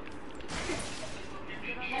है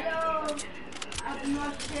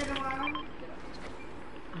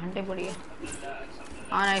घंटे पड़ी है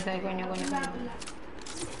हाँ नहीं सही कोई नहीं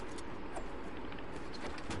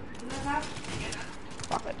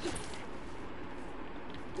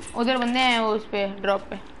उधर बंदे हैं वो उस पे ड्रॉप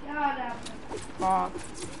पे हाँ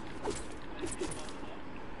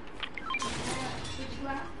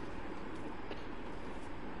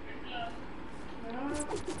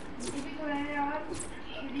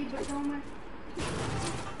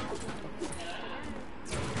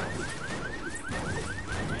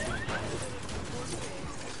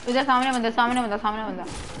इधर सामने बंदा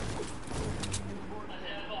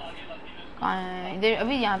कहाँ है इधर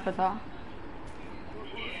अभी यहाँ पे था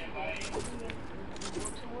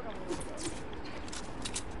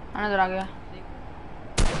नजर आ गया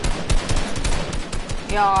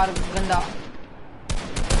यार गंदा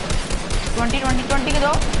 20 के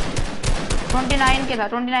दो 29 के था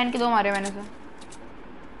 29 के दो मारे मैंने से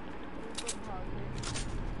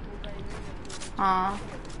हाँ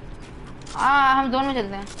हम दोनों में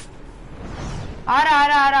चलते हैं आ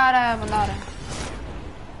रहा है बंदा आ रहा है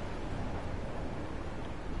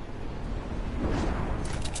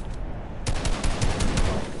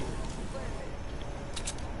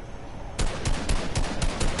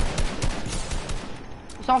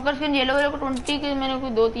सॉकर स्किन येलो वाले को 20 के मैंने कोई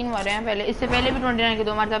 2-3 मारे हैं पहले इससे पहले भी 29 के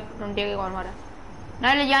दो मारे था 20 के और मारा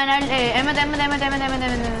नाइल या नाइल अहमद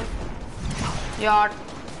यार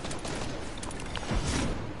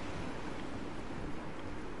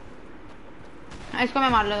इसको मैं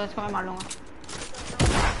मार लूंगा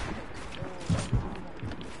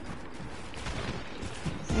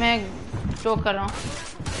मैं चोक कर रहा हूँ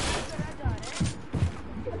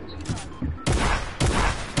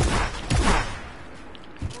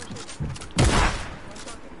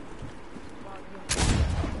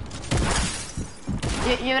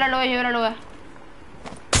ये वाला लो है ये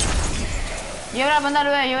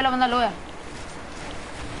वाला बंदा लो है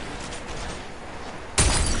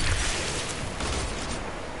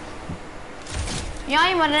यहाँ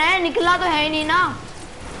ही मर रहे हैं निकला तो है ही नहीं ना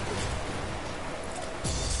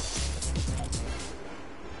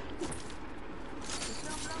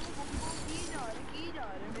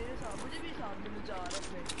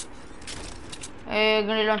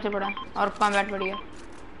गंडे लॉन्च से पड़ा और कॉम्बैट पड़ी है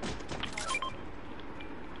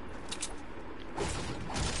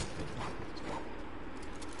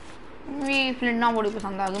मेरी फ्लिंटना बड़ी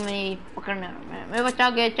पसंद आ गई मैं यही पकड़ने मेरे बच्चा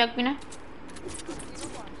गया चक पीना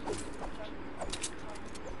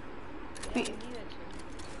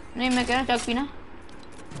नहीं मैं कह रहा हूँ चक पीना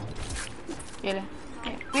ये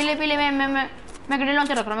ले पी ले मैं गंडे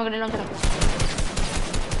लॉन्च रख रहा हूँ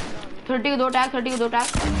 30 के 2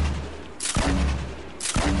 टैग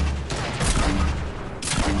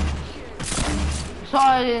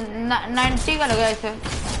 90 का लगा इसे।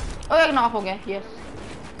 ओ एक नॉक हो गया। यस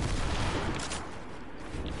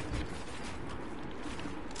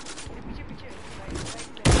पीछे पीछे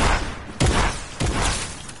राइट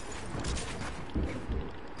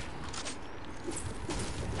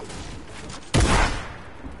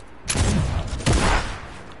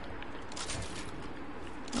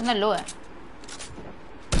बंदा लो है।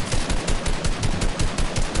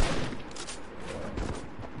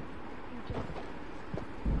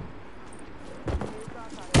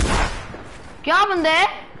 क्या बंदे है?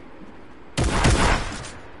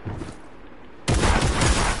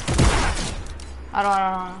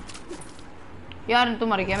 अरे यार तुम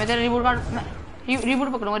मर गया। मैं तेरा रिबूट कार्ड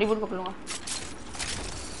रिबूट पकड़ूंगा, रिबूट पकड़ूंगा।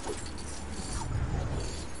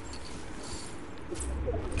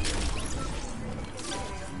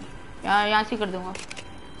 यहाँ से कर दूंगा।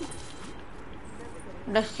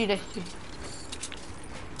 Dusty dusty.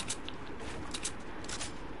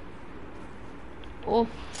 ओह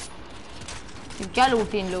क्या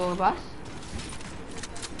लूट थी इन लोगों के पास।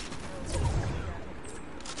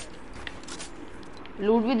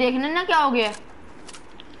 लूट भी देखने ना क्या हो गया।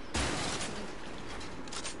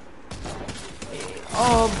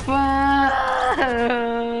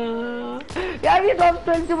 यार ये टॉप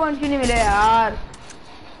 12 से पॉइंट क्यों नहीं मिले यार।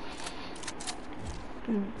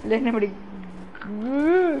 देखने पड़ेगी।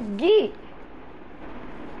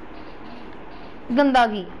 गंदा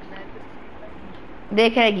की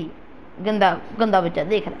देख रहेगी। गंदा गंदा बच्चा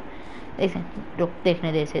देख रहा। देख रुक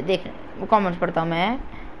देखने दे से देख कमेंट्स पढ़ता हूँ मैं।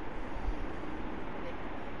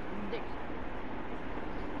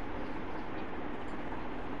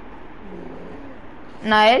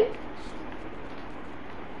 नायल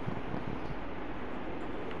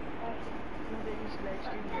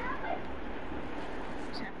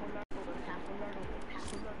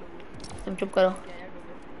तुम चुप करो।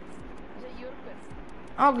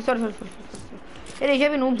 Okay sorry sorry sorry. ये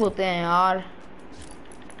भी नूब्स होते हैं यार।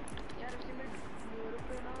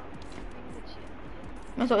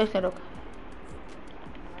 मैं सोच से रुक।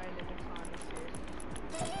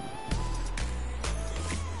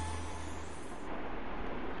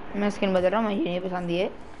 मैं स्किन बदल रहा हूँ। मुझे नहीं पसंद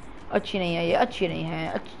ये। अच्छी नहीं है ये। अच्छी नहीं है।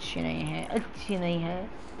 अच्छी नहीं है। अच्छी नहीं है।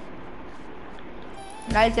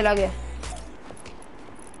 नाइल चला गया।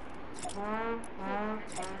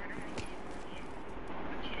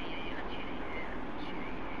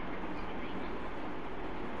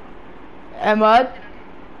 अहमद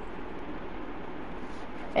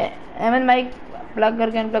अहमद माइक प्लग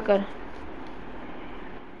करके अनप्लग कर।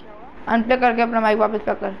 अनप्लग करके अपना माइक वापस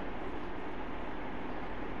प्लग कर।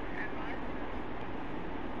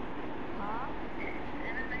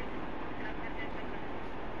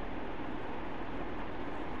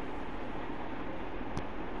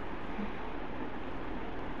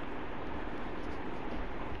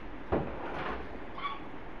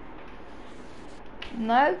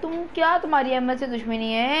 नाइल तुम क्या तुम्हारी अहमद से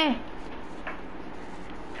दुश्मनी है।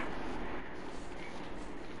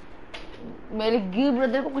 मेरे गी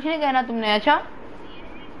ब्रदर को कुछ नहीं कहना तुमने। अच्छा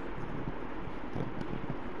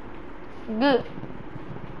ग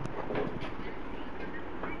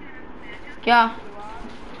क्या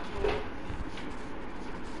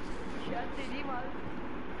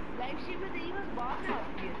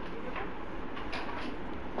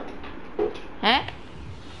है?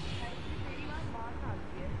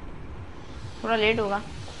 थोड़ा लेट होगा।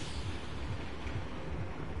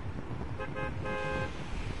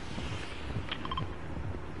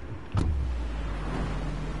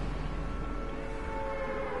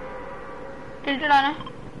 टिल्टेड आना है।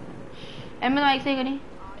 एम माइक से करी।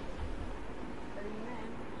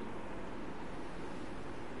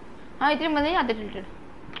 हाँ इतने मजे नहीं आते टिल्टेड।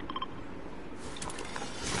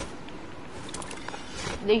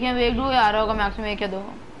 देखिए एक दो आ रहा होगा मैक्सिमम एक या दो।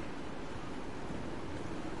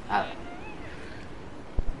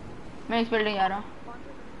 मैं इस बिल्डिंग जा रहा हूँ।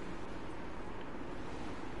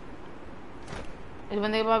 इस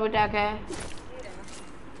बंदे के पास भी टैक है।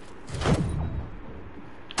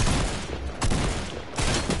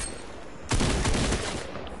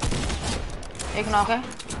 एक नॉक है।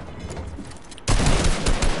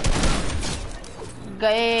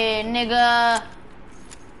 गए निगा।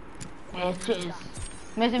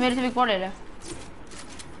 मेरे से बिग पॉट ले ले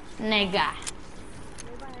निगा।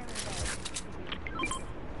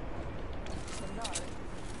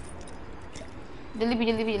 जल्दी भी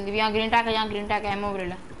जल्दी भी जल्दी भी। यहाँ ग्रीन टैग है। यहाँ ग्रीन टैग है। एमओ ले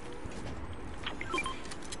ले।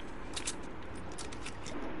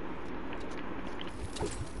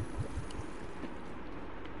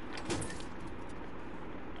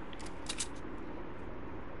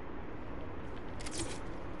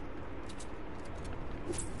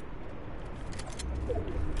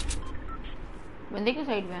 बंदे की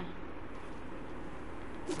साइड में है।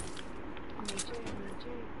 नीचे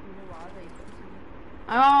नीचे मुझे आवाज आई थी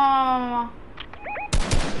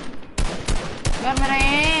यार मेरा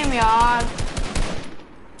एम यार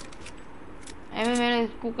एम मेरे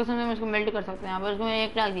इसको कसम से मैं इसको मेल्ट कर सकते हैं पर उसको मैं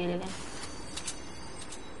एक टाक दिया लेकिन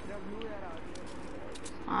ब्लू यार आ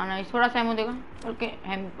गया। हाँ ना थोड़ा सा एमो देगा ओके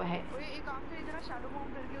एम है। ओए एक काम कर इधर शैडो बॉम्ब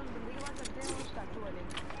करके उस बंदे के पास चलते हैं, वो स्टैचू वाले।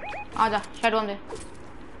 आजा शैडो बम दे।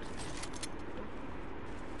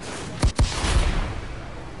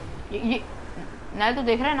 ये नाइल तो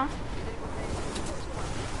देख रहा है ना।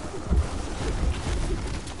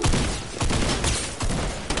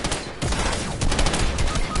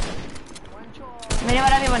 मेरे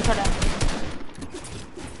वाला भी वन शॉट है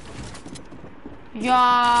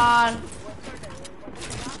यार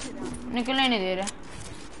निकलने नहीं दे रहे।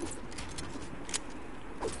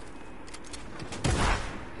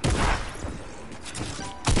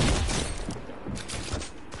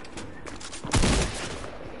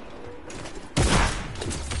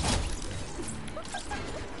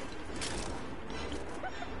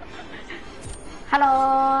 हेलो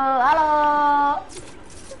हेलो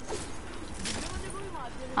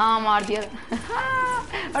हाँ मार दिया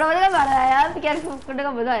बड़ा मजा आ रहा है यार क्या करने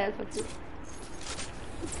का मजा आया सबसे।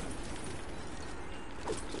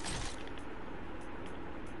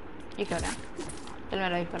 ये क्या हो रहा है चल मैं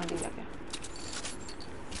लाइव करना चाहिए जाके।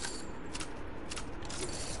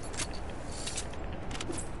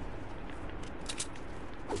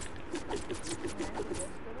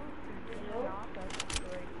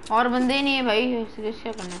 और बंदे ही नहीं है भाई सीरियस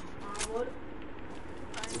क्या करना है।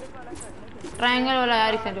 ट्रायंगल वाला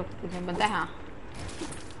यार इसे जो बनता है। हाँ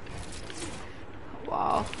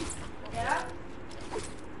वाह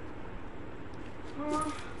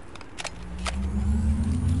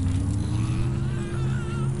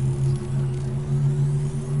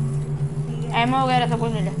एमो वगैरह सब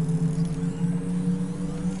कुछ ले ले।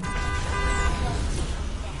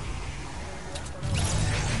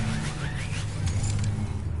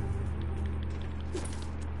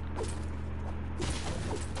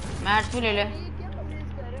 मैच भी ले ले।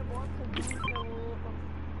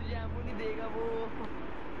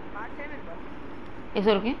 इस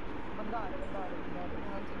और की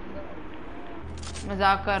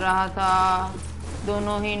मजाक कर रहा था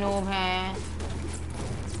दोनों ही नूब हैं।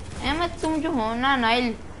 अहमद तुम जो हो ना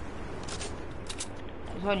नाइल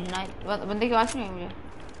सॉरी नाइल बंदे की आवाज नहीं आई मुझे।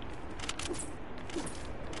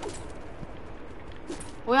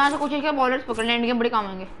 वो यहाँ से कुछ क्या बॉलर्स पकड़ ले एंड गेम बड़े काम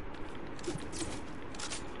आएंगे।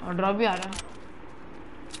 और ड्रॉप भी आ रहा है।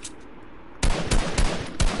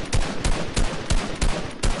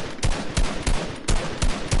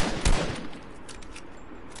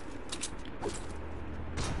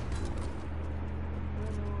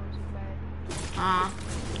 हाँ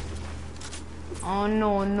oh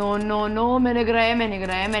no no no no मैंने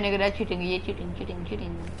गिराया चीटिंग ये चीटिंग चीटिंग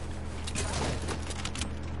चीटिंग।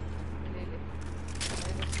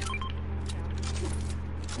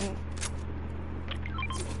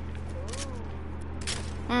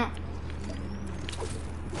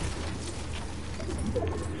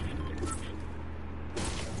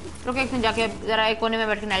 रुक एक मिनट जाके जरा एक कोने में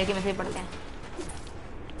बैठ के नाइल के मैसेज पढ़ते हैं।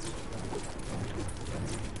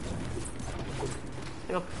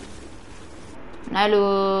 रुक नाइल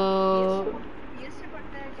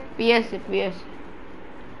पीएस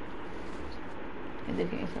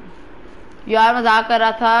देखिए यार मजाक कर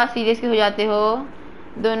रहा था सीरियस क्यों हो जाते हो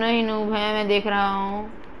दोनों ही नूब हैं मैं देख रहा हूँ।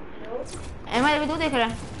 अहमद अभी तू देख रहा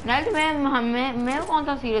है नाइल तो मैं कौन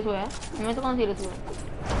सा सीरियस हुआ है मैं तो कौन सीरियस हुआ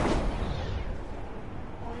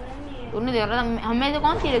तूने देख रहा था हमें तो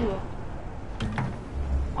कौन सीरियस हुआ।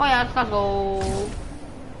 ओ यार उसका गो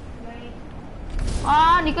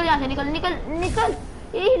निकल यहाँ से निकल निकल निकल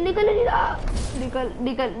निकल नहीं रहा निकल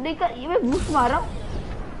निकल निकल ये मैं बूस्ट मार रहा हूँ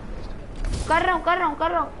कर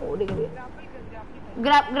रहा हूँ ओ निकल गया।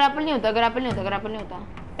 ग्रैपल नहीं होता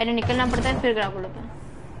पहले निकलना पड़ता है फिर ग्रैपल होता है।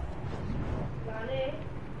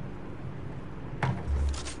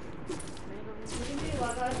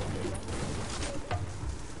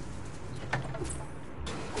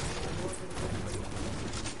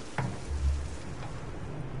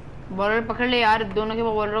 बॉलर पकड़ ले यार दोनों के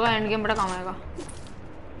बॉलर का एंड गेम बड़ा काम आएगा।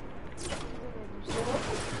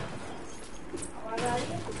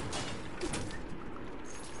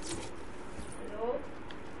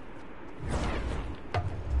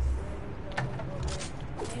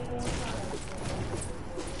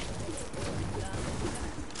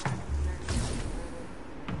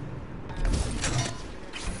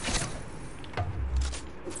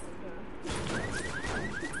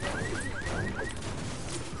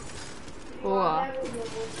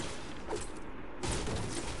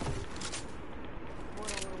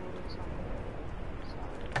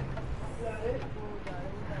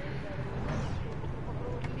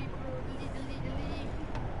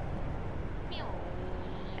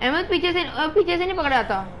 अहमद पीछे से नहीं पकड़ा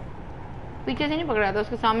था, पीछे से नहीं पकड़ा था,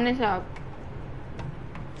 उसके सामने से आप।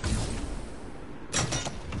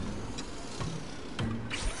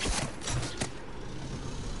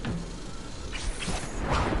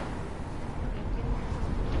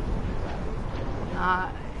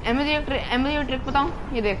 अहमद ये ट्रिक बताऊं,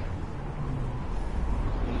 ये देख,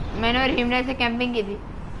 मैंने और हिमने से कैंपिंग की थी,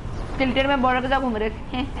 टिल्टर में बॉर्डर के साथ घूम रहे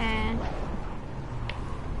थे।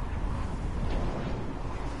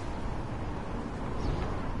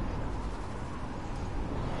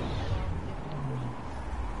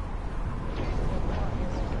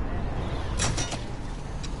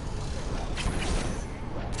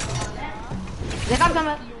 देखा अब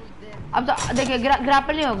समझ, अब तो देखिए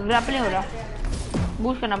ग्रैपल नहीं हो रहा,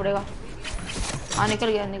 बूस्ट करना पड़ेगा। हाँ निकल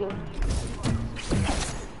गया,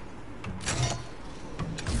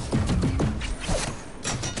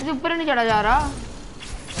 मुझे ऊपर नहीं चढ़ा जा रहा।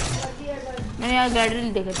 मैंने यार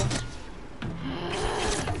गाइडर देखे थे।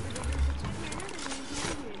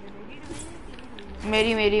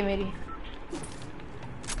 मेरी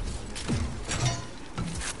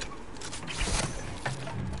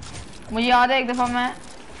मुझे याद है एक दफा मैं,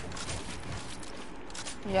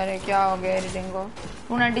 यार क्या हो गया एडिटिंग को,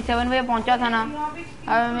 297 पे पहुंचा था ना।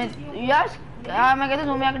 अब मैं यार मैं कहता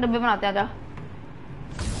सोमिया के डब्बे बनाते हैं।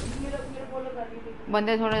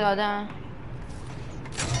 बंदे थोड़े ज्यादा हैं,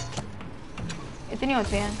 इतने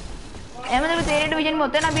होते हैं। मतलब तेरे डिवीजन में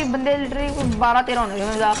होते हैं ना, अभी बंदे लिटरली 12-13 होने लगे,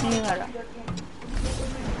 मैं मजाक नहीं कर रहा।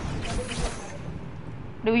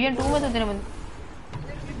 डिवीजन 2 में तो इतने बंदे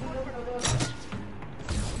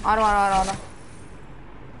आ रहा।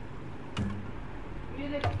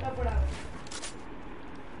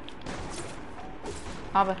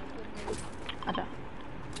 हाँ भाई, अच्छा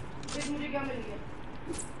मुझे क्या मिल गया?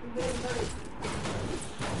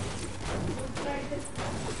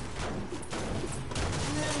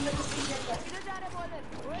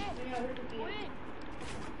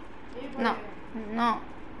 ना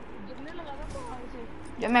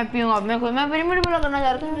जब मैं पीऊंगा, मैं पिरामिड बोला करना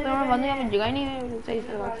चाह रहा था, पिरामिड बंद यहाँ जगह ही नहीं है सही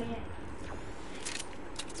से बात।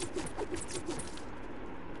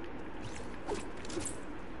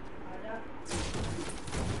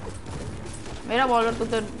 मेरा बॉलर तो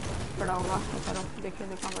उधर पड़ा होगा, देखिए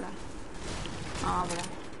देखना पड़ा है। हाँ बड़ा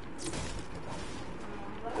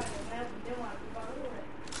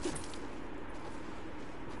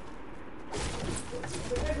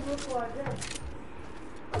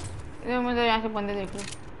मुझे यहाँ से बंदे देख लो,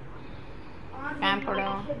 कैंप पड़ा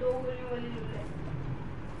हुआ।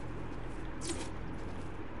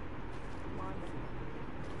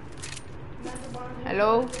 हेलो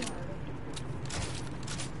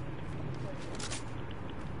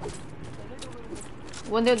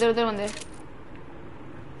बंदे उधर बंदे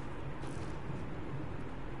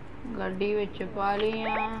गड्डी विच पा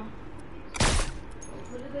लिया।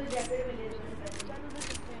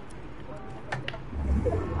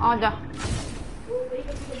 आ जा,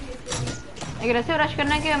 एग्रेसिव रश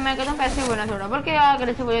करना है कि मैं कहता हूँ पैसिव होना थोड़ा, बल्कि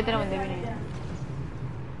एग्रेसिव हो जाए, तेरे बंदे भी नहीं है।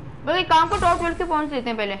 बल्कि काम को टॉप 12 के पहुंच देते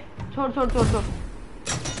हैं पहले। छोड़ टॉप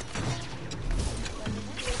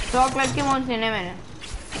 12 के पहुंच लेने मैंने।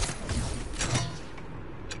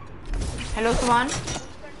 हेलो सुभान।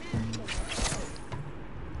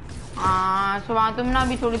 हाँ सुभान, तुम ना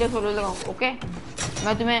अभी थोड़ी देर सोलो लगाओ, ओके?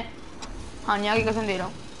 मैं तुम्हें हानिया की कसम दे रहा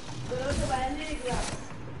हूँ।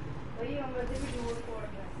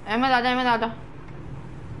 अहमद आजा।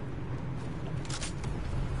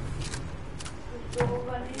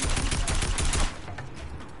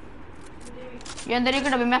 ये अंदर ही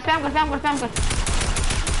डब्बे में स्पैम कर।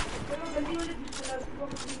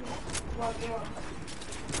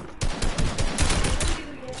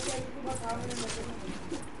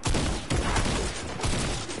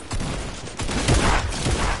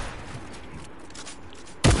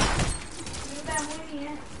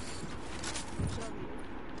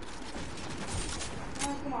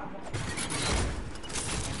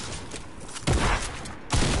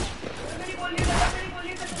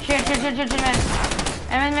 शिट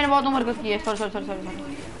मैंने बहुत उम्र की है। सॉरी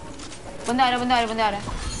बंदे आ रहे हैं।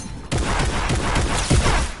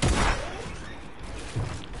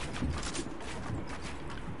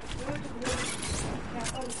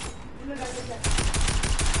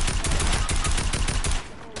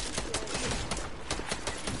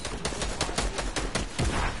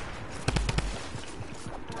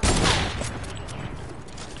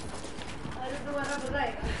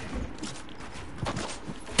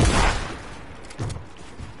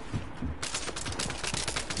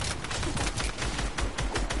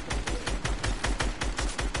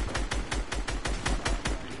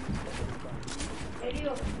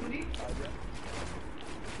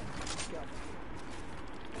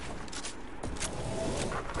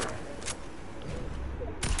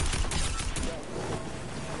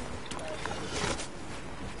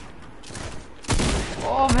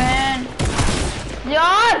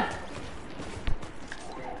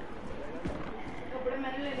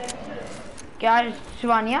 क्या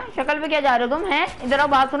शिवानिया, शक्ल पे क्या जा रहे हो तुम? हैं इधर आओ,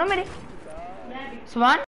 बात सुनो मेरी।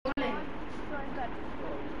 स्वान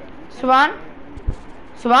स्वान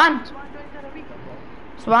स्वान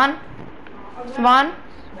स्वान स्वान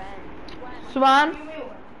स्वान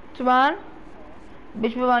स्वान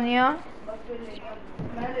विश्ववानिया,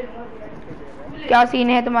 क्या सीन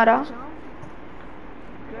है तुम्हारा?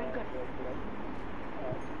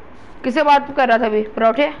 किससे बात कर रहा था अभी?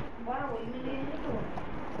 परोठे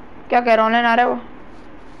क्या कह रहा? ऑनलाइन आ रहा है वो?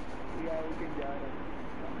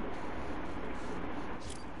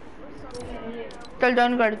 चल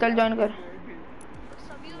ज्वाइन कर, चल ज्वाइन कर।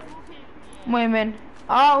 मोहमेन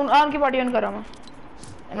उनकी पार्टी ऑन करा, मैं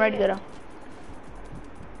इनवाइट करा।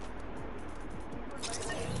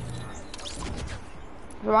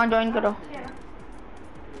 वहाँ ज्वाइन करो।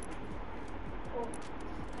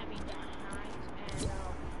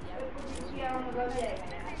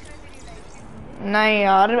 नहीं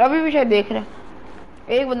यार, अभी भी शायद देख रहे हैं,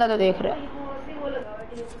 एक बंदा तो देख रहा है।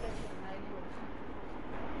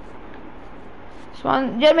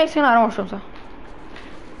 यार मैं एक सेकंड आ रहा हूँ वॉशरूम से।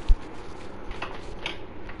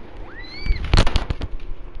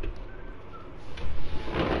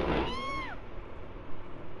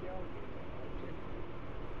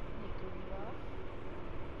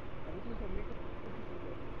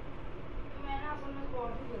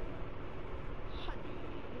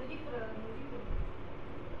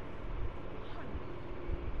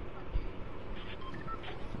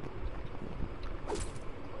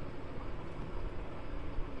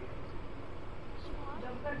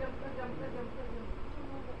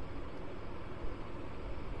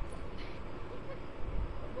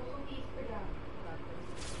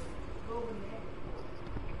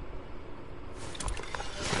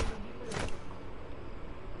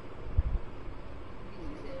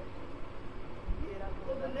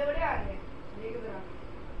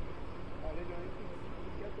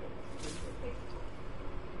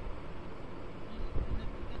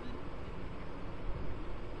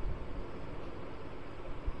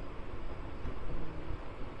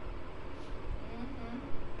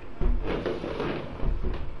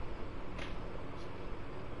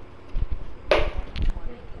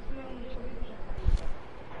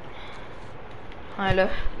 हेलो,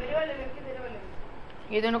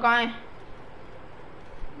 ये दोनों कहाँ हैं?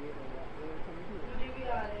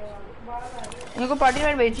 इनको पार्टी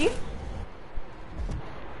में भेजी।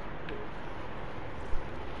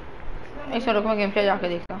 एक सौ रुपये में गेम प्ले जाके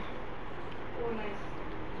देखता हूँ।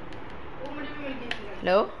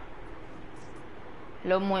 हेलो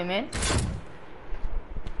हेलो मोहमेन,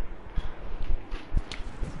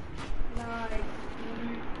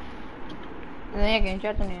 नहीं गेम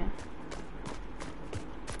चैट तो नहीं है।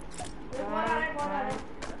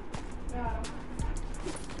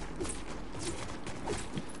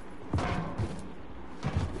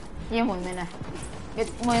 ये मोहमेन है, ये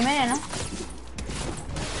मोहमेन है ना?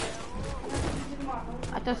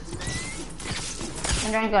 अच्छा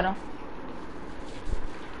ज्वाइन कर रहा हूँ।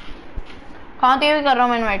 कहाँ पे भी कर रहा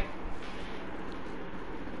हूँ मैं इनवाइट।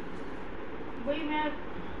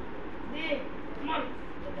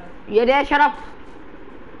 ये रे शराब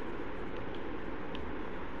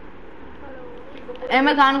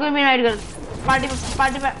अहमद खान को भी इनवाइट कर। पार्टी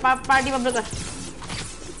पार्टी पार्टी पब्लिक कर।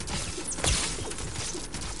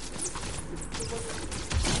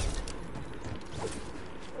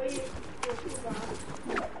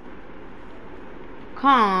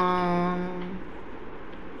 खान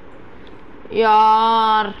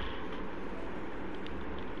यार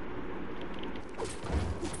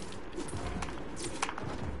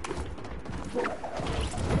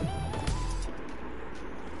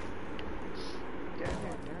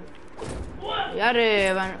यार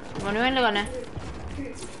वन लगाना है।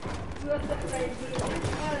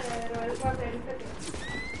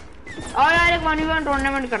 और यार एक 1v1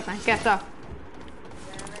 टूर्नामेंट करते हैं कैसा?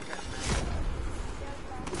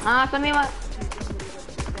 हाँ समी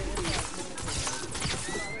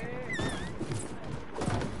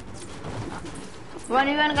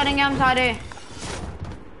 1v1 करेंगे हम सारे।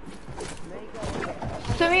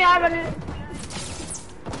 समी यार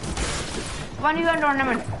 1v1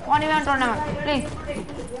 टूर्नामेंट प्लीज।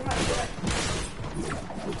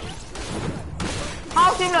 हाँ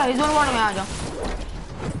सिमला इस जोन बोर्ड में आ जाओ।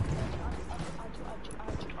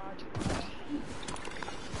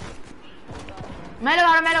 मैं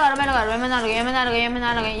लगा रहा मैं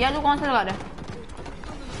ना यार तू कौन सा लगा रहा है?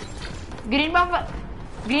 ग्रीन पंप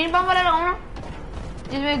वाला लगाऊं ना,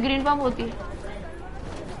 जिसमें ग्रीन पंप होती है।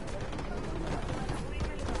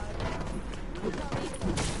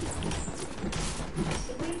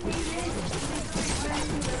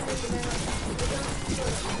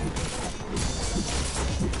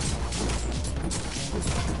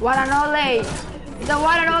 One and only. The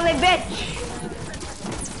one and only bitch.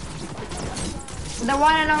 The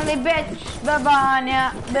one and only bitch. Babania,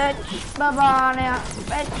 bitch. Babania,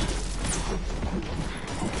 bitch.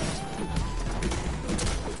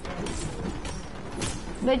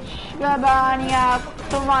 Bitch, Babania.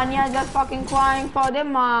 Babania just fucking crying for the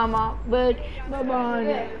mama. Bitch,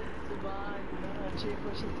 Babania.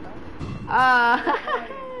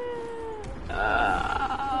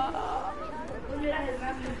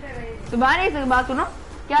 सुबह से बात सुनो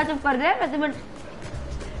क्या चुप कर दे मैं तुम्हें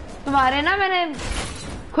तुम्हारे ना मैंने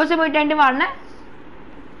खुद से कोई टेंट मारना है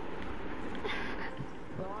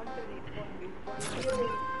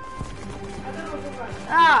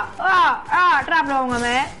ट्रैप लगाऊंगा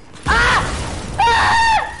मैं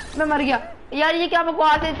मर गया यार ये क्या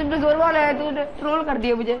बकवास है तुमने जोर वाला है तूने ट्रोल कर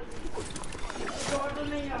दिया मुझे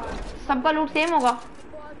सबका लूट सेम होगा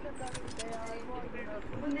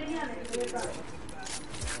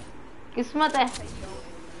किस्मत है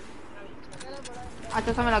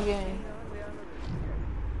अच्छा समय लग गया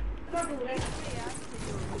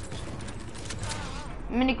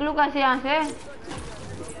मैं निकलूं कैसे यहाँ से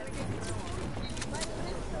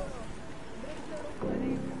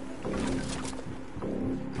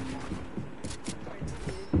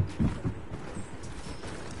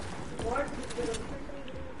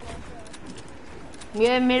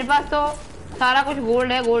ये मेरे पास तो सारा कुछ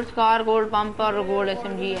गोल्ड है गोल्ड स्कार गोल्ड पंप और गोल्ड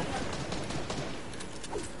एसएमजी है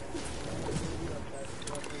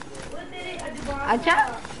अच्छा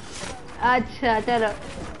अच्छा चलो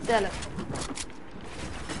चलो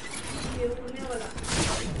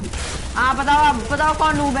हाँ बताओ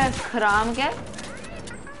कौन नूब है खराम के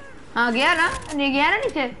हाँ गया ना नहीं गया ना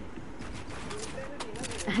नीचे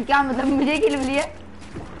क्या मतलब मुझे किल मिली है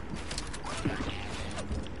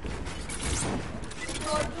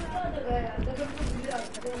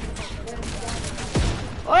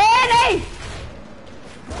ओए नहीं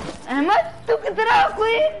अहमद तू कितना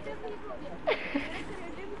कोई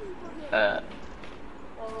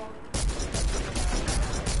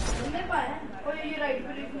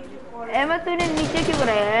अहमद तूने नीचे क्यों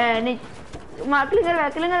कराया है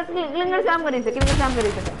क्लिंगर काम करी से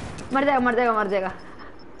मर जाएगा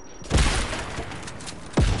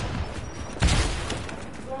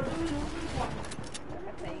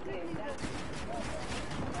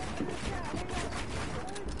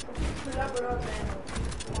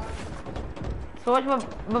सोच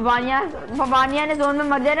बबानिया ने जोन में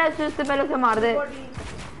मर जाए ना उससे पहले उसे मार दे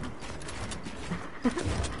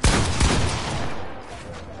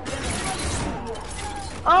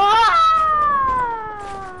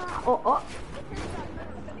ओ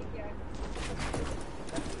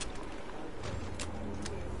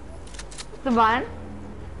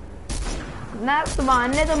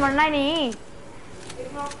सुभान ने तो मरना ही नहीं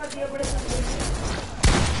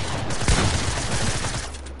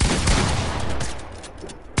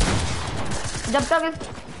जब तक इस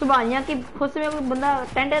सुबानिया की खुद में कोई बंदा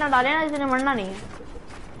टेंट ना डाले ना इसने मरना नहीं है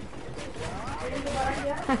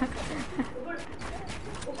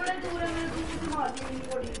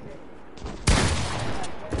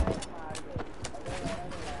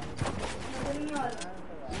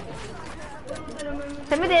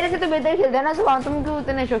सभी देर से तो बेहतर खेलते हैं ना सुबह तुम क्यों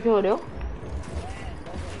इतने शौकी हो रहे हो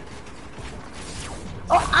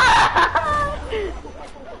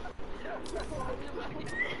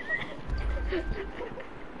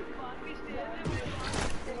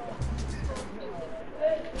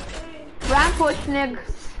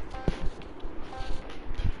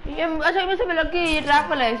ये अच्छा मुझे लगा कि ये ट्रैप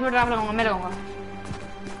वाला है इसमें ट्रैप लगाऊंगा मैं लगाऊंगा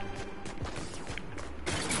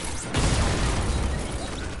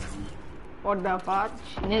What the fuck?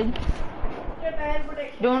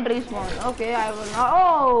 Don't respawn. Okay, I will not.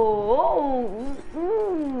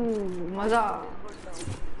 Maza.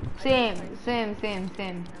 Same.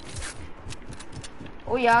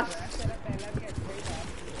 Oh yes.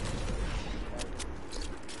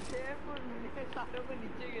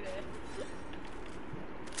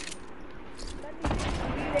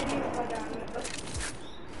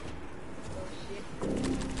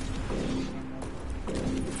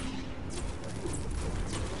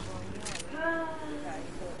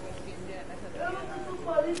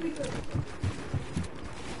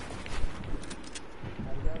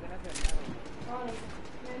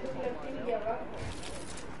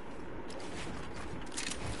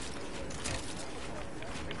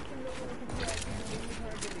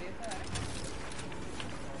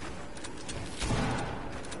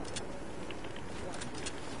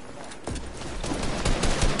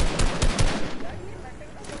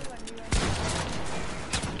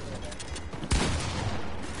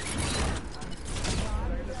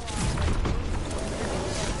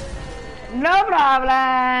 No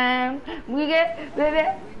problem मुझे इन्होंने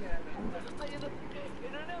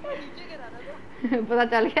हमें नीचे गिराना था। पता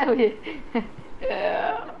चल गया मुझे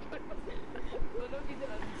दोनों की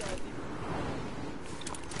जान जाती।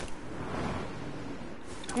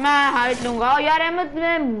 मैं हाइट लूंगा यार अहमद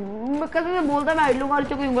मैं कसम से बोलता मैं हाइट लूंगा और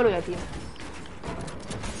कोई उंगल हो जाती है।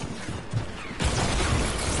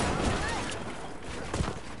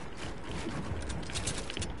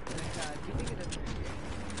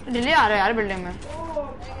 डिले आ रहा है यार बिल्डिंग में।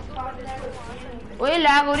 ओए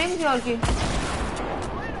लैग हो रही है किसी और की।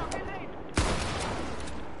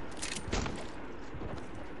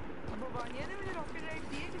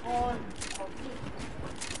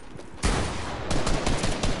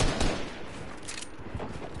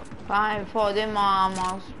 Fine for the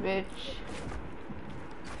mamas bitch.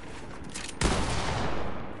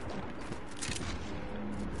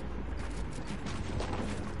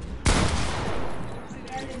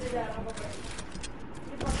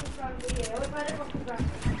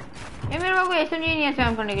 ये मेरे को कोई SMG नहीं है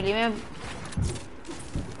स्पैम करने के लिए। मैं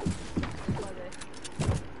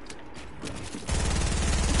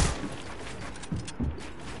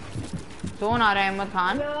जोन आ रहा है अहमद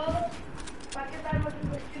खान।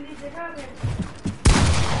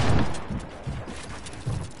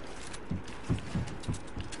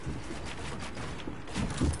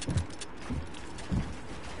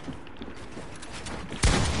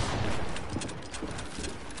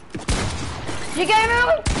 ये क्या है?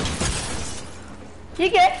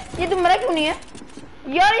 ठीक है ये तुम मरा क्यों नहीं है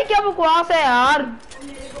यार? ये क्या बकवास है यार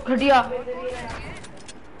घटिया।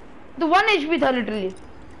 तो 1 HP था लिटरली।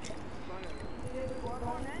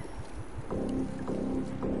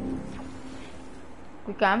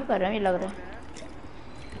 कोई काम कर रहा है मुझे लग रहा है।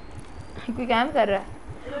 कोई काम कर रहा है।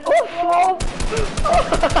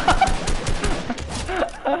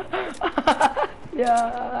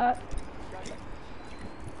 यार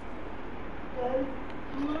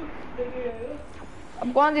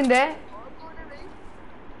अब कौन जिंदा है?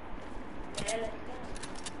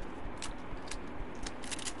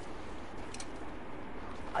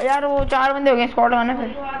 यार वो 4 बंदे हो गए स्क्वाड लगाना। फिर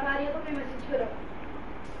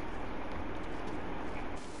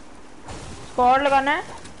स्क्वाड लगाना है।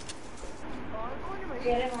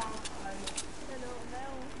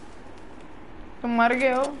 तुम मर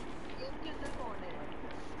गए हो।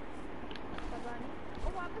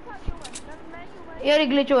 यार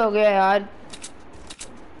ग्लिच हो गया यार।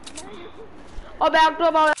 और बैक टू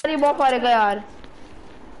अबाउट यार बहुत फर्क है यार।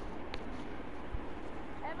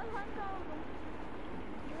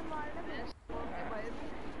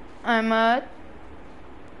 अहमद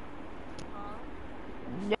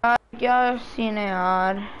यार क्या सीन है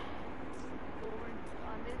यार।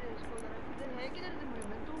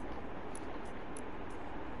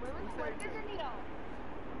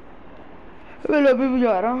 मैं अभी भी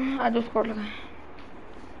जा रहा हूँ। आज स्क्वाड लगा।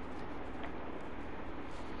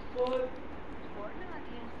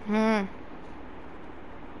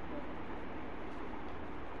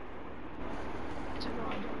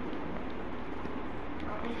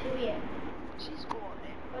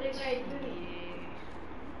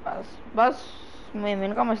 बस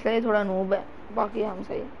मेन का मसला है थोड़ा नूब है बाकी हम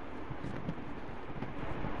सही।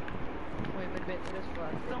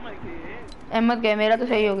 अहमद क्या मेरा तो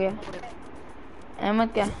सही हो गया। अहमद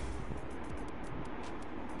क्या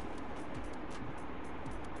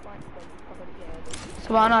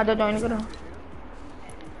सुभान आ जाओ ज्वाइन करो।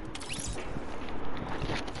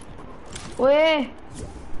 ओए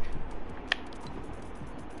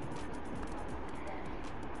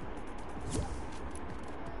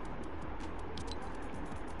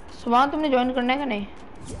सुभान तुमने ज्वाइन करना है क्या? नहीं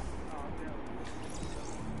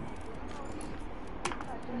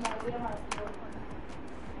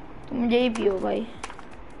तुम यही पियो भाई।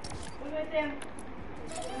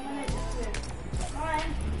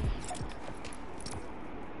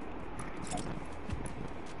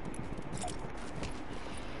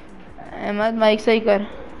 अहमद माइक सही कर।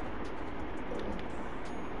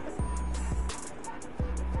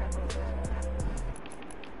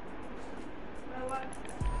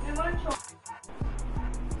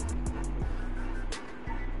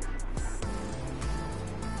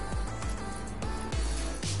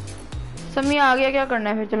 समी आ गया क्या करना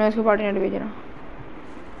है फिर? चलो इसको पार्टी नेट भेजना।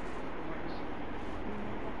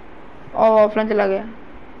 और ऑफलाइन चला गया।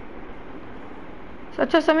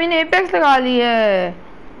 अच्छा समी ने एपेक्स लगा ली है।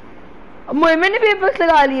 मैंने भी एपेक्स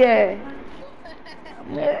लगा ली है।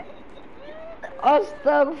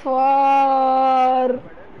 अस्तगफार।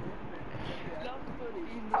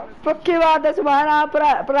 पक्की बात है सुभान आप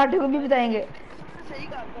पराठे को भी बताएंगे। सही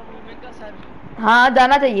कहा था मूवमेंट का सर। हाँ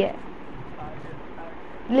जाना चाहिए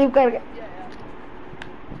लीव करके।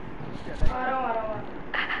 आ रहा हूँ आ रहा हूँ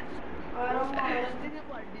आ रहा हूँ जल्दी से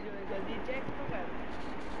पार्टी जो है जल्दी चेक तो कर।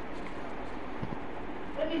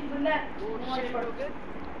 अरे बंदा ओ शिट डोगर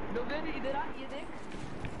डोगर इधर आ ये देख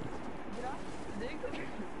इधर आ देख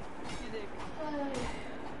ये देख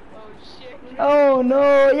ओ शिट ओह नो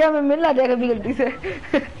यार मैं मिल ना जाएगा कभी गलती से।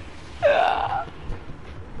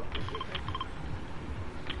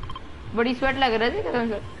 बड़ी स्वेट लग रही थी कसम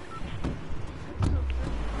से।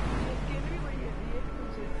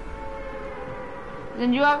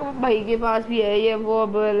 संजुआ भाई के पास भी है ये वो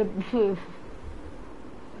अब लेकिन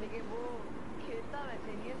वो खेलता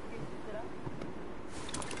वैसे नहीं है जिस तरह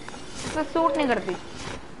तो सूट नहीं करती।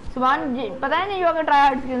 सुभान पता है नहीं योगा ट्राई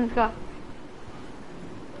हार्ड स्किल्स का।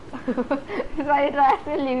 सारी ट्राई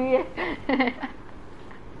से ली हुई है।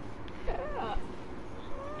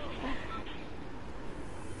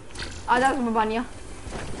 आजा बानिया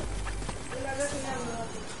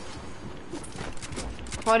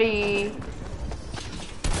सॉरी।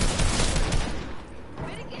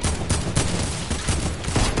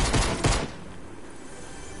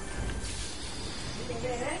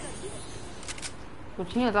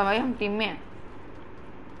 कुछ नहीं होता भाई हम टीम में हैं।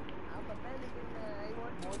 पता है लेकिन I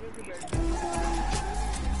want more to bet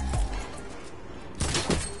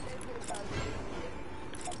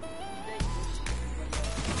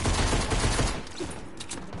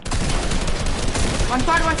one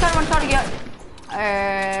shot गया।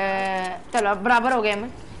 चलो बराबर हो गए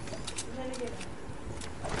हम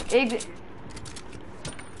एक।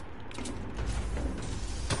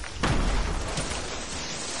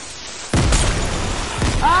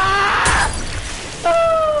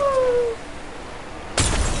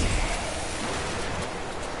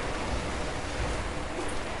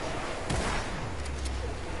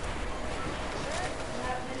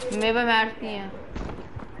 मेरे पे मैच नहीं है,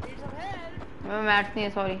 मेरे पे मैच नहीं है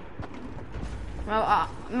सॉरी। मैं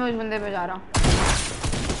उस बंदे पे जा रहा हूँ।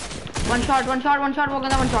 वन शॉट वो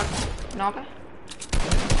कहता वन शॉट नॉक है।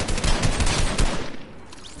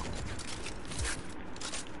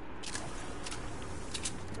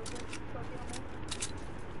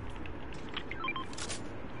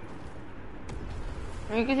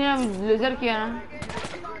 किसी ने लेजर किया ना,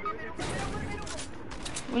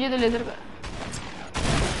 मुझे तो लेजर का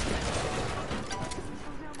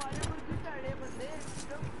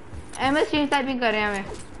MS चेंज टाइपिंग कर रहे हैं हमें।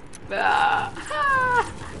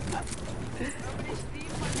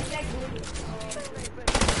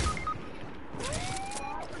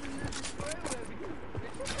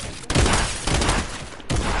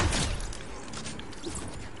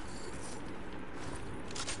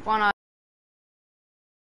 कौन आ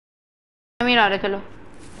रहे? चलो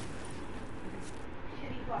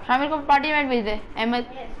शामिर को पार्टी मैच भेज दे। अहमद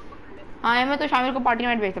हाँ अहमद तो शामिर को पार्टी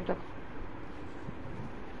मैच भेज तब तक।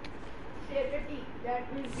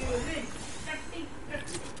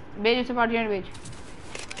 भेज उसे पार्टी मैच भेज।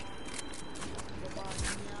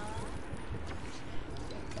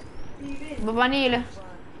 बाबा नहीं ले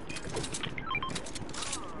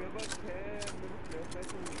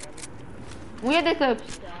मुझे दे सब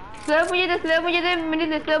स्लैब मुझे दे मिनट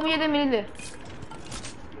दे स्लैब मुझे दे मिनट दे।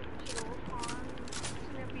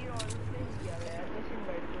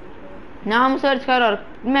 नाम सर्च कर और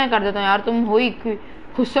मैं कर देता हूँ यार, तुम हो ही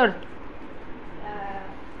खुसर।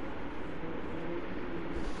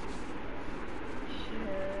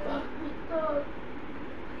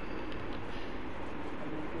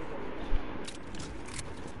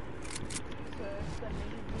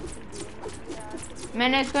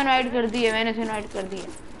 मैंने इसको इनवाइट कर दी है,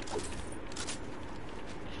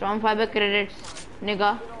 स्टॉर्म फाइबर क्रेडिट्स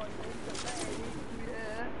निगाह।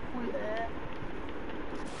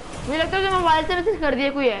 मुझे लगता है कि मोबाइल से मैसेज कर दिया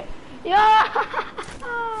कोई है यार।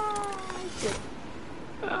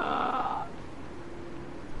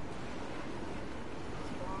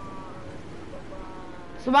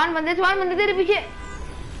 सुभान बंदे तेरे पीछे।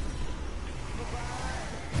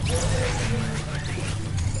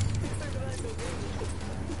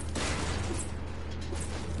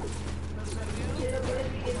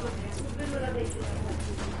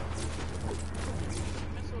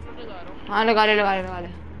 हाँ लगा ले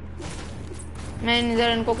मैं इधर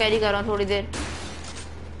इनको कैरी कर रहा हूँ थोड़ी देर।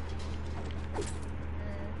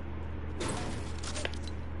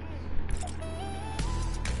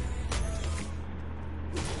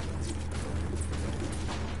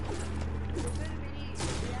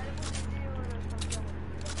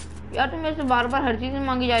 यार तुम मेरे से बार बार हर चीज में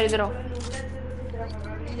मांगी जा रही हो।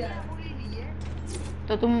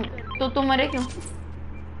 तो तुम मरे क्यों?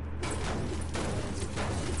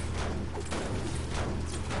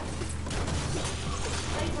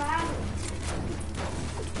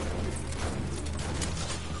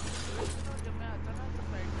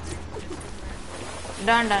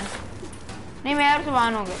 Done done. नहीं मैं और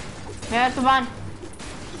सुभान हो गए, मैं और सुभान।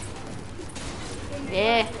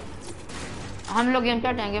 ये हम लोग गेम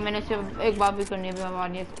चाटेंगे, मैंने सिर्फ एक बात भी करनी है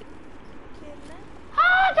आवाज़ से।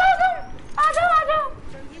 हाँ जाओ तुम, आ जाओ आ जाओ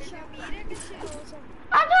ये शामिर है किससे हो सब?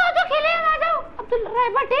 आ जाओ खेले, आ जाओ अब्दुल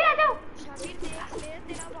रहमत आ जाओ। शामिर देख ले,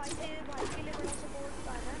 तेरा भाई तेरे भाई के लिए बड़ा सपोर्ट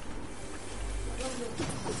कर रहा है।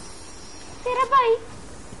 तेरा भाई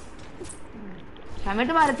शामिर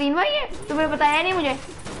तुम्हारे 3 भाई है, तुम्हें बताया नहीं मुझे।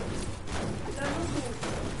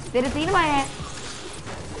 तेरे 3 भाई हैं।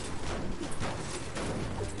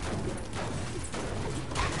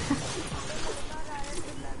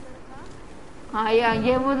 हाँ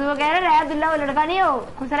ये वो कह रहे हैं अब्दुल्ला वो लड़का नहीं हो,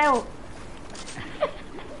 खुश रहे हो।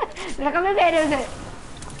 लड़का क्यों कह रहे हो उसे?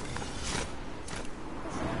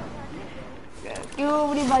 क्यों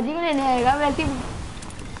अपनी बाजी को लेने आएगा वैसे?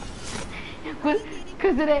 खुश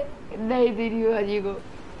रहे नहीं तेरी बाजी को,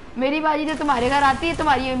 मेरी बाजी तो तुम्हारे घर आती है,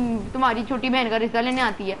 तुम्हारी छोटी बहन का रिश्ता लेने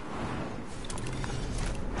आती है।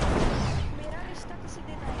 मेरा रिश्ता किसी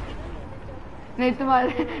दिन आएगी ना लेने। नहीं तुम्हारा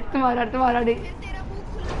नहीं,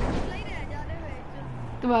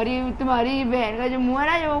 तुम्हारी बहन का जो मुंह है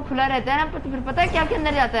ना, जो खुला रहता है ना, तो फिर पता है क्या के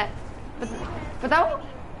अंदर जाता है? बताओ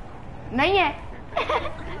नहीं है।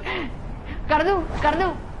 कर दूं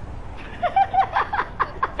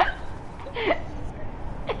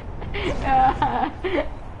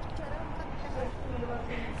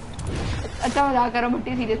अच्छा मजाक करो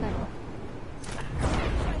भट्टी, सीरियस है।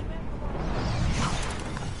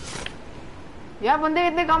 यार बंदे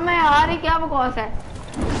इतने कम है यार, ये क्या बकवास है?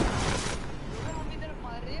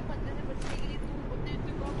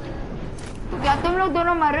 तो क्या तुम लोग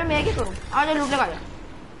दोनों मर रहे हो, मैं क्या करूं? आ जाओ लूट लेगा,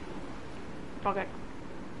 पॉकेट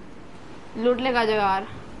लूट लेगा जाओ यार।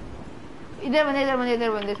 इधर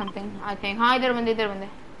बंदे समथिंग आई थिंक। हाँ इधर बंदे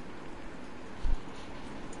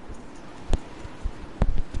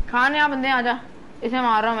खान, यहाँ बंदे आ जा। इसे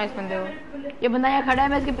मार रहा हूँ मैं इस बंदे को। ये बंदा यहाँ खड़ा है,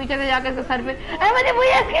 मैं इसके पीछे से जाकर इसके सर पे मुझे वही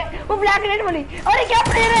है इसके, वो ब्लैक रेड वाली। अरे क्या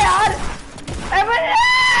प्लेयर है यार।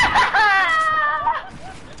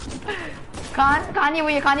 खान ये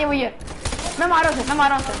वही है। मैं मारा उसे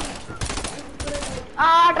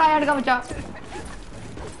ट्रायड का बच्चा।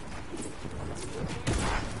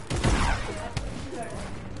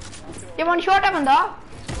 ये वन शॉट है बंदा।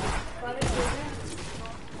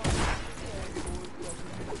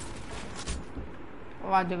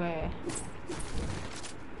 वाज गए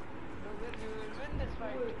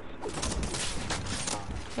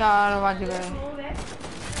यार, वाज गए।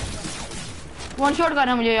 वन शॉट कर रहा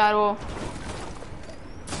है मुझे यार वो।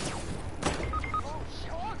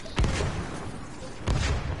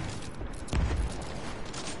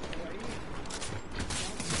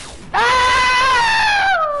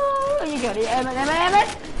 ये क्या रही है?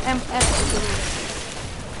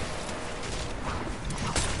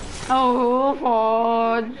 Oh,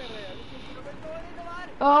 fudge.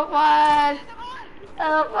 Oh, fudge.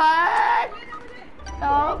 Oh, fudge.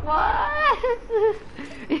 Oh, fudge.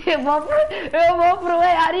 ये वो प्रो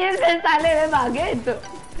है यार, ये साले में भागे तो।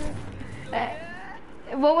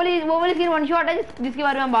 वो वाली स्किन वन शॉट है जिसके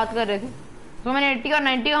बारे में हम बात कर रहे थे। तो मैंने 80 और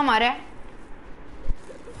 90 का मारा है।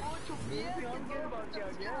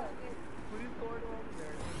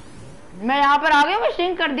 मैं यहाँ पर आ गया, मैं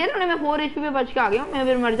सिंक कर दिया था, मैं 4 HP पे बच के आ गया हूँ। मैं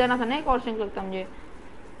फिर मर जाना था ना, एक और सिंक लगता मुझे।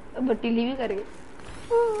 बट्टी ली भी कर गई।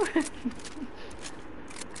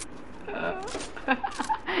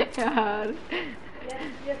 यार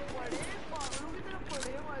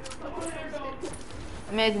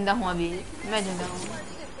मैं जिंदा हूँ अभी, मैं जिंदा हूँ।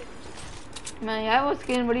 मैं यार वो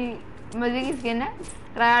स्किन बड़ी मजे की स्किन है,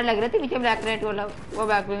 ट्रायल लग रही थी पीछे ब्लैक रेड वाला, वो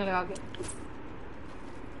बैक विंग लगा के।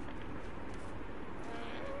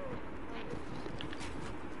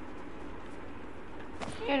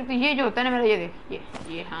 ये जो होता है ना मेरा, ये देख,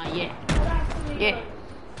 ये हाँ ये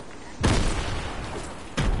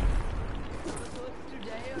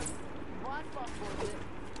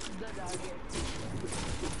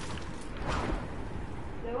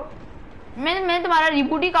मैं तुम्हारा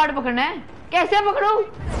रिबूटी कार्ड पकड़ना है। कैसे पकड़ू?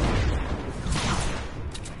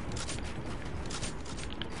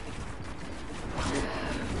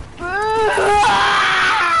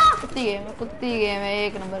 कुत्ती गेम है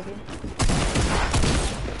एक नंबर की।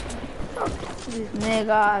 जिसने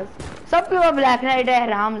कहा सब पे वो ब्लैक नाइट है,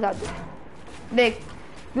 हरामजादे। देख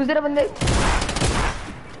दूसरे बंदे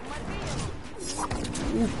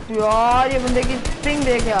यार, ये बंदे की पिंग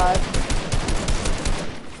देख यार,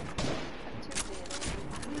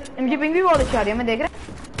 इनकी पिंग भी बहुत अच्छी आ रही है। मैं देख रहा,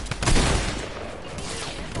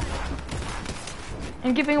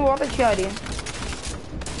 इनकी पिंग बहुत अच्छी आ रही है।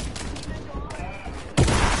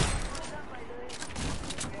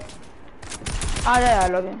 आ जा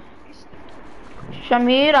यार लोग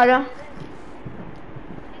शमीर आ जा एक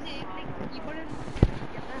ने कीबोर्ड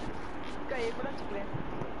किया ना का एक बड़ा चुकले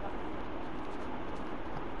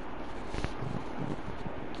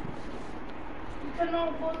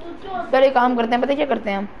चल एक काम करते हैं, पता है क्या करते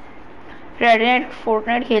हैं हम? फ्राइडे नाइट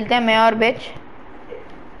फोर्टनाइट खेलते हैं, मैं और बिच,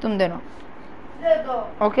 तुम दोनों।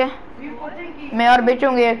 ओके मैं और बिच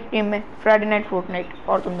होंगे एक टीम में फ्राइडे नाइट फोर्टनाइट,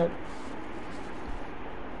 और तुम दोनों।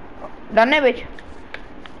 डन है बिच?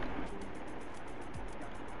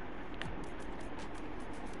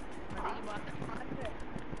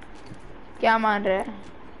 क्या मान रहे हैं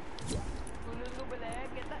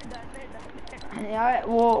यार?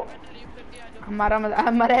 वो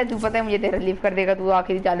हमारा है, तू पता है मुझे तेरा लीव कर देगा तू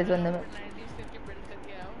आखिरी 40 बंदे में।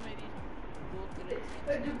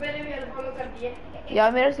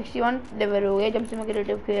 यार मेरा 61 लेवल हो गया जब से मैं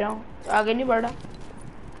क्रिएटिव खेल रहा हूँ, आगे नहीं बढ़ रहा।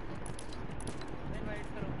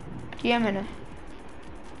 किया मैंने।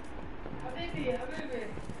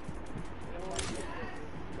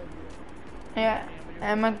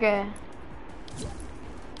 अहमद क्या है?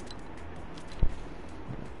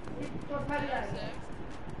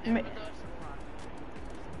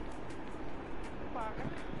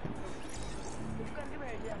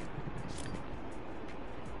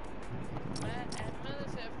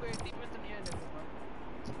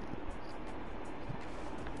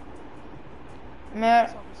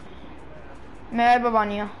 मैं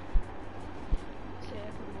बबानिया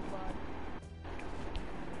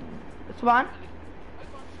सुभान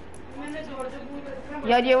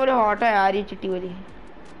यार, ये वाले हॉट है यार, ये चिट्टी वाली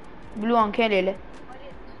ब्लू आंखें ले ले।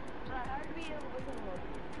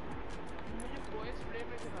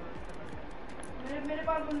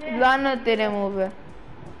 लाना तेरे मुंह पे।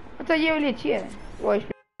 अच्छा ये वाली अच्छी है, वॉइस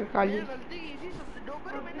काली।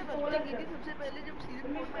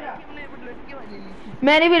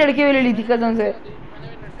 मैंने भी लड़की वाली ली थी कसम से।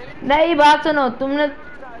 नहीं बात सुनो, तुमने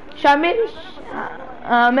शामिर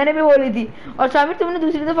मैंने भी वो ली थी, और शामिर तुमने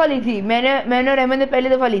दूसरी दफा ली थी, मैंने और अहमद ने पहली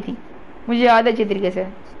दफा ली थी, मुझे याद है अच्छी तरीके से।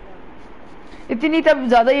 इतनी तब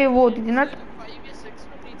ज्यादा ये वो होती थी ना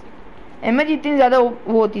अहमद, इतनी ज्यादा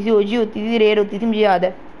वो होती थी, ओजी होती थी, रेयर होती थी, मुझे याद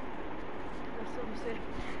है।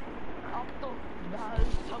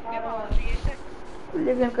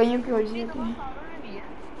 लेकिन कईयों की ओजी होती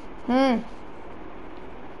है।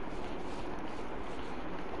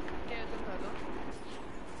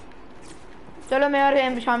 चलो मैं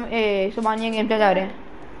और शाम सुबान ये गेम पे जा रहे हैं।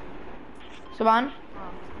 सुबान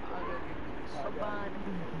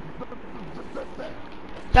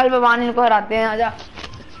चल भगवान इनको हराते हैं, आजा।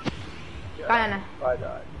 कहाँ जाना है?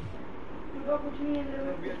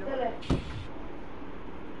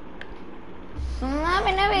 सुना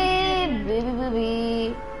मैंने बेबी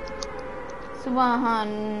बेबी सुबहान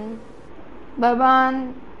बबान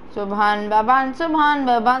सुबहान बबान सुबहान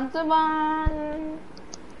बबान सुबहान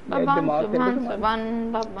बबान सुबहान सुबहान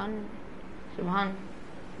बबान सुबहान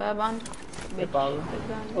बबान।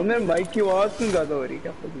 और मेरे माइक की आवाज सुन ज्यादा हो रही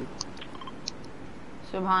क्या?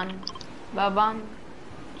 सुबहान बबान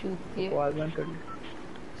चूतिए आवाज बंद कर ली।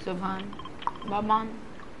 सुबहान बबान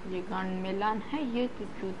ये गान मिलान है, ये तो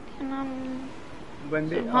चूतिया नाम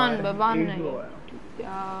बंदे सुबहान बबान नहीं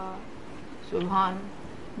क्या? सुबहान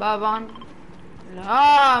बबान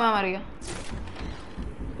मैं मर गया।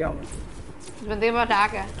 क्या इस बंदे के पास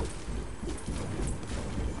अटैक है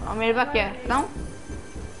और मेरे पास क्या है बताऊं?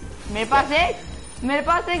 मेरे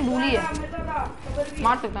पास एक डूली है,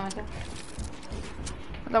 मार सकता हूं मैं,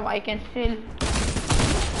 मतलब आई कैन स्टिल।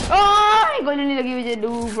 गोली नहीं लगी मुझे,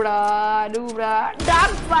 डूबड़ा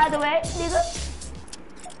डार्क बाय द वे देखो।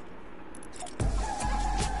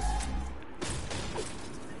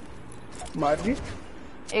 मार दी,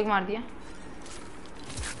 एक मार दिया।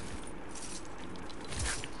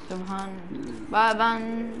 सुभान बाबान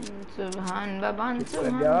सुभान बाबान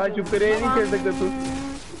सुभान यार चुप रहे, नहीं खेल सकते तू।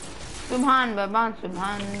 सुभान बाबान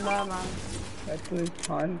सुभान बाबान तू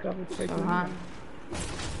खान का बच्चा सुभान।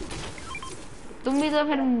 तुम भी तो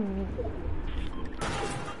फिर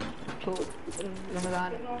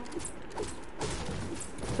रमजान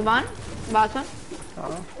सुभान बात सुन।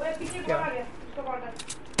 हाँ क्या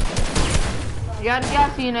यार क्या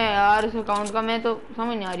सीन है यार इस अकाउंट का, मैं तो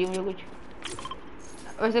समझ नहीं आ रही मुझे कुछ।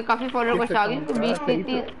 वैसे काफी फॉलोअर कुछ आ गए, तो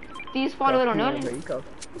 30 फॉलोअर होने वाले।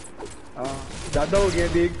 हाँ ज्यादा हो गया,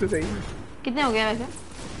 देख तो सही कितने हो गए वैसे?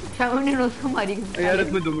 शाम ने रोज को मारी यार,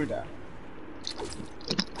 इसमें 2 मिनट है।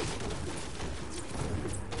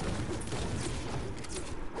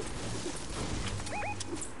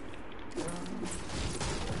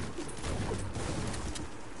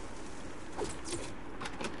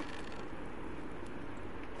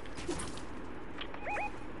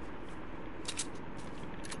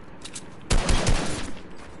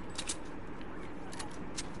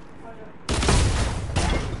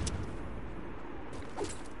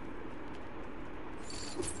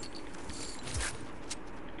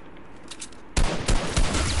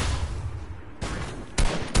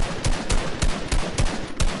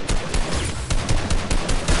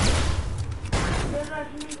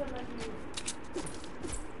 रश नहीं करना चाहिए।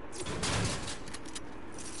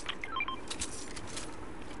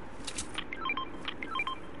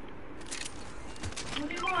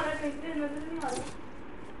 मुझे कौन आ रहा है कहीं से नजर नहीं आ रहा।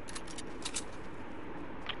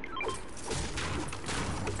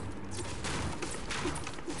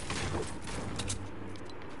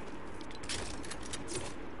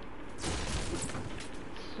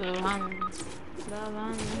 सुभान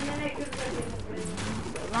बाबान मैंने एक कर दिया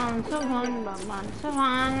सुभान सुभान बाबान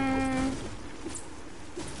सुभान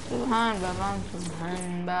सुभान बाबान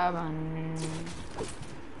सुभान बाबान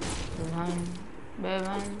सुभान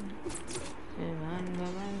बाबान सुभान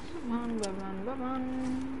बाबान सुभान बाबान बाबान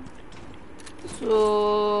सो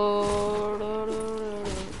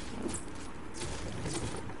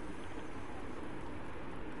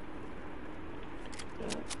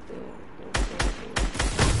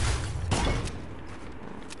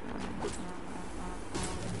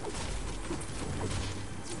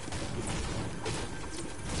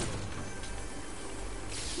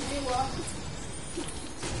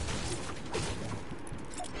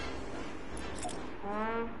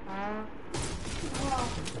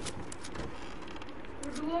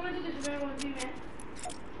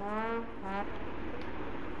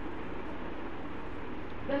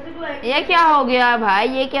ये क्या हो गया भाई?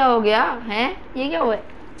 ये क्या हो गया है? ये क्या हुआ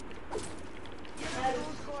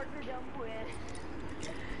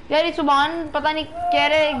यार? ये सुभान पता नहीं कह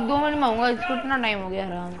रहे 1-2 मिनट में आऊंगा। इसको इतना टाइम हो गया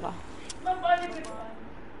आराम का।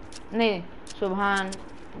 नहीं सुभान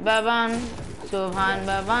बाबान सुभान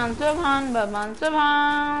बाबान सुभान बाबान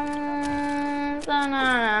सुभान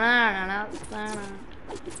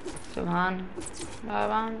सुभान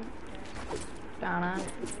बाबान टाना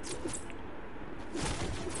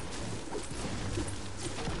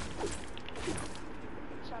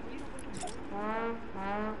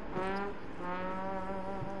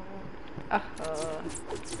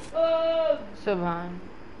सुभान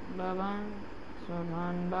बाबान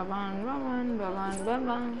सुभान बाबान बाबान बाबान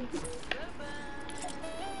बाबान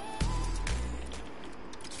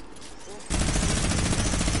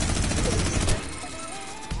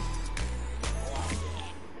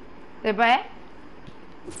दे पाए?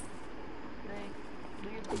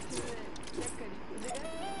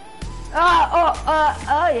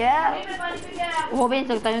 हो भी नहीं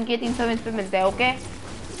सकता क्योंकि 320 पे मिलता है। ओके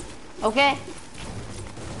ओके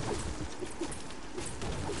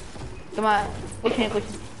तुम्हारा कुछ नहीं कुछ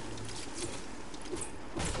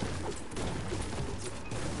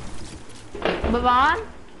भगवान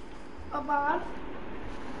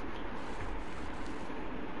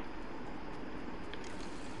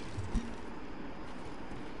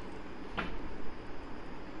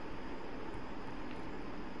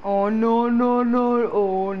Oh no no no!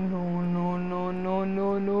 Oh no no no no no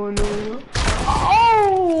no no!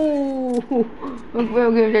 Oh!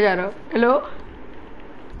 Okay, जा रहा हूँ। Hello?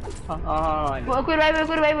 हाँ कोई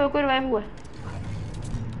रिवाइव हुआ।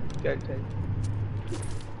 चल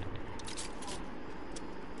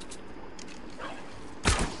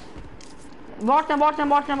बॉट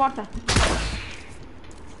है।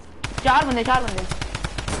 4 बंदे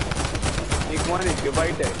एक वन इसके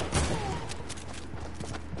फाइट है।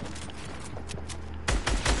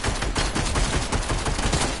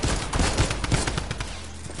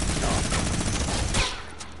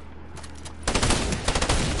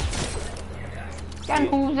 क्या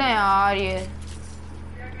नूब्स हैं यार ये।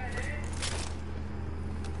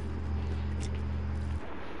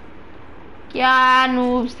 क्या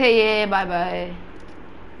नूब्स थे ये। Bye bye.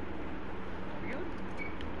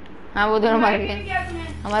 हाँ वो दोनों मार गए।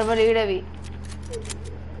 हमारे पर लीड है अभी।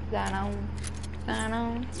 जाना हूँ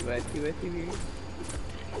वैसी भी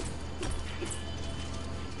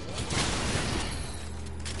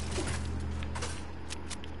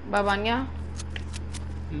बवानिया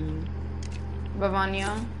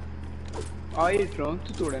ये ड्रोन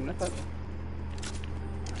तो तोड़े ना सर।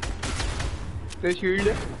 ते शील्ड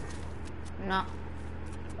ना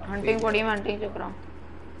हंटिंग पड़ी। मैं हंटिंग चुक रहा हूँ।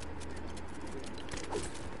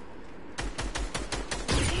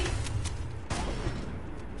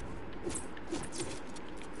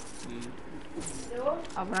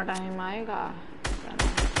 अपना टाइम आएगा।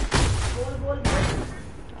 बोल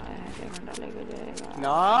घंटा लेके जाएगा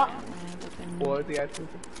ना बहुत यार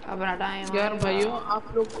अपना टाइम। यार भाइयों आप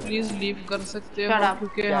लोग प्लीज लीव कर सकते हो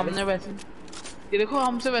क्योंकि हमने वैसे ये देखो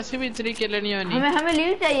हमसे वैसे भी 3 किल नहीं होनी। हमें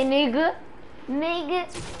लीव चाहिए। निग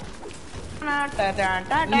अगले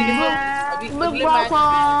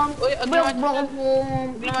मैच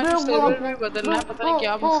सर्वर भी बदलना है, पता नहीं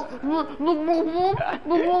क्या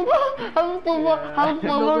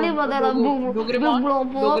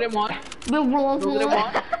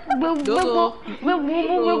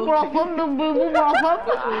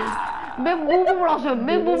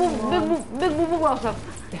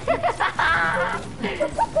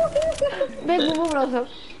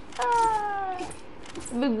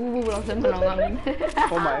बिग बूबू ब्लॉसम बनाऊंगा मैं।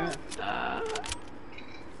 ओ माय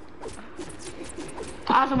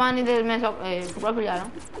आसमान इधर मैं सब कपड़ा फिर जा रहा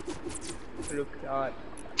हूँ। रुक यार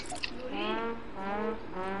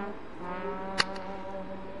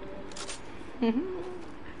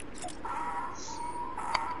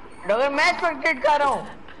डॉगर मैं स्पेक्टेट कर रहा हूँ।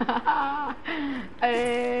 अरे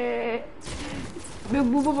बिग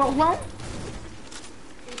बूबू ब्लॉसम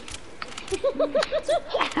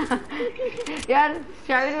यार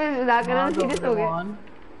शायद मैं मजाक कर रहा हूँ, सीरियस हो गया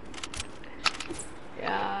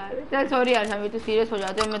यार। चल सॉरी यार, हम तो सीरियस हो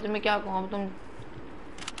जाते हो, मैं तुम्हें क्या कहूँ तुम।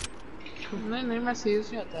 नहीं मैं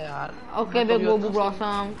सीरियस नहीं होता यार। ओके बिग बूबू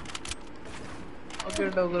ब्लॉसम, ओके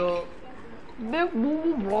डोगरो बिग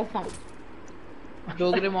बूबू ब्लॉसम,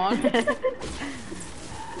 डोगरेमॉन।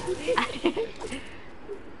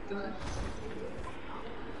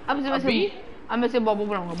 अब मैं से बॉबो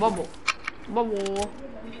बनाऊंगा, बॉबो बॉबो।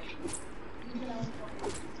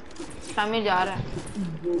 शामिर जा रहा है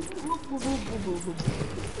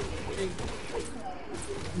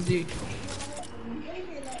जी।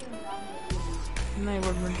 नहीं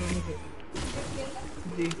बैडमिंटन नहीं खेल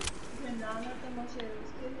जी।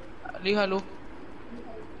 अली हेलो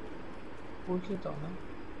पूछ लेता हूँ ना।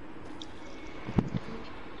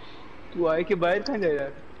 तू आए के बाहर कहाँ जा रहा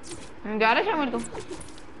है? जा रहा है शामिर तू?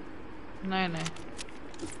 नहीं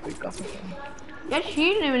यार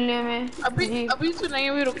शीट नहीं मिलनी हमें अभी तो नहीं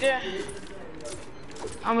हुई, रुक जाए।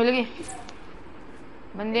 हाँ मिल गई,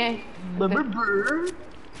 बंदे वो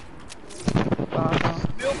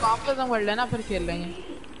काम खत्म कर लेना फिर खेल लेंगे।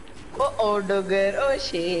 ओ डोगर ओ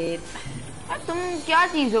शेट, तुम क्या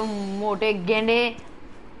चीज हो मोटे गेंडे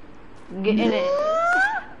गेंडे।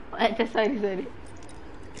 अच्छा सॉरी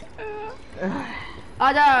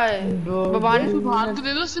आजा भगवान को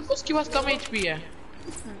दे दो, सिर्फ उसके पास कम एचपी है,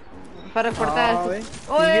 फर्क पड़ता है।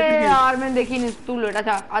 ओए यार मैंने देखी नहीं, तू लेटा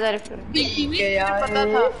था। आजा रिफ्ट कर, पता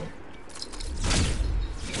था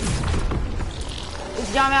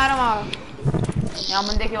जा मैं आ रहा हूँ। यहाँ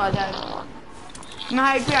बंदे के आवाज आ रहा है, मैं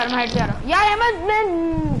हाइट पे आ रहा हूँ यार। अहमद मैं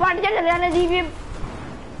पार्टी चल रहा है नजीब, ये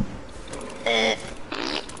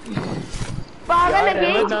पागल है क्या?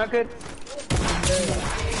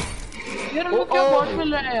 यार वो क्या बॉट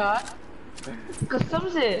मिल रहा है यार कसम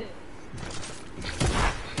से।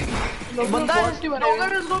 बंदा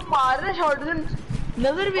अगर उसको मार रहा है शॉट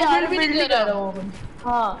नजर भी आ रहा है, बिल्ड नहीं कर रहा हूँ।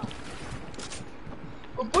 हाँ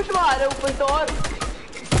पुश मार रहा है ऊपर से। और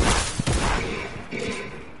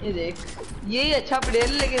ये देख, यही अच्छा प्लेयर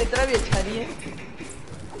है लेकिन इतना भी अच्छा नहीं है।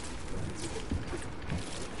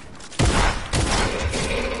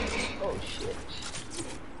 ओह शिट,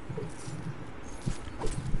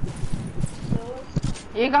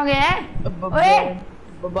 ये कहाँ गया है? ओए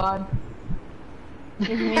बबान ये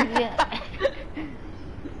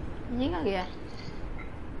कहाँ गया?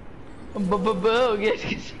 हो गया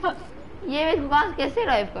इसके साथ। ये मैं इसको कैसे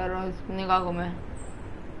ड्राइव कर रहा हूँ इस निगाह को मैं।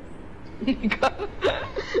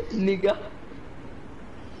 निगाह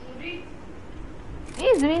ये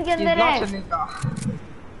जमीन के अंदर है।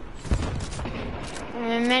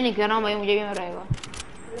 मैं नहीं कर रहा हूँ भाई, मुझे भी मराएगा।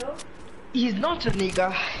 He's not a nigga.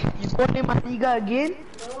 You call him a nigga again?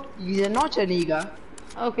 He's not a nigga.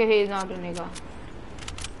 Okay, he is not a nigga.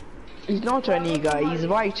 He's not a nigga. He's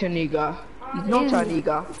white a nigga. He's not a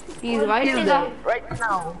nigga. He's white Kill nigga. them right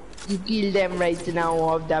now. You kill them right now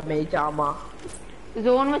of the Metama.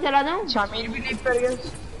 Zone में चला जाऊँ? शामिर भी leak कर गया,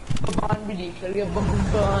 बबान भी leak कर गया।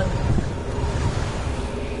 बबान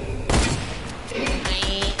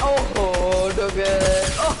ओहो डोगर,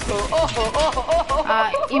 ओहो ओहो ओहो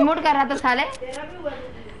ओहो। इमोट कर रहा था साले।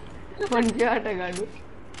 पंजा टगाड़ू।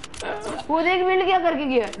 वो देख बिल्ड क्या करके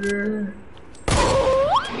गया।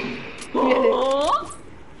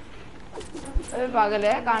 अरे पागल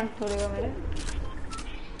है, कान छोड़ेगा मेरे।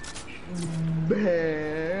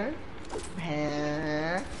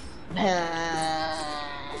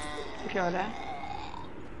 क्या हो रहा है?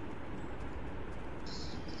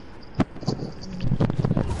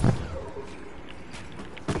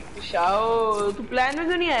 शाओ तू प्लान में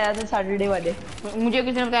क्यों नहीं आया था सैटरडे वाले? मुझे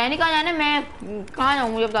किसी ने बताया नहीं कहाँ जाना है, मैं कहाँ जाऊँ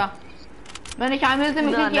मुझे बता। मैंने शामिल से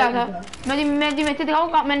मैसेज किया था, मैं मैसेज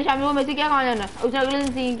दिखाऊँ, मैंने शामिल को मैसेज किया कहाँ जाना है, उसने अगले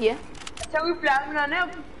दिन सीन किया। अच्छा कोई प्लान बनाना है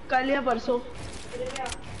कल या परसों।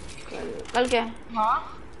 कल क्या? हाँ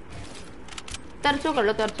तरसों कर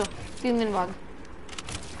लो, तरसों 3 दिन बाद।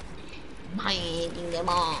 भाई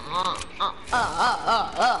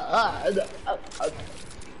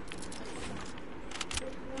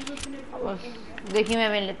बस देखिए मैं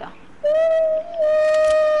मिल लेता।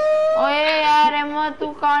 ओए यार अहमद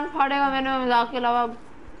तू कान फाड़ेगा मैंने मजाक के अलावा।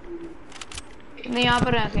 नहीं यहाँ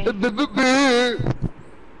पर है कहीं।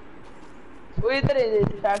 वो इधर है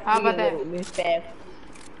फैक्ट्री हाँ के पता है। इधर में पैक।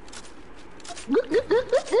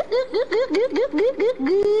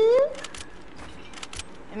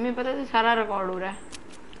 हमें पता है सारा रिकॉर्ड हो रहा है,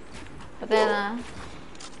 पता है ना।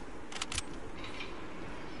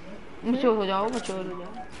 मचोर हो जाओ, मचोर हो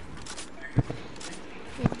जाओ।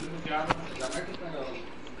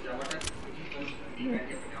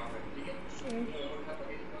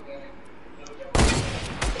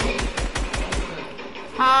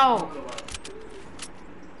 हाउ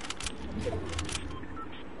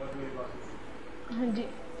हाँ जी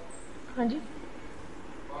हाँ जी।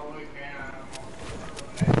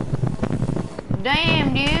 Damn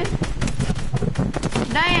dude,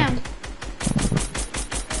 damn.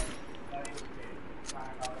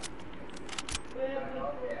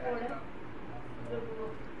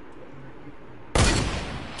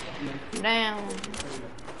 Damn.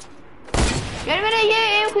 यार मेरा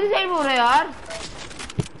ये खुद ही सही बोल रहा है यार।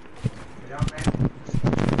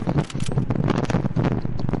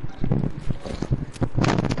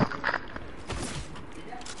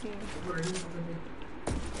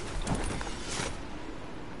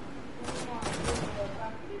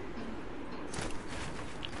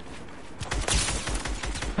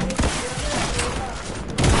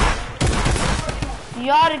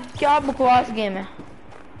 यार क्या बकवास गेम है।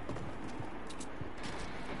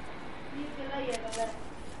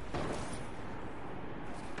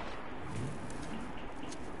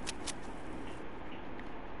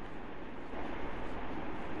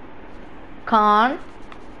 खान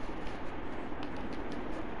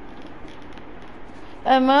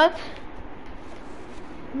अहमद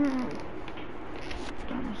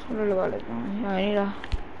लगा लेता हूँ, यहाँ नहीं रहा।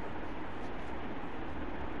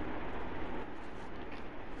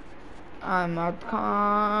 अहमद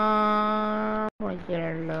खान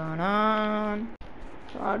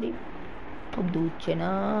सॉरी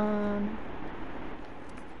दूचनान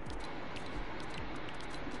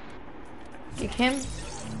देखें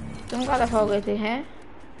तुम कहाँ दफा हो गए थे हैं।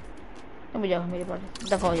 तुम जाओ मेरे पास,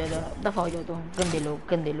 दफा हो जाओ, दफा हो जाओ। तुम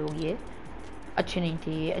गंदे लोग ये अच्छे नहीं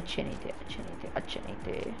थे, अच्छे नहीं थे, अच्छे नहीं थे, अच्छे नहीं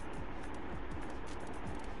थे।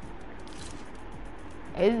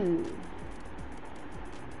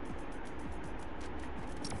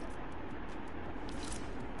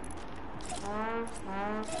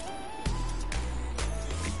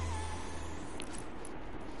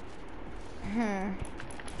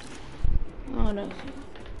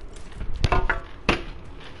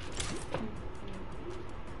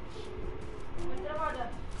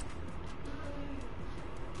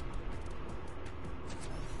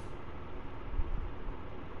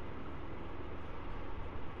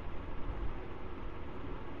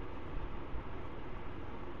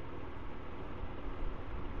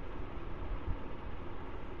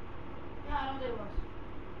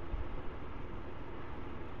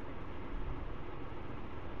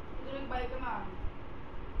 बाइक में आ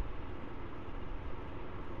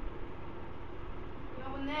क्या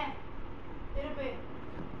बोलने तेरे पे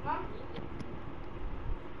कम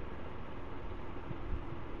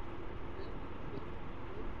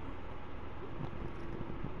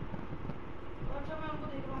अच्छा मैं उनको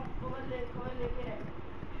देख रहा हूँ, खबर लेके है।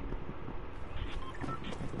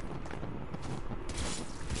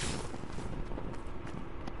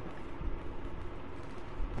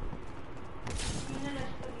 मैंने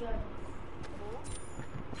रेस्ट कर दिया।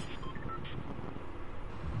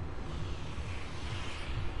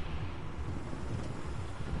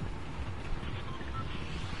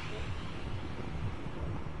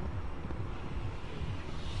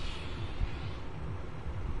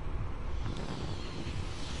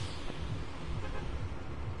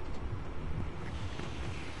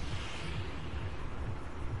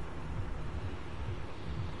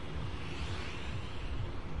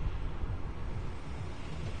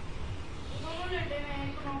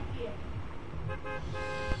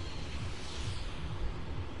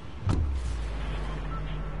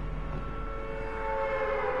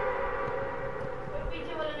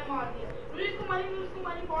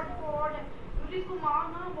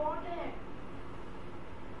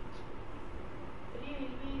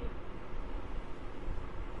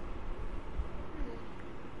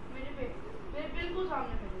 मेरे पे मेरे बिल्कुल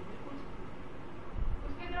सामने, मेरे बिल्कुल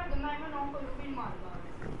उसके तरफ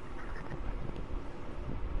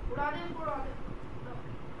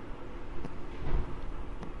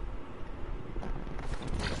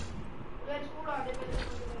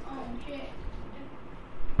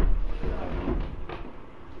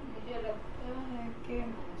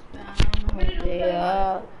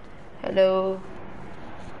hello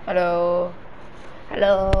hello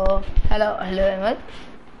hello hello hello Ahmad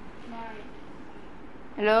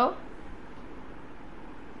hello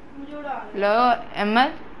hello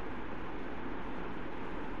Ahmad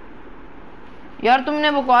यार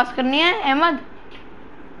तुमने बकवास करनी है अहमद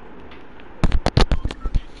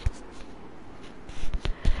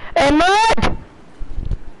अहमद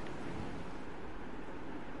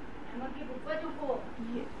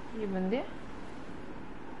ये बंदे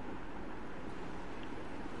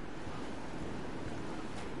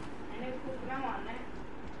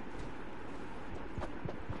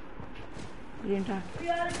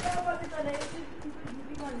यार क्या बात कर रहे हो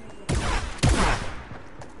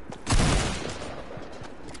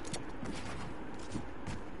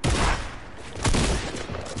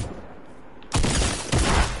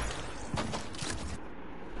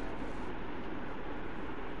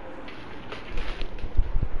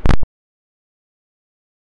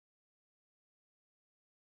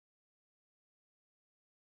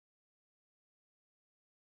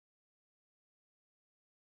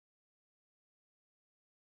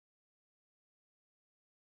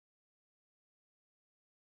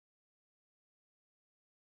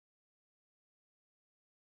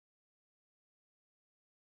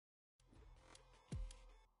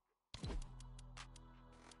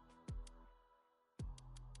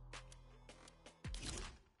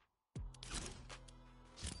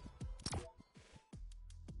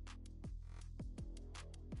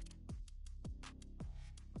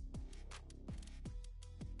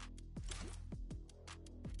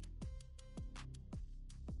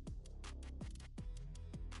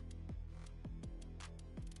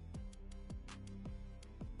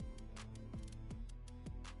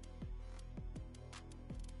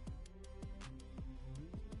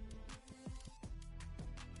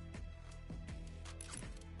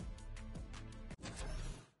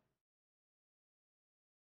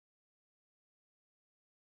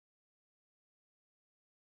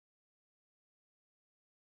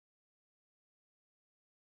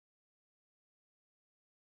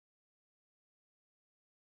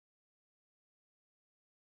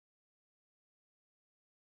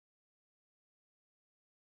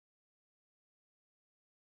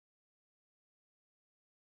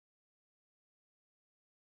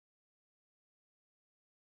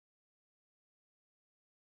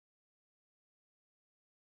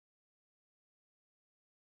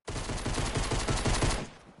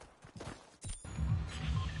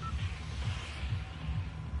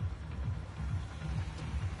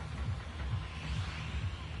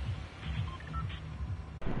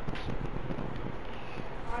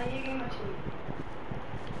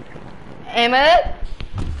अहमद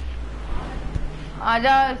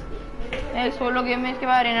आजा एक सोलो गेम में इसके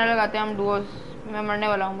बाद अरेना लगाते हैं हम डुओस मैं मरने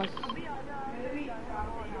वाला हूँ बस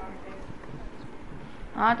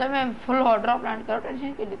हाँ चल मैं फुल हॉट ड्रॉप लैंड करो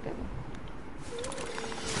टेंशन क्यों लेते तू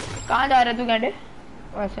कहाँ जा रहे तू कैंडे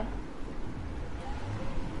वैसे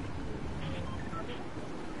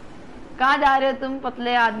कहाँ जा रहे हो तुम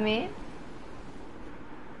पतले आदमी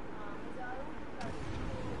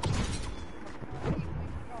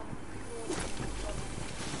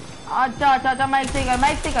अच्छा अच्छा अच्छा माइक सही कर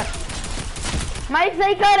माइक सही कर माइक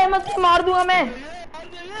सही कर अहमद को मार दूंगा मैं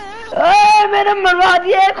मैंने मरवा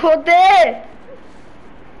दिया खोते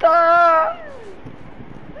तो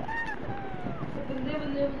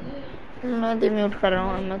मैं तो म्यूट कर रहा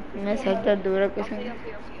हूँ अहमद मैं सच दर्द दूर किसी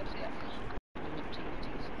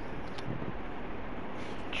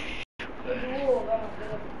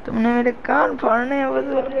तुमने मेरे कान फाड़ने हैं बस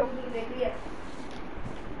बोल रहे हो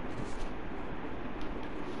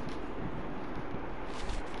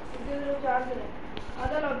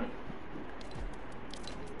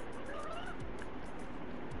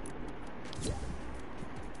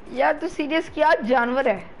यार तू सीरियस क्या जानवर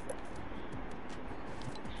है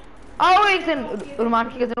आओ एक सेकंड रुमान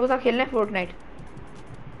की कजन के साथ खेलने फोर्टनाइट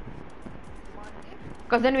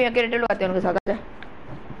कजन भी अकेले लगाते हैं उनके साथ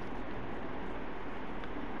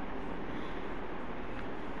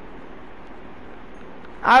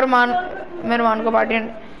आजा रुमान मैं रुमान को पार्टी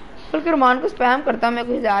बल्कि रुमान को स्पैम करता हूँ मैं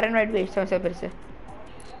कुछ जा रहा है भेजता हूँ इसे फिर से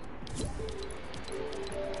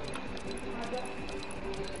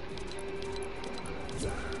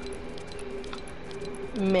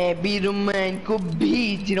मैं भी रुमान को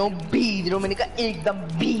भेज रहा हूँ मैंने कहा एकदम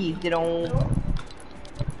भेज रहा हूँ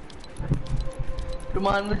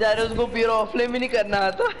मान बेचारे उसको प्योर ऑफलाइन भी नहीं करना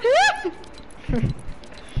आता।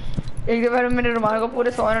 एक बार मैंने रुमान को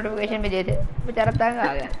पूरे 100 नोटिफिकेशन भेजे थे, बेचारा तंग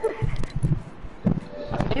आ गया।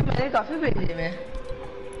 अभी मैंने काफी भेजे में।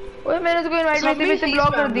 ओए मैंने उसको इनवाइट करते करते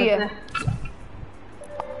ब्लॉक कर दिया।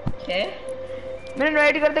 क्या? मैंने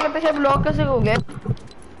इनवाइट करते करते शायद ब्लॉक कैसे हो गया।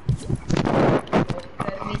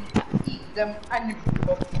 एकदम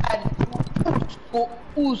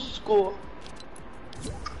उसको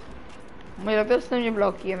मुझे लगता है उसने मुझे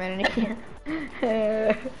ब्लॉक किया, मैंने नहीं किया।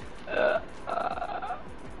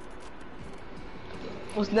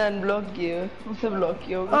 उसने अनब्लॉक किया, उसने ब्लॉक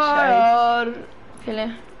किया होगा शायद। और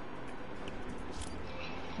खेलें।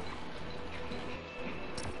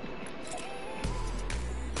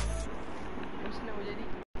 उसने मुझे नहीं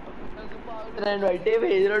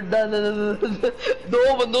भेज रहा।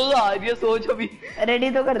 दो बंदों से आ रही है, सोच अभी। रेडी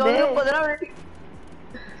तो कर दे। 15 मिनट।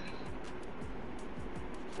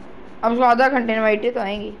 अब उसको आधा घंटे इनवाइट तो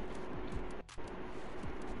आएंगी।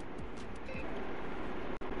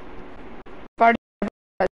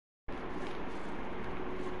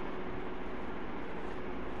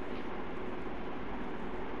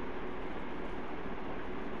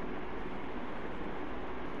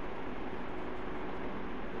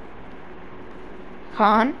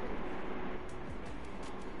 खान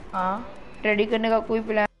हाँ रेडी करने का कोई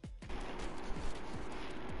प्लान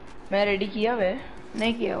मैं रेडी किया वे।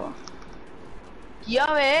 नहीं किया हुआ। किया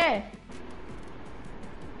वे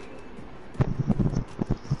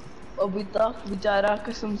अभी तक बेचारा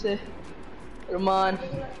कसम से रुमान।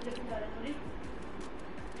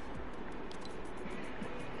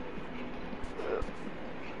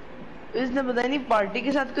 इसने पता नहीं पार्टी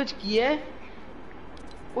के साथ कुछ किया है।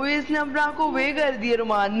 वो इसने अपना को वे कर दिया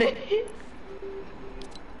रुमान ने।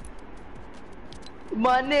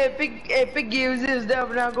 रुमान ने एपिक गेम्स से इसने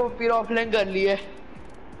अपना को फिर ऑफलाइन कर लिया है।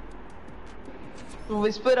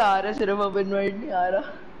 विस्पर आ रहा है सिर्फ, अब इनवाइट नहीं आ रहा।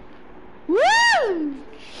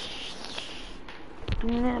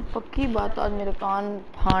 तुमने पक्की बात आज मेरे कान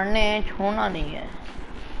फाड़ने हैं, छोड़ना नहीं है।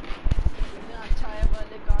 अच्छा है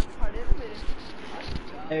वाले कान फाड़े ना मेरे।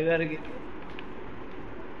 करके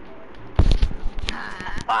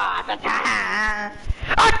अच्छा है।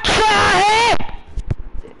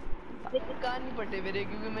 कान नहीं फटे मेरे,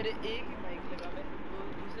 क्योंकि मेरे एक ही माइक लगा है,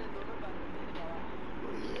 दूसरे दोनों कान नहीं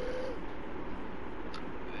लगा।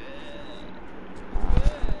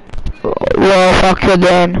 Well, fuck you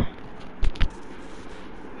then.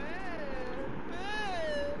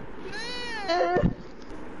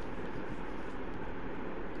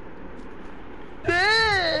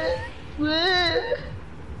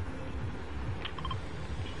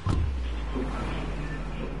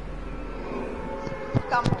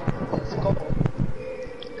 Come on, let's go.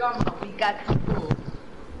 Come on, we got to go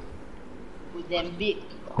with them big.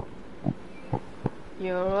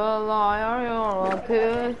 You're a liar, you're a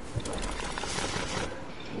kid.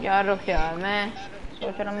 यार रुक यार, मैं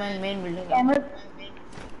सोच रहा मैं मेन बिल्डिंग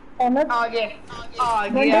अहमद आगे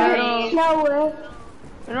क्या हुआ है?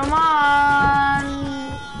 रोमान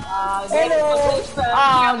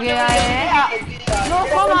आ गया है। नो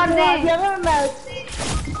मार दे।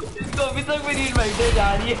 तो अभी तक मेरी इनवाइटेड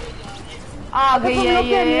जा रही है। आ गई है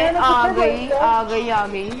ये, आ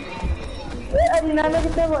गई। अरीना में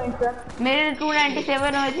कितने पॉइंट्स है? मेरे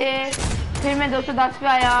 297 हुए थे, फिर मैं 210 पे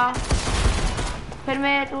आया, फिर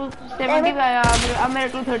मैं 270 पे आया, अब मेरे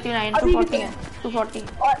 239 240 है। 240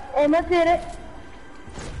 और अहमद तेरे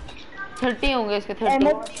 30 होंगे इसके। 30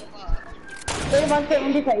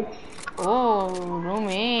 175। ओह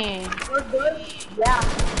रूमी या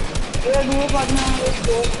ये दूर पड़ना एक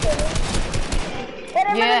दोस्त है। अरे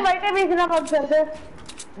ये- मैंने वाइटे भेजना मत कर दे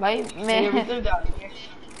भाई। मैं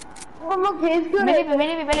वो लोग भेज क्यों मैंने रहे?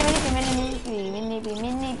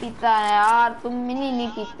 नहीं पीता यार। तुम मिनी नहीं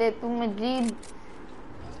पीते, तुम अजीब।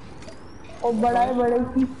 ओ बड़ा है बड़े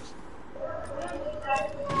की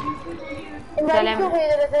चले क्यों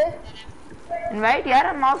भेज रहे थे? इनवाइट यार,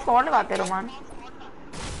 हम माउस कॉल लगाते रोमान।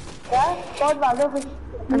 क्या बहुत बात है।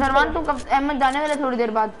 सलमान तू कब अहमद जाने वाला थोड़ी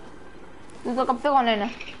देर बाद? तू तो कब तक ऑनलाइन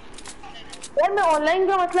है? यार मैं ऑनलाइन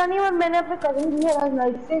का मसला नहीं है, मैंने अपने कजिन की आज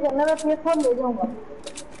नाइट स्टे करना, मैं अपने फोन ले जाऊंगा।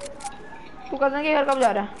 तू कजन के घर कब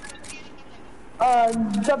जा रहा है?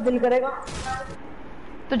 जब दिल करेगा।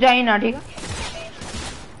 तो जा ही ना, ठीक है?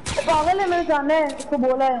 तो पागल है, मैंने जाना है, उसको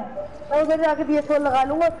बोला है। मैं उधर जाके PS4 लगा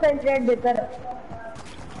लूंगा, उसका इंटरनेट बेहतर है।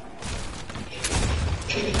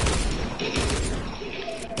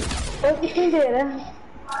 और कितनी देर है?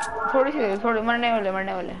 थोड़ी सी, थोड़ी मरने वाले यार।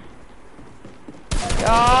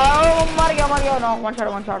 मर गया ना। वन शॉट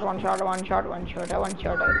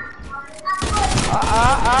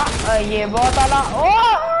ये बहुत आला। ओ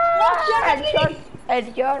हेडशॉट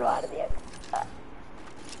हेडशॉट मार दिया।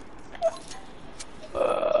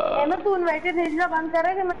 अहमद तू इनवाइटेड भेजना बंद कर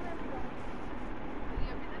रहा है कि मैं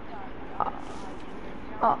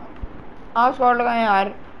आप स्क्वाड लगाए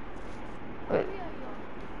यार।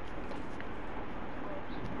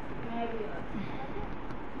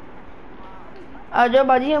 आ जाओ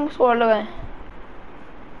बाजी, हम स्क्वाड लगाए।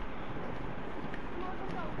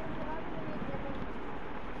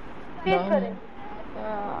 फेस करें।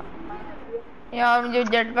 यार मुझे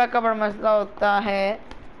जेट पैक का बड़ा मसला होता है।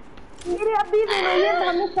 मेरे अभी रिनोवेट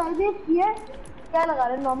हमने सर्विस किया है। क्या लगा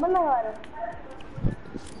रहे, नॉर्मल लगा रहे?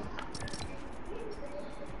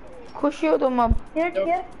 खुशी हो तुम अब? तेरा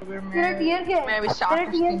टीयर क्या है? मैं अभी तेरा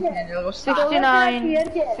टीयर क्या है? 69 टीयर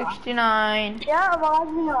क्या है? 69 क्या आवाज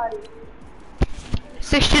नहीं आ रही?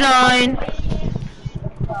 69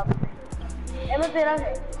 अहमद तेरा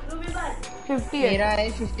 50 मेरा है।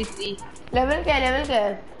 है 53। लेवल क्या है? लेवल क्या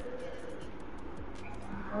है?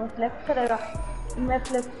 फ्लेक्स करेगा। मैं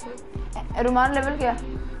फ्लेक्स। रुमान लेवल क्या?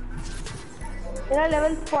 तेरा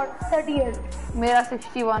लेवल 38। मेरा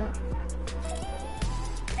 61।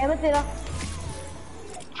 अहमद तेरा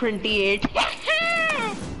 28।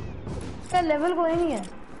 इसका लेवल कोई नहीं है।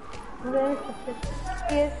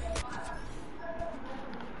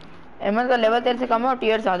 अहमद का लेवल तेरे से कम है और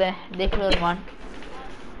टीयर ज्यादा है। देख लो रुमान।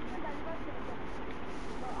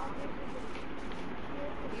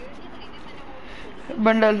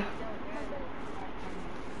 बंडल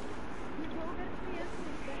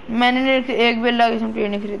मैंने एक भी अल्लाह की कसम टीयर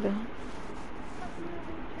नहीं खरीदा।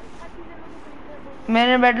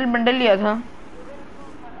 मैंने बैटल बंडल लिया था।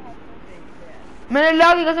 मैंने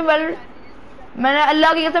अल्लाह की कसम बैटल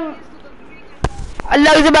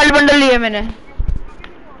बैटल बंडल लिया मैंने।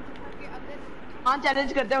 हाँ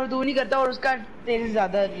चैलेंज करता है और तू नहीं करता और उसका तेरे से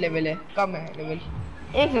ज्यादा लेवल है, कम है लेवल।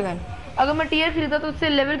 एक सेकंड, अगर मैं टीयर खरीदा तो उससे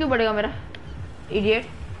लेवल क्यों बढ़ेगा मेरा? इडियट।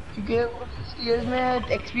 क्योंकि उस टीयर्स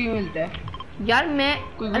में एक्सपी मिलता है यार मैं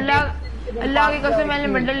अल्लाह की कसम मैंने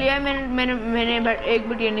बंडल लिया है। मैंने एक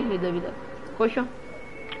भी टीयर नहीं खरीदा अभी तक। खुश हो?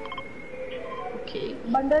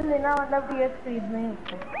 बंडल लेना मतलब टीयर खरीदना ही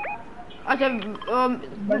होता है। अच्छा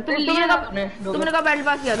तुमने कब बैटल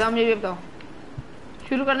पास किया था मुझे ये बताओ।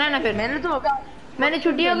 शुरू करना है ना फिर? मैंने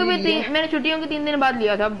छुट्टियों के 3 दिन बाद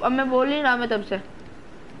लिया था। अब मैं बोल नहीं रहा मैं तब से।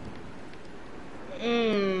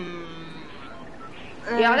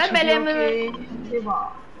 याद है पहले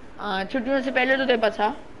छुट्टियों से पहले तो तेरे पास था?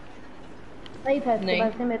 नहीं था इसके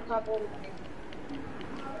पास, मेरे पास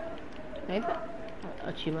नहीं था।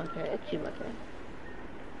 अच्छी बात है, अच्छी बात है।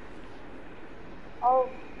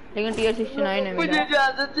 लेकिन टीयर 69 है। मुझे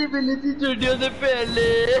इजाजत ही मिली थी छुट्टियों से पहले।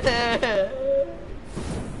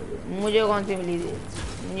 मुझे कौन सी मिली थी?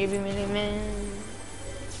 मुझे भी मिली। मैं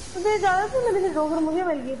मुझे इजाजत नहीं मिली थी, डॉक्टर मुझे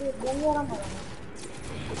मिल गई थी।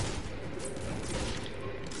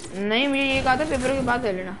 नहीं, मुझे ये कहा था पेपर के बाद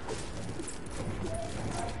ले लेना।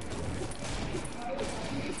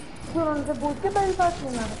 उनसे पूछ के पहले पास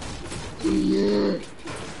लेना।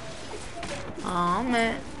 हाँ मैं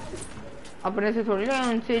अपने से थोड़ी लिया,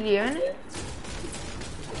 उनसे लिया मैंने।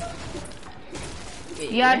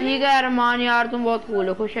 यार ठीक है अरमान, यार तुम बहुत कूल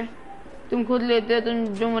हो। खुश है? तुम खुद लेते हो, तुम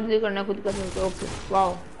जो मर्जी करना खुद कर सकते हो। Okay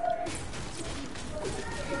wow.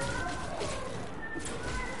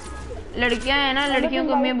 लड़कियां हैं ना, लड़कियों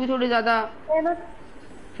को मैं भी थोड़ी ज्यादा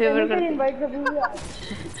फेवर करती हूँ।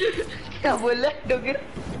 क्या बोल रहा है डोगर?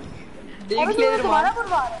 देख ले तुम्हारा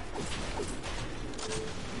परिवार है।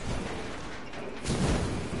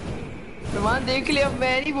 रुमान देख ले, अब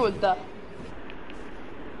मैं नहीं बोलता।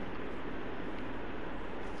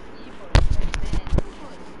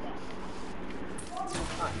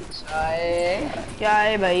 क्या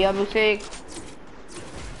है भाई? अब उसे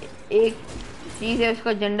एक चीज है,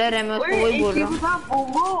 उसका जेंडर है, मैं उसको वही बोल रहा हूँ।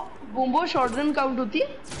 बूम्बो शॉटगन काउंट होती है?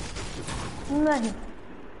 नहीं,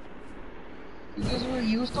 क्योंकि वो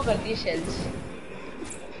यूज तो करती है शेल्स।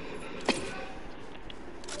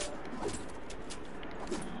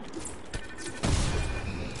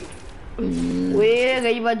 वे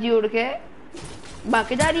गई बाजी उड़ के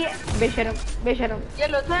बाकी जा रही है। बेशरम बेशरम।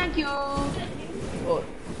 चलो थैंक यू।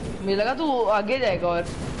 मुझे लगा तू आगे जाएगा और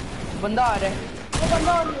बंदा आ रहा है।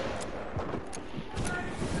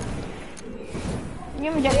 ये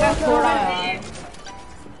मुझे थोड़ा है,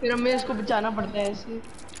 फिर हमें इसको बचाना पड़ता है ऐसे।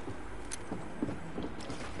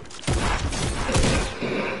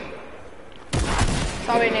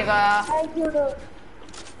 ने का।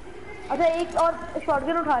 अच्छा एक और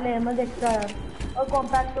शॉटगन उठा ले अहमद एक्स्ट्रा यार, और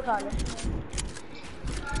कॉम्पैक्ट उठा ले।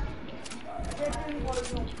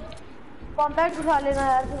 कॉम्पैक्ट उठा लेना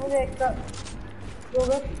यार, फिर मुझे एक्स्ट्रा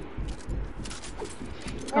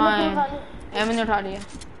हाँ, मैंने उठा लिया।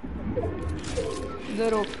 इधर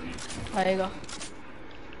रुक, आएगा।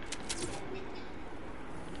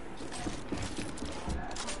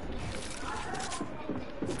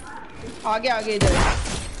 आगे आगे इधर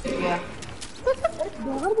गया।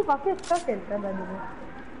 डोगर तो काफी अच्छा खेलता है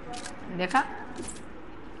मैंने। देखा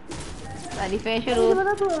तारीफें शुरू। मुझे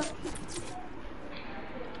पता तू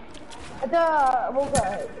अच्छा वो क्या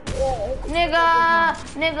निगा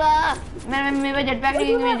निगा मैं मेरे जेट पैक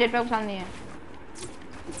नहीं, मुझे जेट पैक पसंद नहीं है।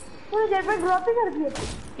 तूने जेटपैक ड्रॉप ही कर दिया?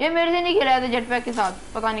 ये मेरे से नहीं खेला था जेट पैक के साथ,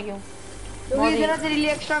 पता नहीं क्यों। तो ये जरा तेरे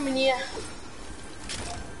लिए एक्स्ट्रा मिनी है।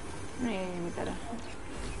 नहीं मेरी तरह।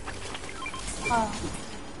 हाँ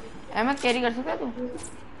अहमद कैरी कर सकता है तू?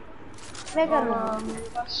 मैं कर लूंगा। मेरे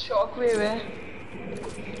पास शॉक वेव है।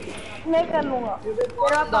 मैं कर लूंगा।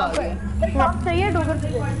 मेरा पंप चाहिए डोगर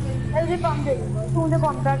तुझे? मुझे पंप दे दे, तू मुझे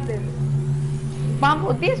कॉन्ट्रैक्ट दे दे। पंप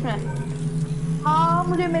होती है इसमें? हाँ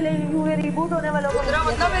मुझे मिलेगी क्योंकि रिबूट होने वाला होगा। तेरा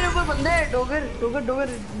बंदा मेरे ऊपर बंदे है। डोगर डोगर डोगर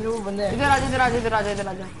मेरे ऊपर बंदे है। इधर आजा इधर आजा इधर आजा इधर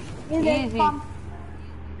आजा। ये देख easy pump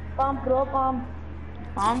pump pro pump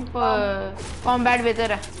pump combat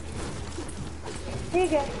बेहतर है।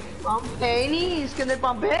 ठीक है। पंप है ही नहीं इसके अंदर।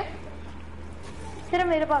 पंप है सिर्फ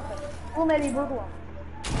मेरे पास है, वो मैं रिबूट हुआ।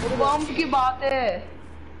 पंप की बात है।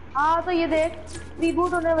 हाँ तो ये देख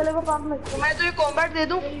रिबूट होने वाले को पंप में तो मैं तो ये कॉम्बैट दे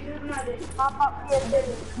दूं। हाँ पंप ये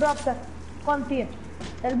ड्रॉप कर। कौन सी है?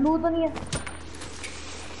 यार ब्लू तो नहीं है?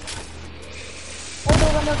 वो दो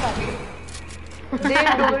बंदे उठा दे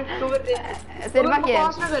डोगर डोगर दे। तेरे पास क्या है?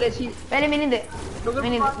 पास ना करे सी। पहले मिनी दे। डोगर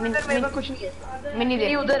मिनी पास दे ना कर, मेरे पास कुछ नहीं है। मिनी दे।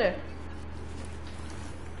 नहीं उधर है।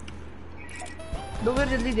 डोगर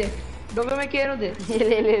जल्दी दे। डोगर मैं कह रहा हूँ दे।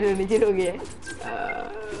 ये ले नीचे हो गया।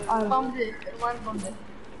 पंप दे वन पंप दे।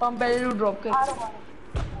 पंप पहले तू ड्रॉप कर।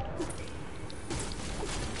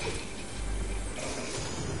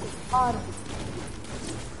 और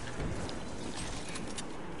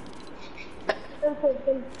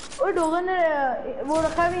चल ओए डोगर ने वो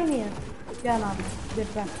रखा भी नहीं है, क्या नाम है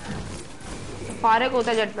जेटपैक। फारिग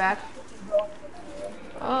होता है जेट पैक।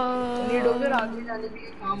 ये डोगर आगे जाने के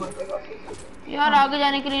लिए काम आता है काफी। यार आगे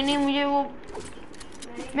जाने के लिए नहीं, मुझे वो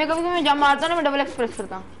मैं कभी कभी जंप मारता ना, मैं डबल एक्सप्रेस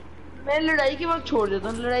करता हूँ। मैं लड़ाई के वक्त छोड़ देता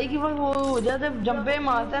हूँ। लड़ाई के वक्त वो हो जाता है, जंपे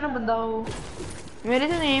मारता है ना बंदा वो। मेरे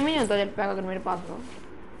से एम ही नहीं होता जेट पैक अगर मेरे पास हो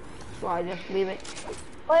तो आ जा ली भाई।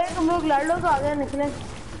 ओए तुम लोग लड़ लो तो आगे निकले।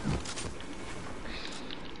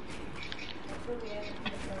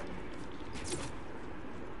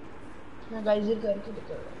 मैं गाइजर करके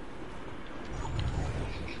बता रहा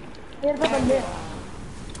मेरे पे बंदे हैं।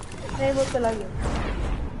 नहीं वो चला गया।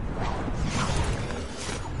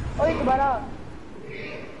 ओए दोबारा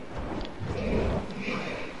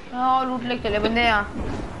हाँ लूट लेके चले बंदे यहाँ।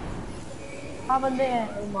 हाँ बंदे हैं।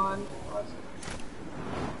 हूँ। मान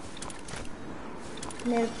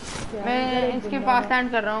मैं इसके पास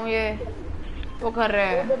स्टैंड कर रहा हूँ, ये वो कर रहे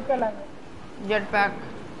हैं उधर चला गया।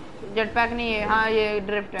 जेट पैक नहीं है। हाँ ये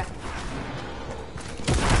ड्रिफ्ट है।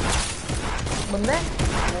 बंदे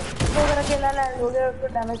तो अगर अकेला लैंड हो गया उसको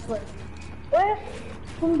डैमेज पड़। ओए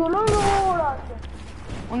तुम दोनों लोग उड़ाते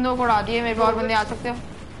उन दो को उड़ा दिए। मेरे पे और बंदे आ सकते हो?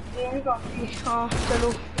 हाँ चलो।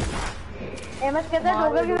 एमएस कहता है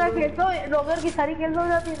डोगर के साथ खेल दो, डोगर की सारी खेल हो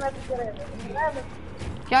जाती है। मैं पीछे रह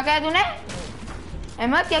क्या कहा तूने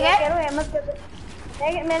अहमद? क्या कह कहा? रहा हूँ एमएस कहता है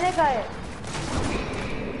मैंने कहा है।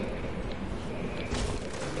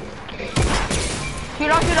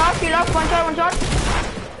 शील ऑफ वन शॉट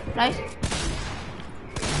नाइस।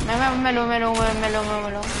 मैं लो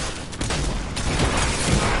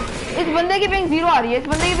इस बंदे की पिंग 0 आ रही है।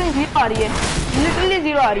 लिटरली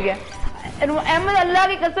 0 आ रही है। अहमद अल्लाह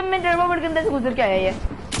की कसम में टर्बो मोड के अंदर से गुजर के आया है।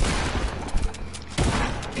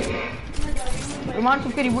 रोमान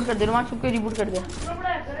सबके रिबूट कर दे।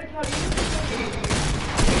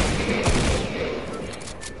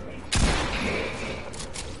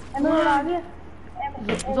 एमएस उड़ा दिया।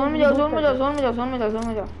 जोन में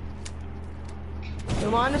जाओ।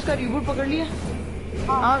 रोमान इसका रिबूट पकड़ लिया।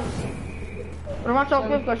 हाँ रोमान शॉक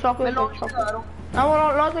मैं लॉन्च कर। करा रहा हूँ। हाँ वो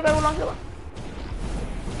लॉन्च कर।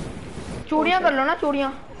 चूड़ियाँ कर लो ना चूड़ियाँ।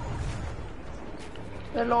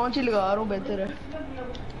 मैं लॉन्च ही लगा रहा हूँ, बेहतर है।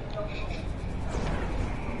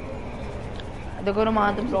 देखो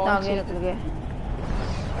रोमान तुम कितना आगे निकल गए।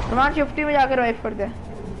 रोमान 50 में जाकर वाइफ करते हैं।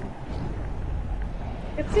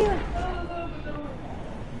 50 में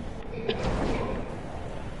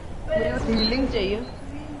मेरे को हीलिंग चाहिए।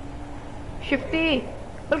 50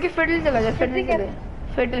 बल्कि फिडल चला जाए।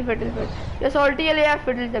 फिडल या सॉल्टी चले या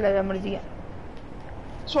फिडल चला जाए, मर्जी है।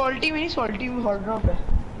 सॉल्टी में नहीं, सॉल्टी में हॉट ड्रॉप है।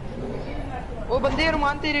 वो बंदे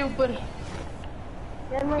रुमान तेरे ऊपर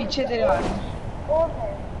पीछे तेरे आ रहे हैं। वो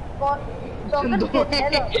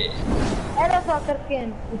है सॉकर के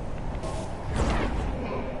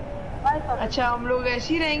अच्छा हम लोग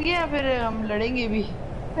ऐसे ही रहेंगे या फिर हम लड़ेंगे भी?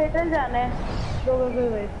 फेटल जाना है डोगर को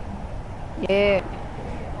रिवाइव। ये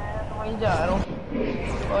मैं तो वहीं जा रहा हूँ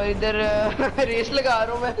और इधर रेस लगा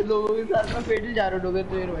रहा हूँ मैं लोगों के साथ। मैं फेटल जा रहा हूँ डोगर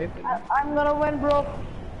तुझे रिवाइव करने। I am gonna win bro.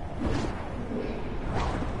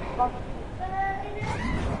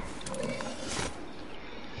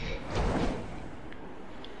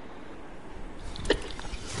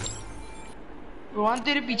 Rohan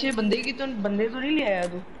तेरे पीछे बंदे तो नहीं ले आया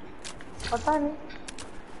तू? पता नहीं।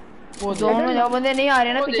 वो दोनों जाओ, बंदे नहीं आ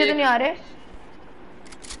रहे ना, पीछे तो नहीं आ रहे।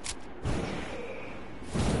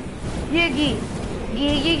 ये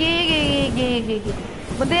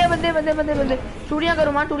बंदे चूड़ियां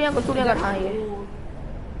करो मां, चूड़ियां कर। हाँ ये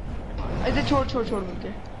ऐसे छोड़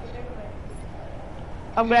मुझे।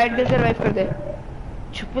 अब ग्लाइड कर सर्वाइव कर दे,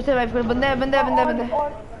 छुप के सर्वाइव कर। बंदे बंदे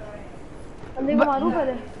को मारूं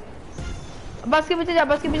पहले। बस के पीछे जा,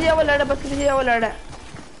 वो लड़ रहा है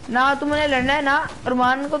ना। तुमने लड़ना है ना,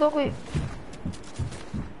 रुमान को तो कोई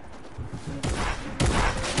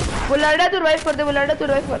वो लड़ रहा है, तू रिवाइव कर दे।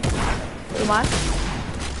 रुमान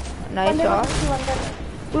नाइस शॉट।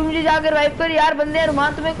 तू मुझे जाकर रिवाइव कर यार। बंदे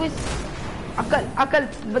रुमान, तुम्हें कोई अकल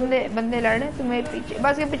बंदे लड़ रहे हैं तुम्हें पीछे।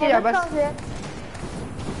 बस के पीछे जा, बस।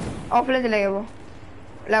 ऑफलाइन चले गए वो,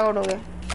 लॉग आउट हो गए।